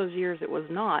most of those years it was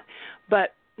not.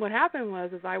 But what happened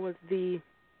was I was the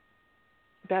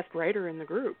best writer in the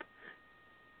group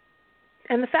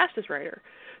and the fastest writer.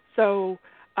 So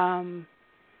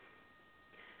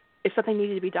if something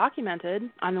needed to be documented,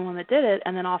 I'm the one that did it,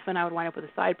 and then often I would wind up with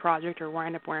a side project or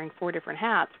wind up wearing 4 different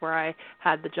hats where I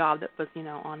had the job that was,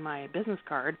 on my business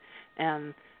card,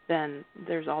 and then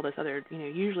there's all this other,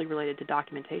 usually related to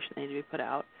documentation that needed to be put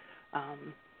out,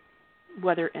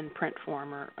 whether in print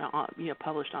form or,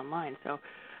 published online. So,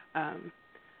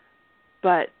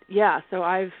 but yeah, so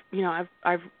I've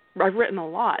written a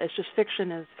lot. It's just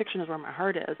fiction is where my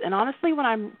heart is. And honestly,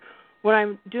 when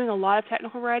I'm doing a lot of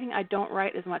technical writing, I don't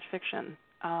write as much fiction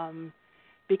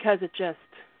because it just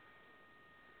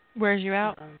wears you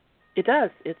out. It does.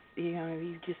 It's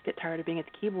you just get tired of being at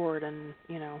the keyboard, and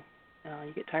you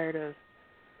get tired of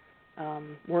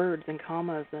words and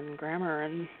commas and grammar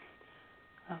and.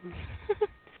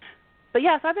 But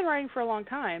yes, I've been writing for a long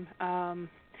time.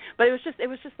 But it was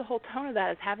just the whole tone of that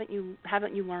is haven't you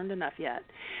learned enough yet?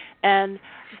 And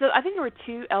so I think there were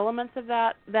 2 elements of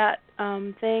that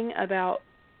thing about,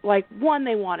 like, one,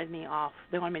 they wanted me off.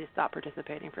 They wanted me to stop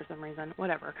participating for some reason,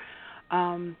 whatever.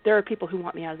 There are people who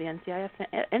want me out of the NCIS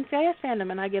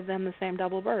fandom, and I give them the same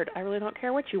double bird. I really don't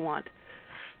care what you want.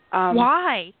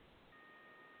 Why?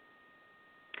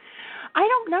 I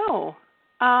don't know.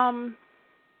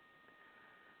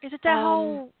 Is it that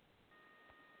whole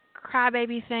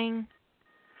crybaby thing?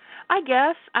 I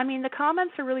guess. I mean, the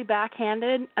comments are really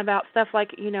backhanded about stuff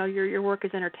like, your work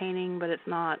is entertaining, but it's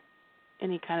not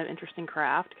any kind of interesting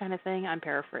craft kind of thing. I'm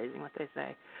paraphrasing what they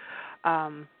say.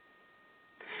 But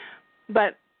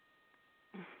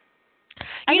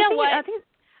you know what?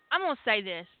 I'm going to say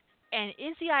this. And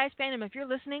NCIS fandom, if you're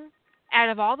listening, out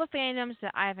of all the fandoms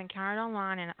that I have encountered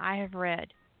online and I have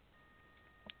read,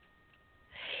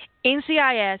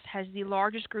 NCIS has the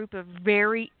largest group of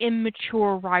very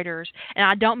immature writers, and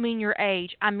I don't mean your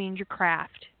age, I mean your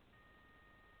craft.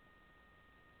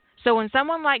 So when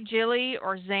someone like Jilly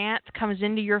or Xanth comes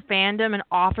into your fandom and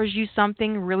offers you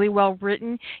something really well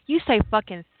written, you say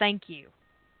fucking thank you.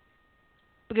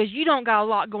 Because you don't got a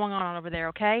lot going on over there,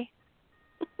 okay?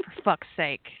 For fuck's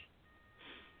sake.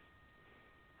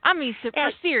 I mean, for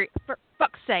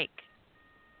fuck's sake.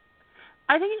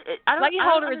 I think Lady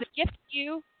Holder is a gift to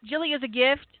you. Jilly is a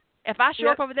gift. If I show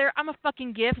up over there, I'm a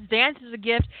fucking gift. Xanth is a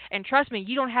gift. And trust me,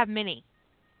 you don't have many.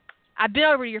 I've been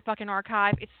over to your fucking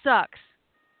archive. It sucks.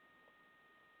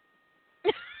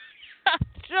 That's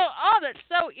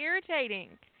so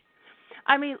irritating.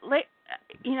 I mean,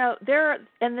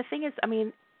 and the thing is, I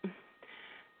mean,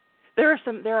 there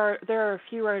are a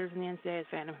few writers in the NCIS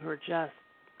fandom who are just,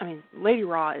 I mean, Lady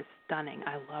Raw is stunning.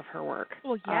 I love her work.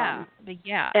 Well, yeah,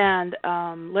 yeah. And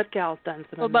Litgal's done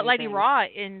some amazing but Lady Raw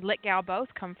and Litgal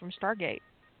both come from Stargate.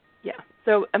 Yeah.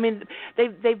 So I mean,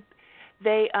 there's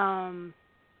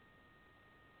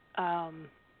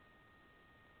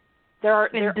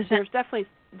definitely,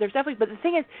 but the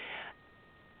thing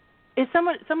is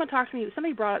someone talked to me.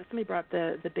 Somebody brought up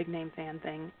the big name fan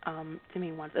thing to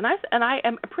me once, and I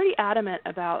am pretty adamant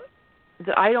about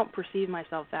that. I don't perceive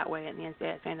myself that way in the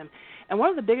NCIS fandom, and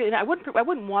one of the biggest, I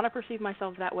wouldn't want to perceive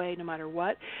myself that way no matter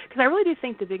what, because I really do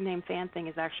think the big name fan thing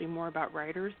is actually more about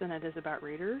writers than it is about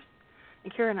readers.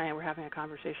 And Kira and I were having a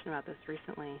conversation about this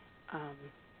recently.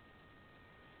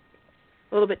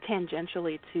 a little bit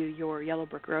tangentially to your Yellow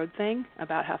Brick Road thing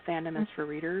about how fandom is for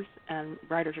readers and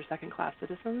writers are second-class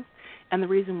citizens. And the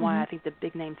reason why I think the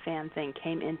big name fan thing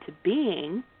came into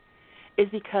being is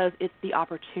because it's the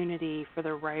opportunity for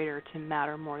the writer to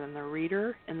matter more than the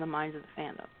reader in the minds of the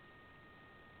fandom.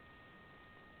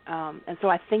 And so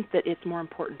I think that it's more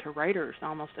important to writers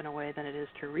almost in a way than it is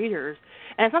to readers.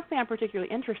 And it's something I'm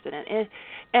particularly interested in.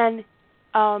 And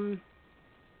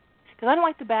because I don't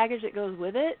like the baggage that goes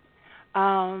with it.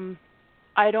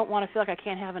 I don't want to feel like I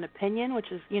can't have an opinion,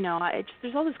 which is,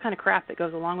 there's all this kind of crap that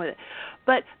goes along with it.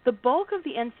 But the bulk of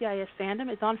the NCIS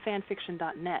fandom is on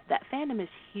fanfiction.net. That fandom is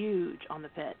huge on the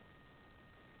Pit.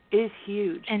 It is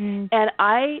huge. And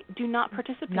I do not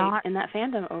participate in that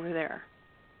fandom over there.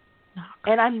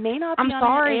 And I may not be I'm on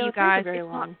sorry, AOS you guys. very it's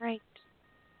long. Not great.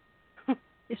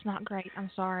 It's not great. I'm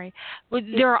sorry. But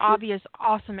there are obvious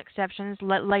awesome exceptions,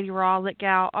 Lady Raw, Lit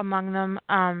Gal among them.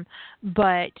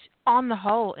 But on the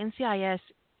whole, NCIS,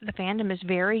 the fandom is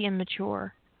very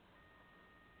immature.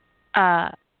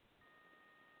 Harry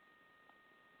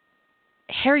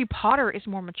Potter is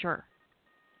more mature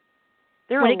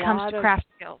when it comes to craft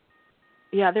skills.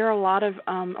 Yeah, there are a lot of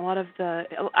the.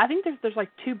 I think there's like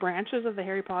two branches of the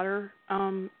Harry Potter.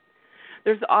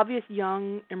 There's the obvious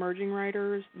young emerging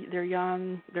writers. They're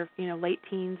young. They're late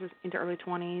teens into early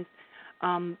 20s.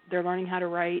 They're learning how to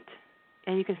write,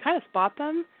 and you can kind of spot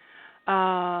them.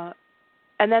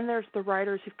 And then there's the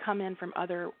writers who've come in from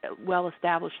other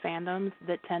well-established fandoms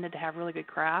that tended to have really good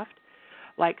craft,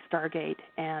 like Stargate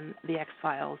and the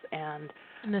X-Files and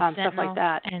stuff like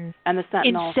that, and the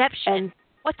Sentinel. Inception.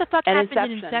 What the fuck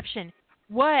happened in Inception?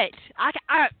 What?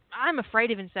 I'm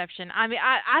afraid of Inception. I mean,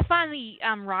 I find the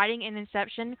writing in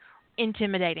Inception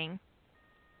intimidating.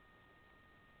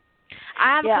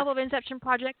 I have a couple of Inception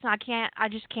projects, and I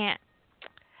just can't.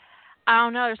 I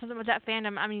don't know. There's something with that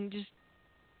fandom. I mean, just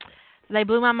they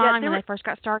blew my mind when they first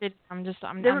got started.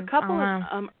 There were a couple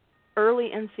of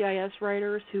early NCIS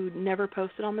writers who never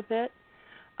posted on the Pit,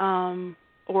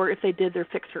 or if they did, they're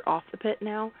fixer off the Pit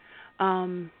now.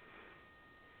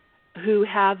 Who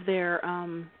have their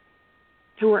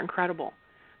who were incredible.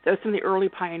 Those some of the early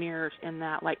pioneers in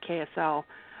that, like KSL,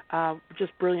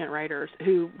 just brilliant writers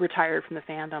who retired from the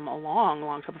fandom a long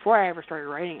time before I ever started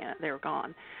writing it. They were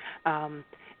gone,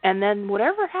 and then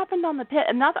whatever happened on the Pit.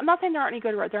 And I'm not saying there aren't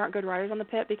good writers on the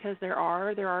Pit, because there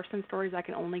are some stories I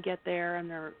can only get there, and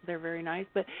they're very nice.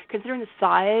 But considering the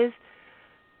size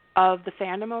of the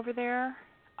fandom over there,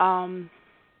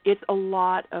 it's a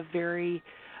lot of very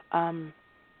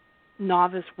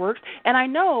novice works, and I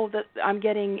know that I'm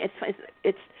getting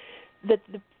it's that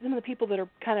some of the people that are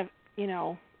kind of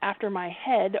after my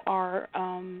head are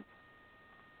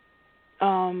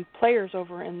players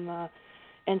over in the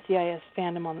NCIS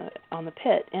fandom on the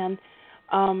Pit, and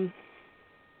I'm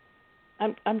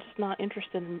just not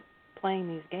interested in playing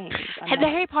these games. The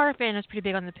Harry Potter fan is pretty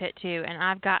big on the Pit too, and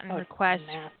I've gotten requests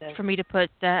for me to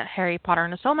put the Harry Potter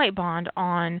and the Soulmate Bond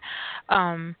on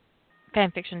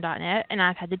fanfiction.net, and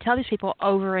I've had to tell these people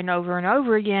over and over and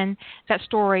over again that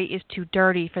story is too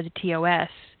dirty for the TOS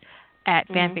at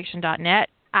fanfiction.net.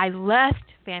 I left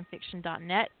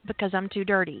fanfiction.net because I'm too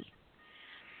dirty.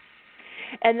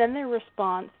 And then their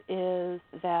response is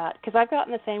that, because I've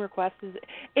gotten the same request,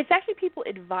 it's actually people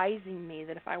advising me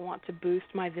that if I want to boost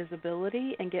my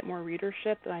visibility and get more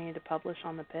readership, that I need to publish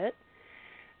on the Pit.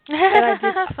 And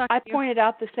I pointed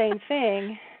out the same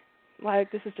thing.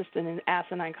 Like, this is just an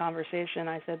asinine conversation.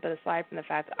 I said, but aside from the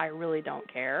fact that I really don't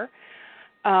care,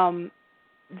 I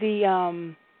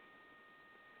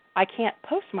can't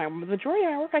post the majority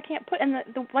of my work. I can't put, and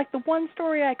the one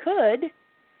story I could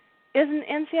isn't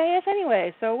NCIS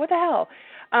anyway. So what the hell?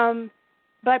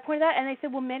 But I pointed out, and they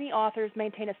said, well, many authors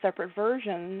maintain a separate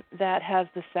version that has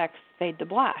the sex fade to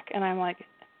black, and I'm like,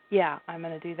 yeah, I'm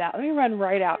going to do that. Let me run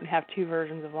right out and have two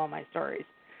versions of all my stories.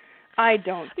 I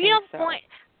don't think so.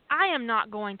 I am not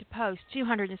going to post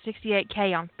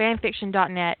 268K on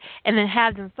fanfiction.net and then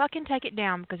have them fucking take it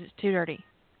down because it's too dirty.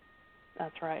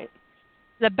 That's right.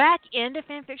 The back end of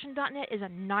fanfiction.net is a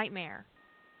nightmare.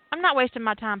 I'm not wasting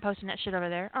my time posting that shit over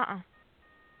there.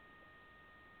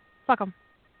 Fuck them.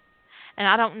 And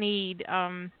I don't need,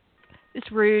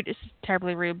 it's rude, it's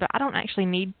terribly rude, but I don't actually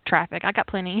need traffic. I got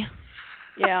plenty.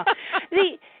 Yeah.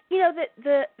 The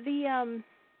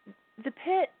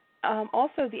Pit,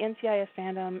 also the NCIS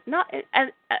fandom,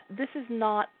 this is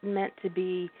not meant to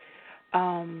be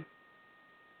an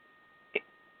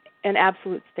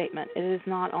absolute statement. It is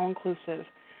not all-inclusive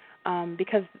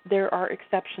because there are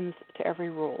exceptions to every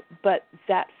rule, but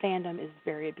that fandom is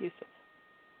very abusive.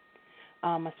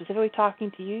 I'm specifically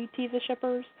talking to you, Teva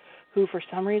shippers, who for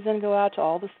some reason go out to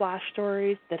all the Slash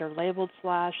stories that are labeled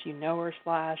Slash, are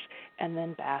Slash, and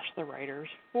then bash the writers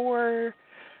for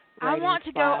I writing want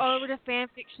to Slash. go over to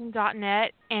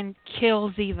fanfiction.net and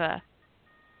kill Ziva.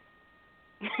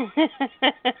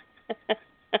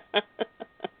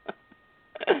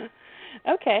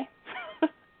 Okay.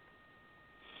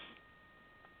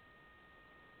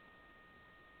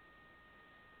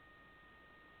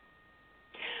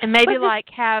 And maybe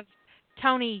have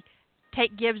Tony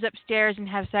take Gibbs upstairs and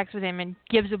have sex with him, and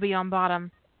Gibbs will be on bottom.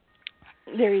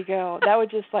 There you go. That would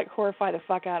just horrify the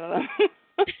fuck out of them.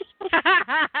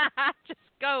 Just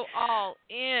go all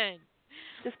in.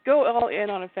 Just go all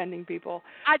in on offending people.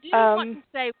 I do want to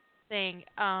say one thing.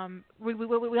 We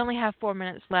only have 4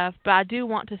 minutes left, but I do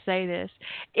want to say this.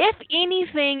 If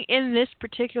anything in this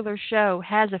particular show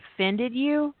has offended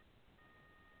you,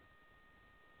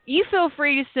 you feel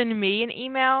free to send me an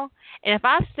email. And if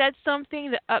I've said something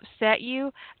that upset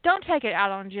you, don't take it out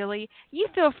on Jilly. You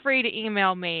feel free to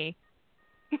email me.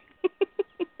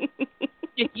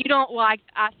 If you don't I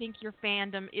think your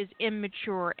fandom is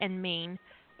immature and mean,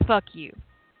 fuck you.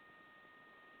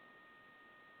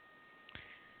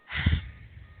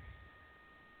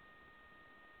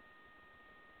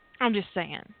 I'm just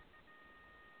saying.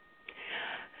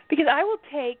 Because I will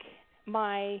take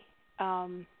my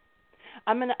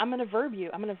I'm gonna verb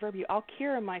you. I'll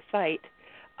Kira my site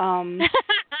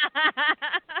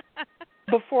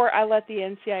before I let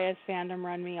the NCIS fandom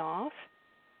run me off.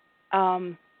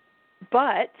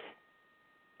 But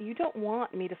you don't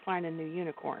want me to find a new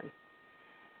unicorn.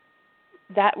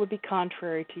 That would be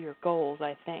contrary to your goals,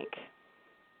 I think.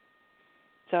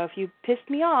 So if you pissed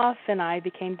me off and I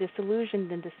became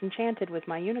disillusioned and disenchanted with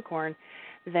my unicorn,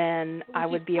 then I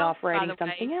would be off writing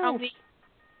something else.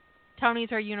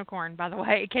 Tony's her unicorn, by the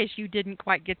way, in case you didn't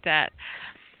quite get that.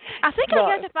 I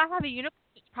guess if I have a unicorn,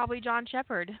 it's probably John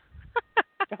Shepard.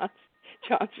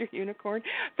 John's your unicorn.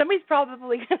 Somebody's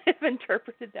probably going to have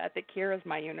interpreted that Kira's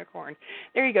my unicorn.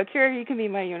 There you go. Kira, you can be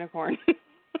my unicorn. Okay.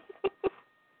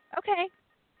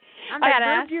 I'm badass.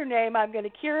 I verbed your name. I'm going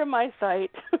to Kira my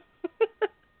site.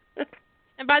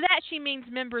 And by that, she means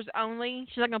members only.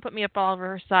 She's not going to put me up all over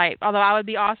her site, although I would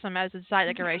be awesome as a site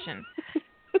decoration.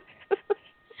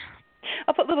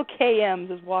 I'll put little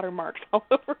KMs as watermarks all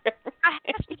over everything. I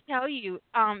have to tell you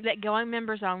that going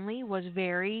members only was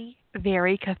very,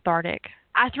 very cathartic.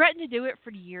 I threatened to do it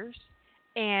for years,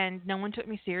 and no one took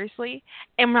me seriously.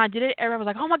 And when I did it, everyone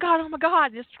was like, oh my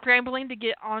God, just scrambling to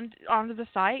get onto the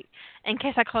site in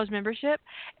case I closed membership.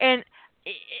 And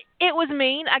it was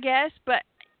mean, I guess, but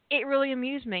it really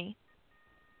amused me.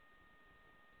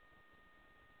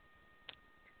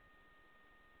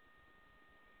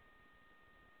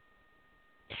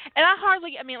 And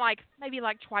maybe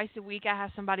twice a week I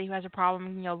have somebody who has a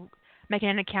problem, making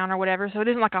an account or whatever, so it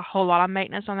isn't a whole lot of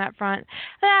maintenance on that front.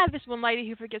 And I have this one lady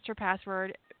who forgets her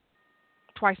password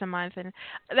twice a month, and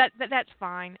that's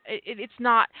fine. It's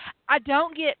not, I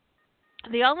don't get,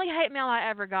 the only hate mail I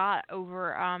ever got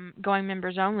over going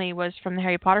members only was from the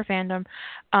Harry Potter fandom,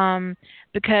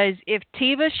 because if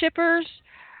Tiva shippers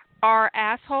are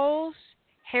assholes,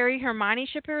 Harry Hermione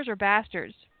shippers are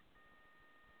bastards.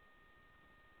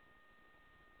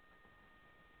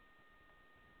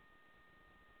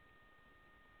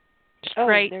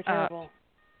 Straight they're terrible.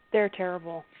 They're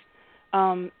terrible.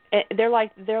 They're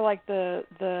like the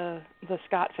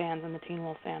Scott fans and the Teen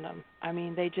Wolf fandom. I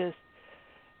mean, they're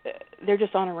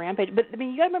just on a rampage. But I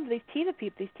mean, you got to remember these Tiva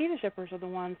shippers are the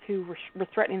ones who were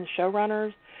threatening the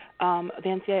showrunners, the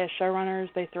NCIS showrunners.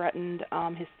 They threatened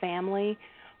his family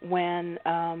when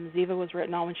Ziva was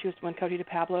written on, when Cody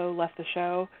DiPablo left the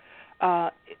show.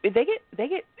 They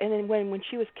get, and then when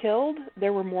she was killed,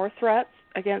 there were more threats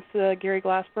against Gary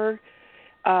Glassberg.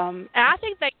 I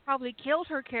think they probably killed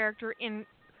her character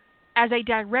as a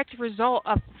direct result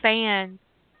of fans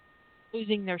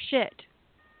losing their shit.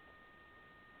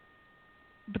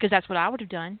 Because that's what I would have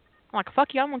done. I'm like,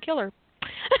 fuck you, I'm gonna kill her.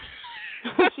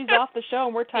 She's off the show,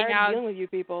 and we're tired of dealing with you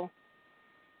people.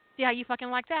 See how you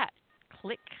fucking like that?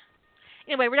 Click.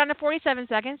 Anyway, we're down to 47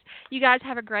 seconds. You guys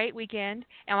have a great weekend.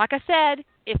 And like I said,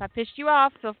 if I pissed you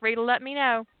off, feel free to let me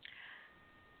know.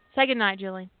 Say goodnight,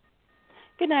 Julie.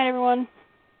 Good night, everyone.